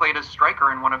 Even played as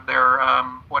striker in one of their,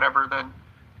 whatever the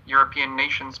European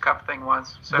Nations Cup thing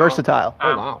was. So, Versatile.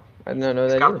 Oh, wow. I didn't know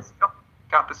that either.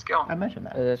 Got the skill. I mentioned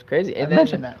that. That's crazy. And I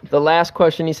mentioned that. The last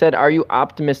question, he said, are you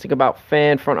optimistic about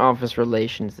fan front office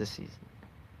relations this season?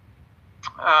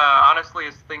 Honestly,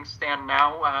 as things stand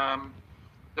now,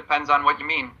 depends on what you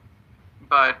mean.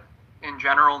 But in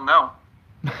general, no.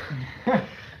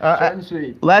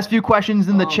 Last few questions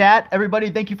in the chat.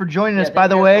 Everybody, thank you for joining us. By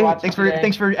the way, thanks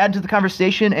for adding to the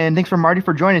conversation, and thanks for Marty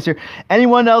for joining us here.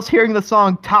 Anyone else hearing the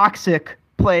song "Toxic"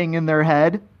 playing in their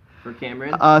head? For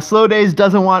Cameron. Slow Days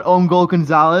doesn't want own goal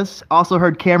Gonzalez. Also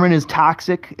heard Cameron is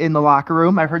toxic in the locker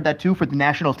room. I've heard that too for the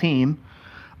national team.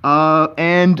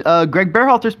 And Greg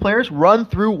Berhalter's players run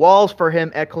through walls for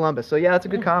him at Columbus. So yeah, that's a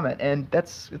good comment, and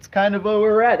it's kind of where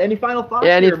we're at. Any final thoughts?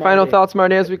 Yeah, any here, final Marty? thoughts,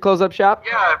 Marty, as we close up shop?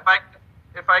 Yeah,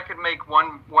 if I could make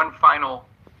one final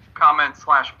comment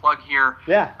 / plug here.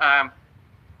 Yeah.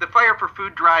 The Fire for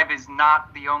Food Drive is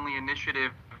not the only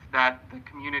initiative that the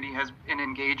community has been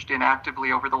engaged in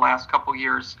actively over the last couple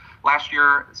years. Last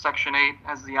year, Section 8,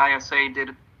 as the ISA,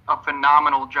 did a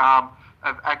phenomenal job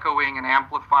of echoing and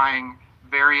amplifying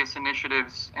various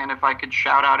initiatives. And if I could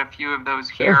shout out a few of those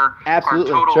here,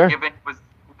 Absolutely. our total giving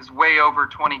was way over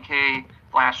 20K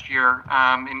last year,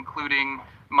 including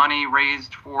money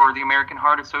raised for the American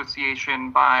Heart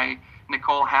Association by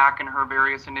Nicole Hack and her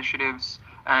various initiatives,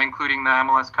 including the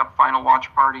MLS Cup Final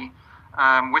Watch Party.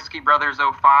 Whiskey Brothers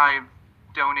 05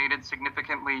 donated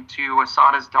significantly to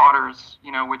Asada's Daughters,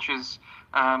 which is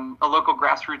a local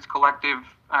grassroots collective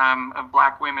of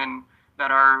black women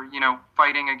that are,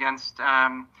 fighting against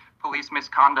police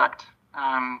misconduct.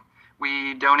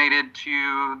 We donated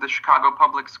to the Chicago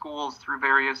Public Schools through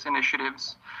various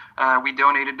initiatives. We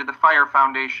donated to the Fire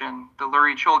Foundation, the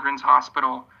Lurie Children's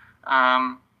Hospital.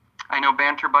 I know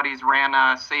Banter Buddies ran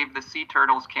a Save the Sea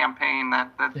Turtles campaign that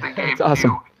they gave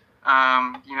awesome. to.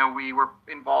 We were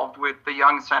involved with the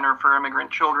Young Center for Immigrant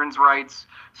Children's Rights,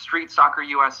 Street Soccer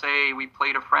USA. We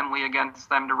played a friendly against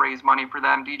them to raise money for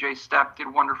them. DJ Step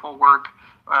did wonderful work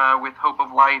with Hope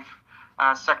of Life.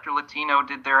 Sector Latino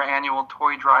did their annual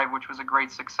toy drive, which was a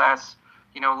great success.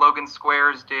 Logan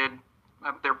Squares did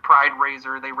their Pride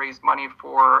Raiser. They raised money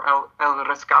for El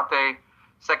Rescate.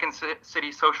 Second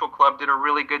City Social Club did a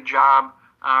really good job.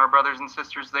 Our brothers and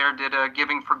sisters there did a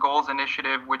Giving for Goals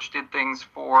initiative, which did things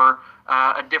for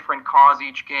a different cause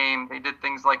each game. They did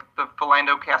things like the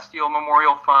Philando Castile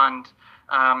Memorial Fund,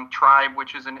 Tribe,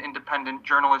 which is an independent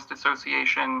journalist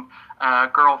association,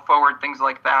 Girl Forward, things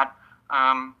like that,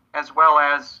 as well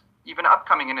as even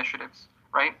upcoming initiatives,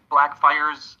 right? Black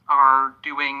Fires are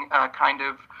doing a kind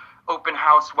of open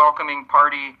house welcoming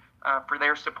party for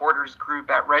their supporters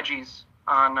group at Reggie's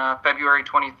on February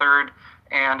 23rd.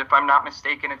 And if I'm not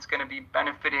mistaken, it's going to be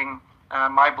benefiting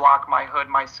My Block, My Hood,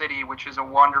 My City, which is a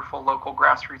wonderful local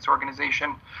grassroots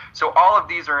organization. So all of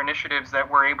these are initiatives that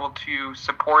we're able to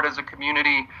support as a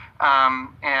community,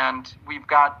 and we've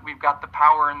got the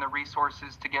power and the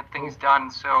resources to get things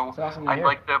done. So awesome I'd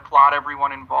like to applaud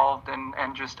everyone involved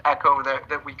and just echo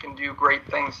that we can do great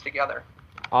things together.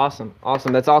 Awesome.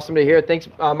 That's awesome to hear. Thanks,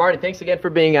 Marty. Thanks again for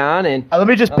being on. And let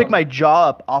me just pick my jaw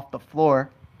up off the floor.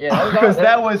 Yeah, because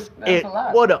that was a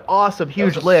lot. What an awesome,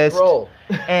 huge list. Scroll.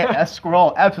 And a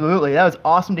scroll, absolutely. That was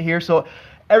awesome to hear. So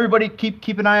everybody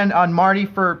keep an eye on Marty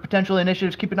for potential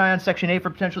initiatives. Keep an eye on Section 8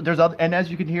 for potential. And as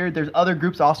you can hear, there's other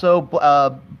groups also,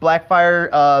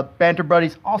 Blackfire, Banter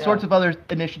Buddies, all sorts of other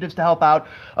initiatives to help out.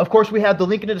 Of course, we have the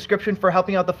link in the description for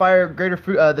helping out the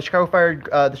the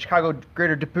Chicago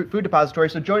Greater Food Depository.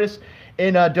 So join us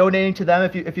in donating to them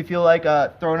if you feel like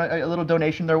throwing a little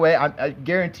donation their way. I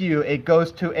guarantee you it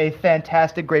goes to a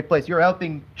fantastic, great place. You're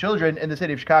helping children in the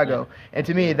city of Chicago, and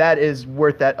to me that is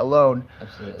worth that alone.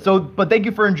 Absolutely. So, but thank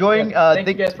you for enjoying. Thank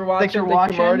you guys for watching. Thanks for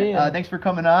watching. Marty, thanks for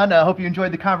coming on. I hope you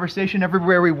enjoyed the conversation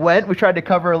everywhere we went. We tried to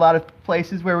cover a lot of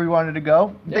places where we wanted to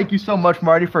go. Yeah. Thank you so much,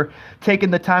 Marty, for taking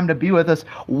the time to be with us.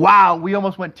 Wow, we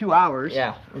almost went 2 hours.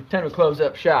 Yeah, we're time to close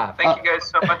up shop. Thank you guys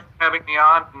so much for having me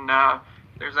on. And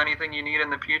if there's anything you need in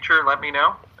the future, let me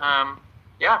know.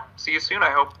 yeah, see you soon, I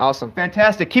hope. Awesome.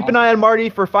 Fantastic. Keep an eye on Marty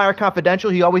for Fire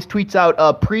Confidential. He always tweets out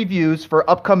previews for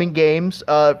upcoming games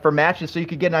for matches, so you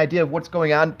can get an idea of what's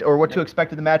going on or what to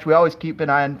expect in the match. We always keep an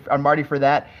eye on Marty for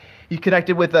that. He's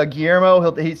connected with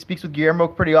Guillermo. He speaks with Guillermo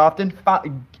pretty often.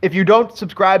 If you don't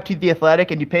subscribe to The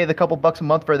Athletic and you pay the couple bucks a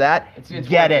month for that,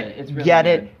 get it. It's really get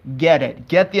good. it. Get it.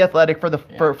 Get The Athletic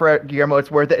for Guillermo. It's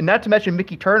worth it. And not to mention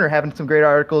Mickey Turner having some great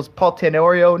articles. Paul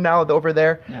Tenorio now over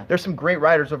there. Yeah. There's some great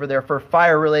writers over there for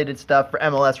Fire-related stuff, for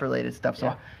MLS-related stuff.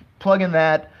 So plug in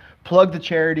that. Plug the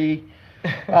charity.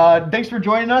 Thanks for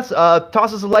joining us.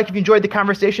 Toss us a like if you enjoyed the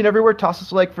conversation everywhere. Toss us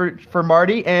a like for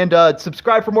Marty. And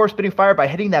subscribe for more Spitting Fire by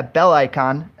hitting that bell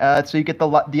icon so you get the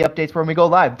updates when we go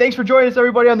live. Thanks for joining us,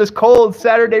 everybody, on this cold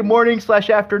Saturday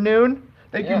morning/afternoon.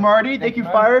 Thank you, Marty. Thank you,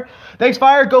 Fire. Thanks,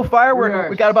 Fire. Go Fire.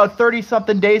 We got about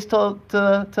 30-something days till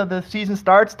the season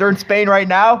starts. They're in Spain right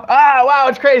now. Ah, wow,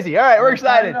 it's crazy. All right, we're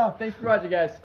excited. Thanks for watching, guys.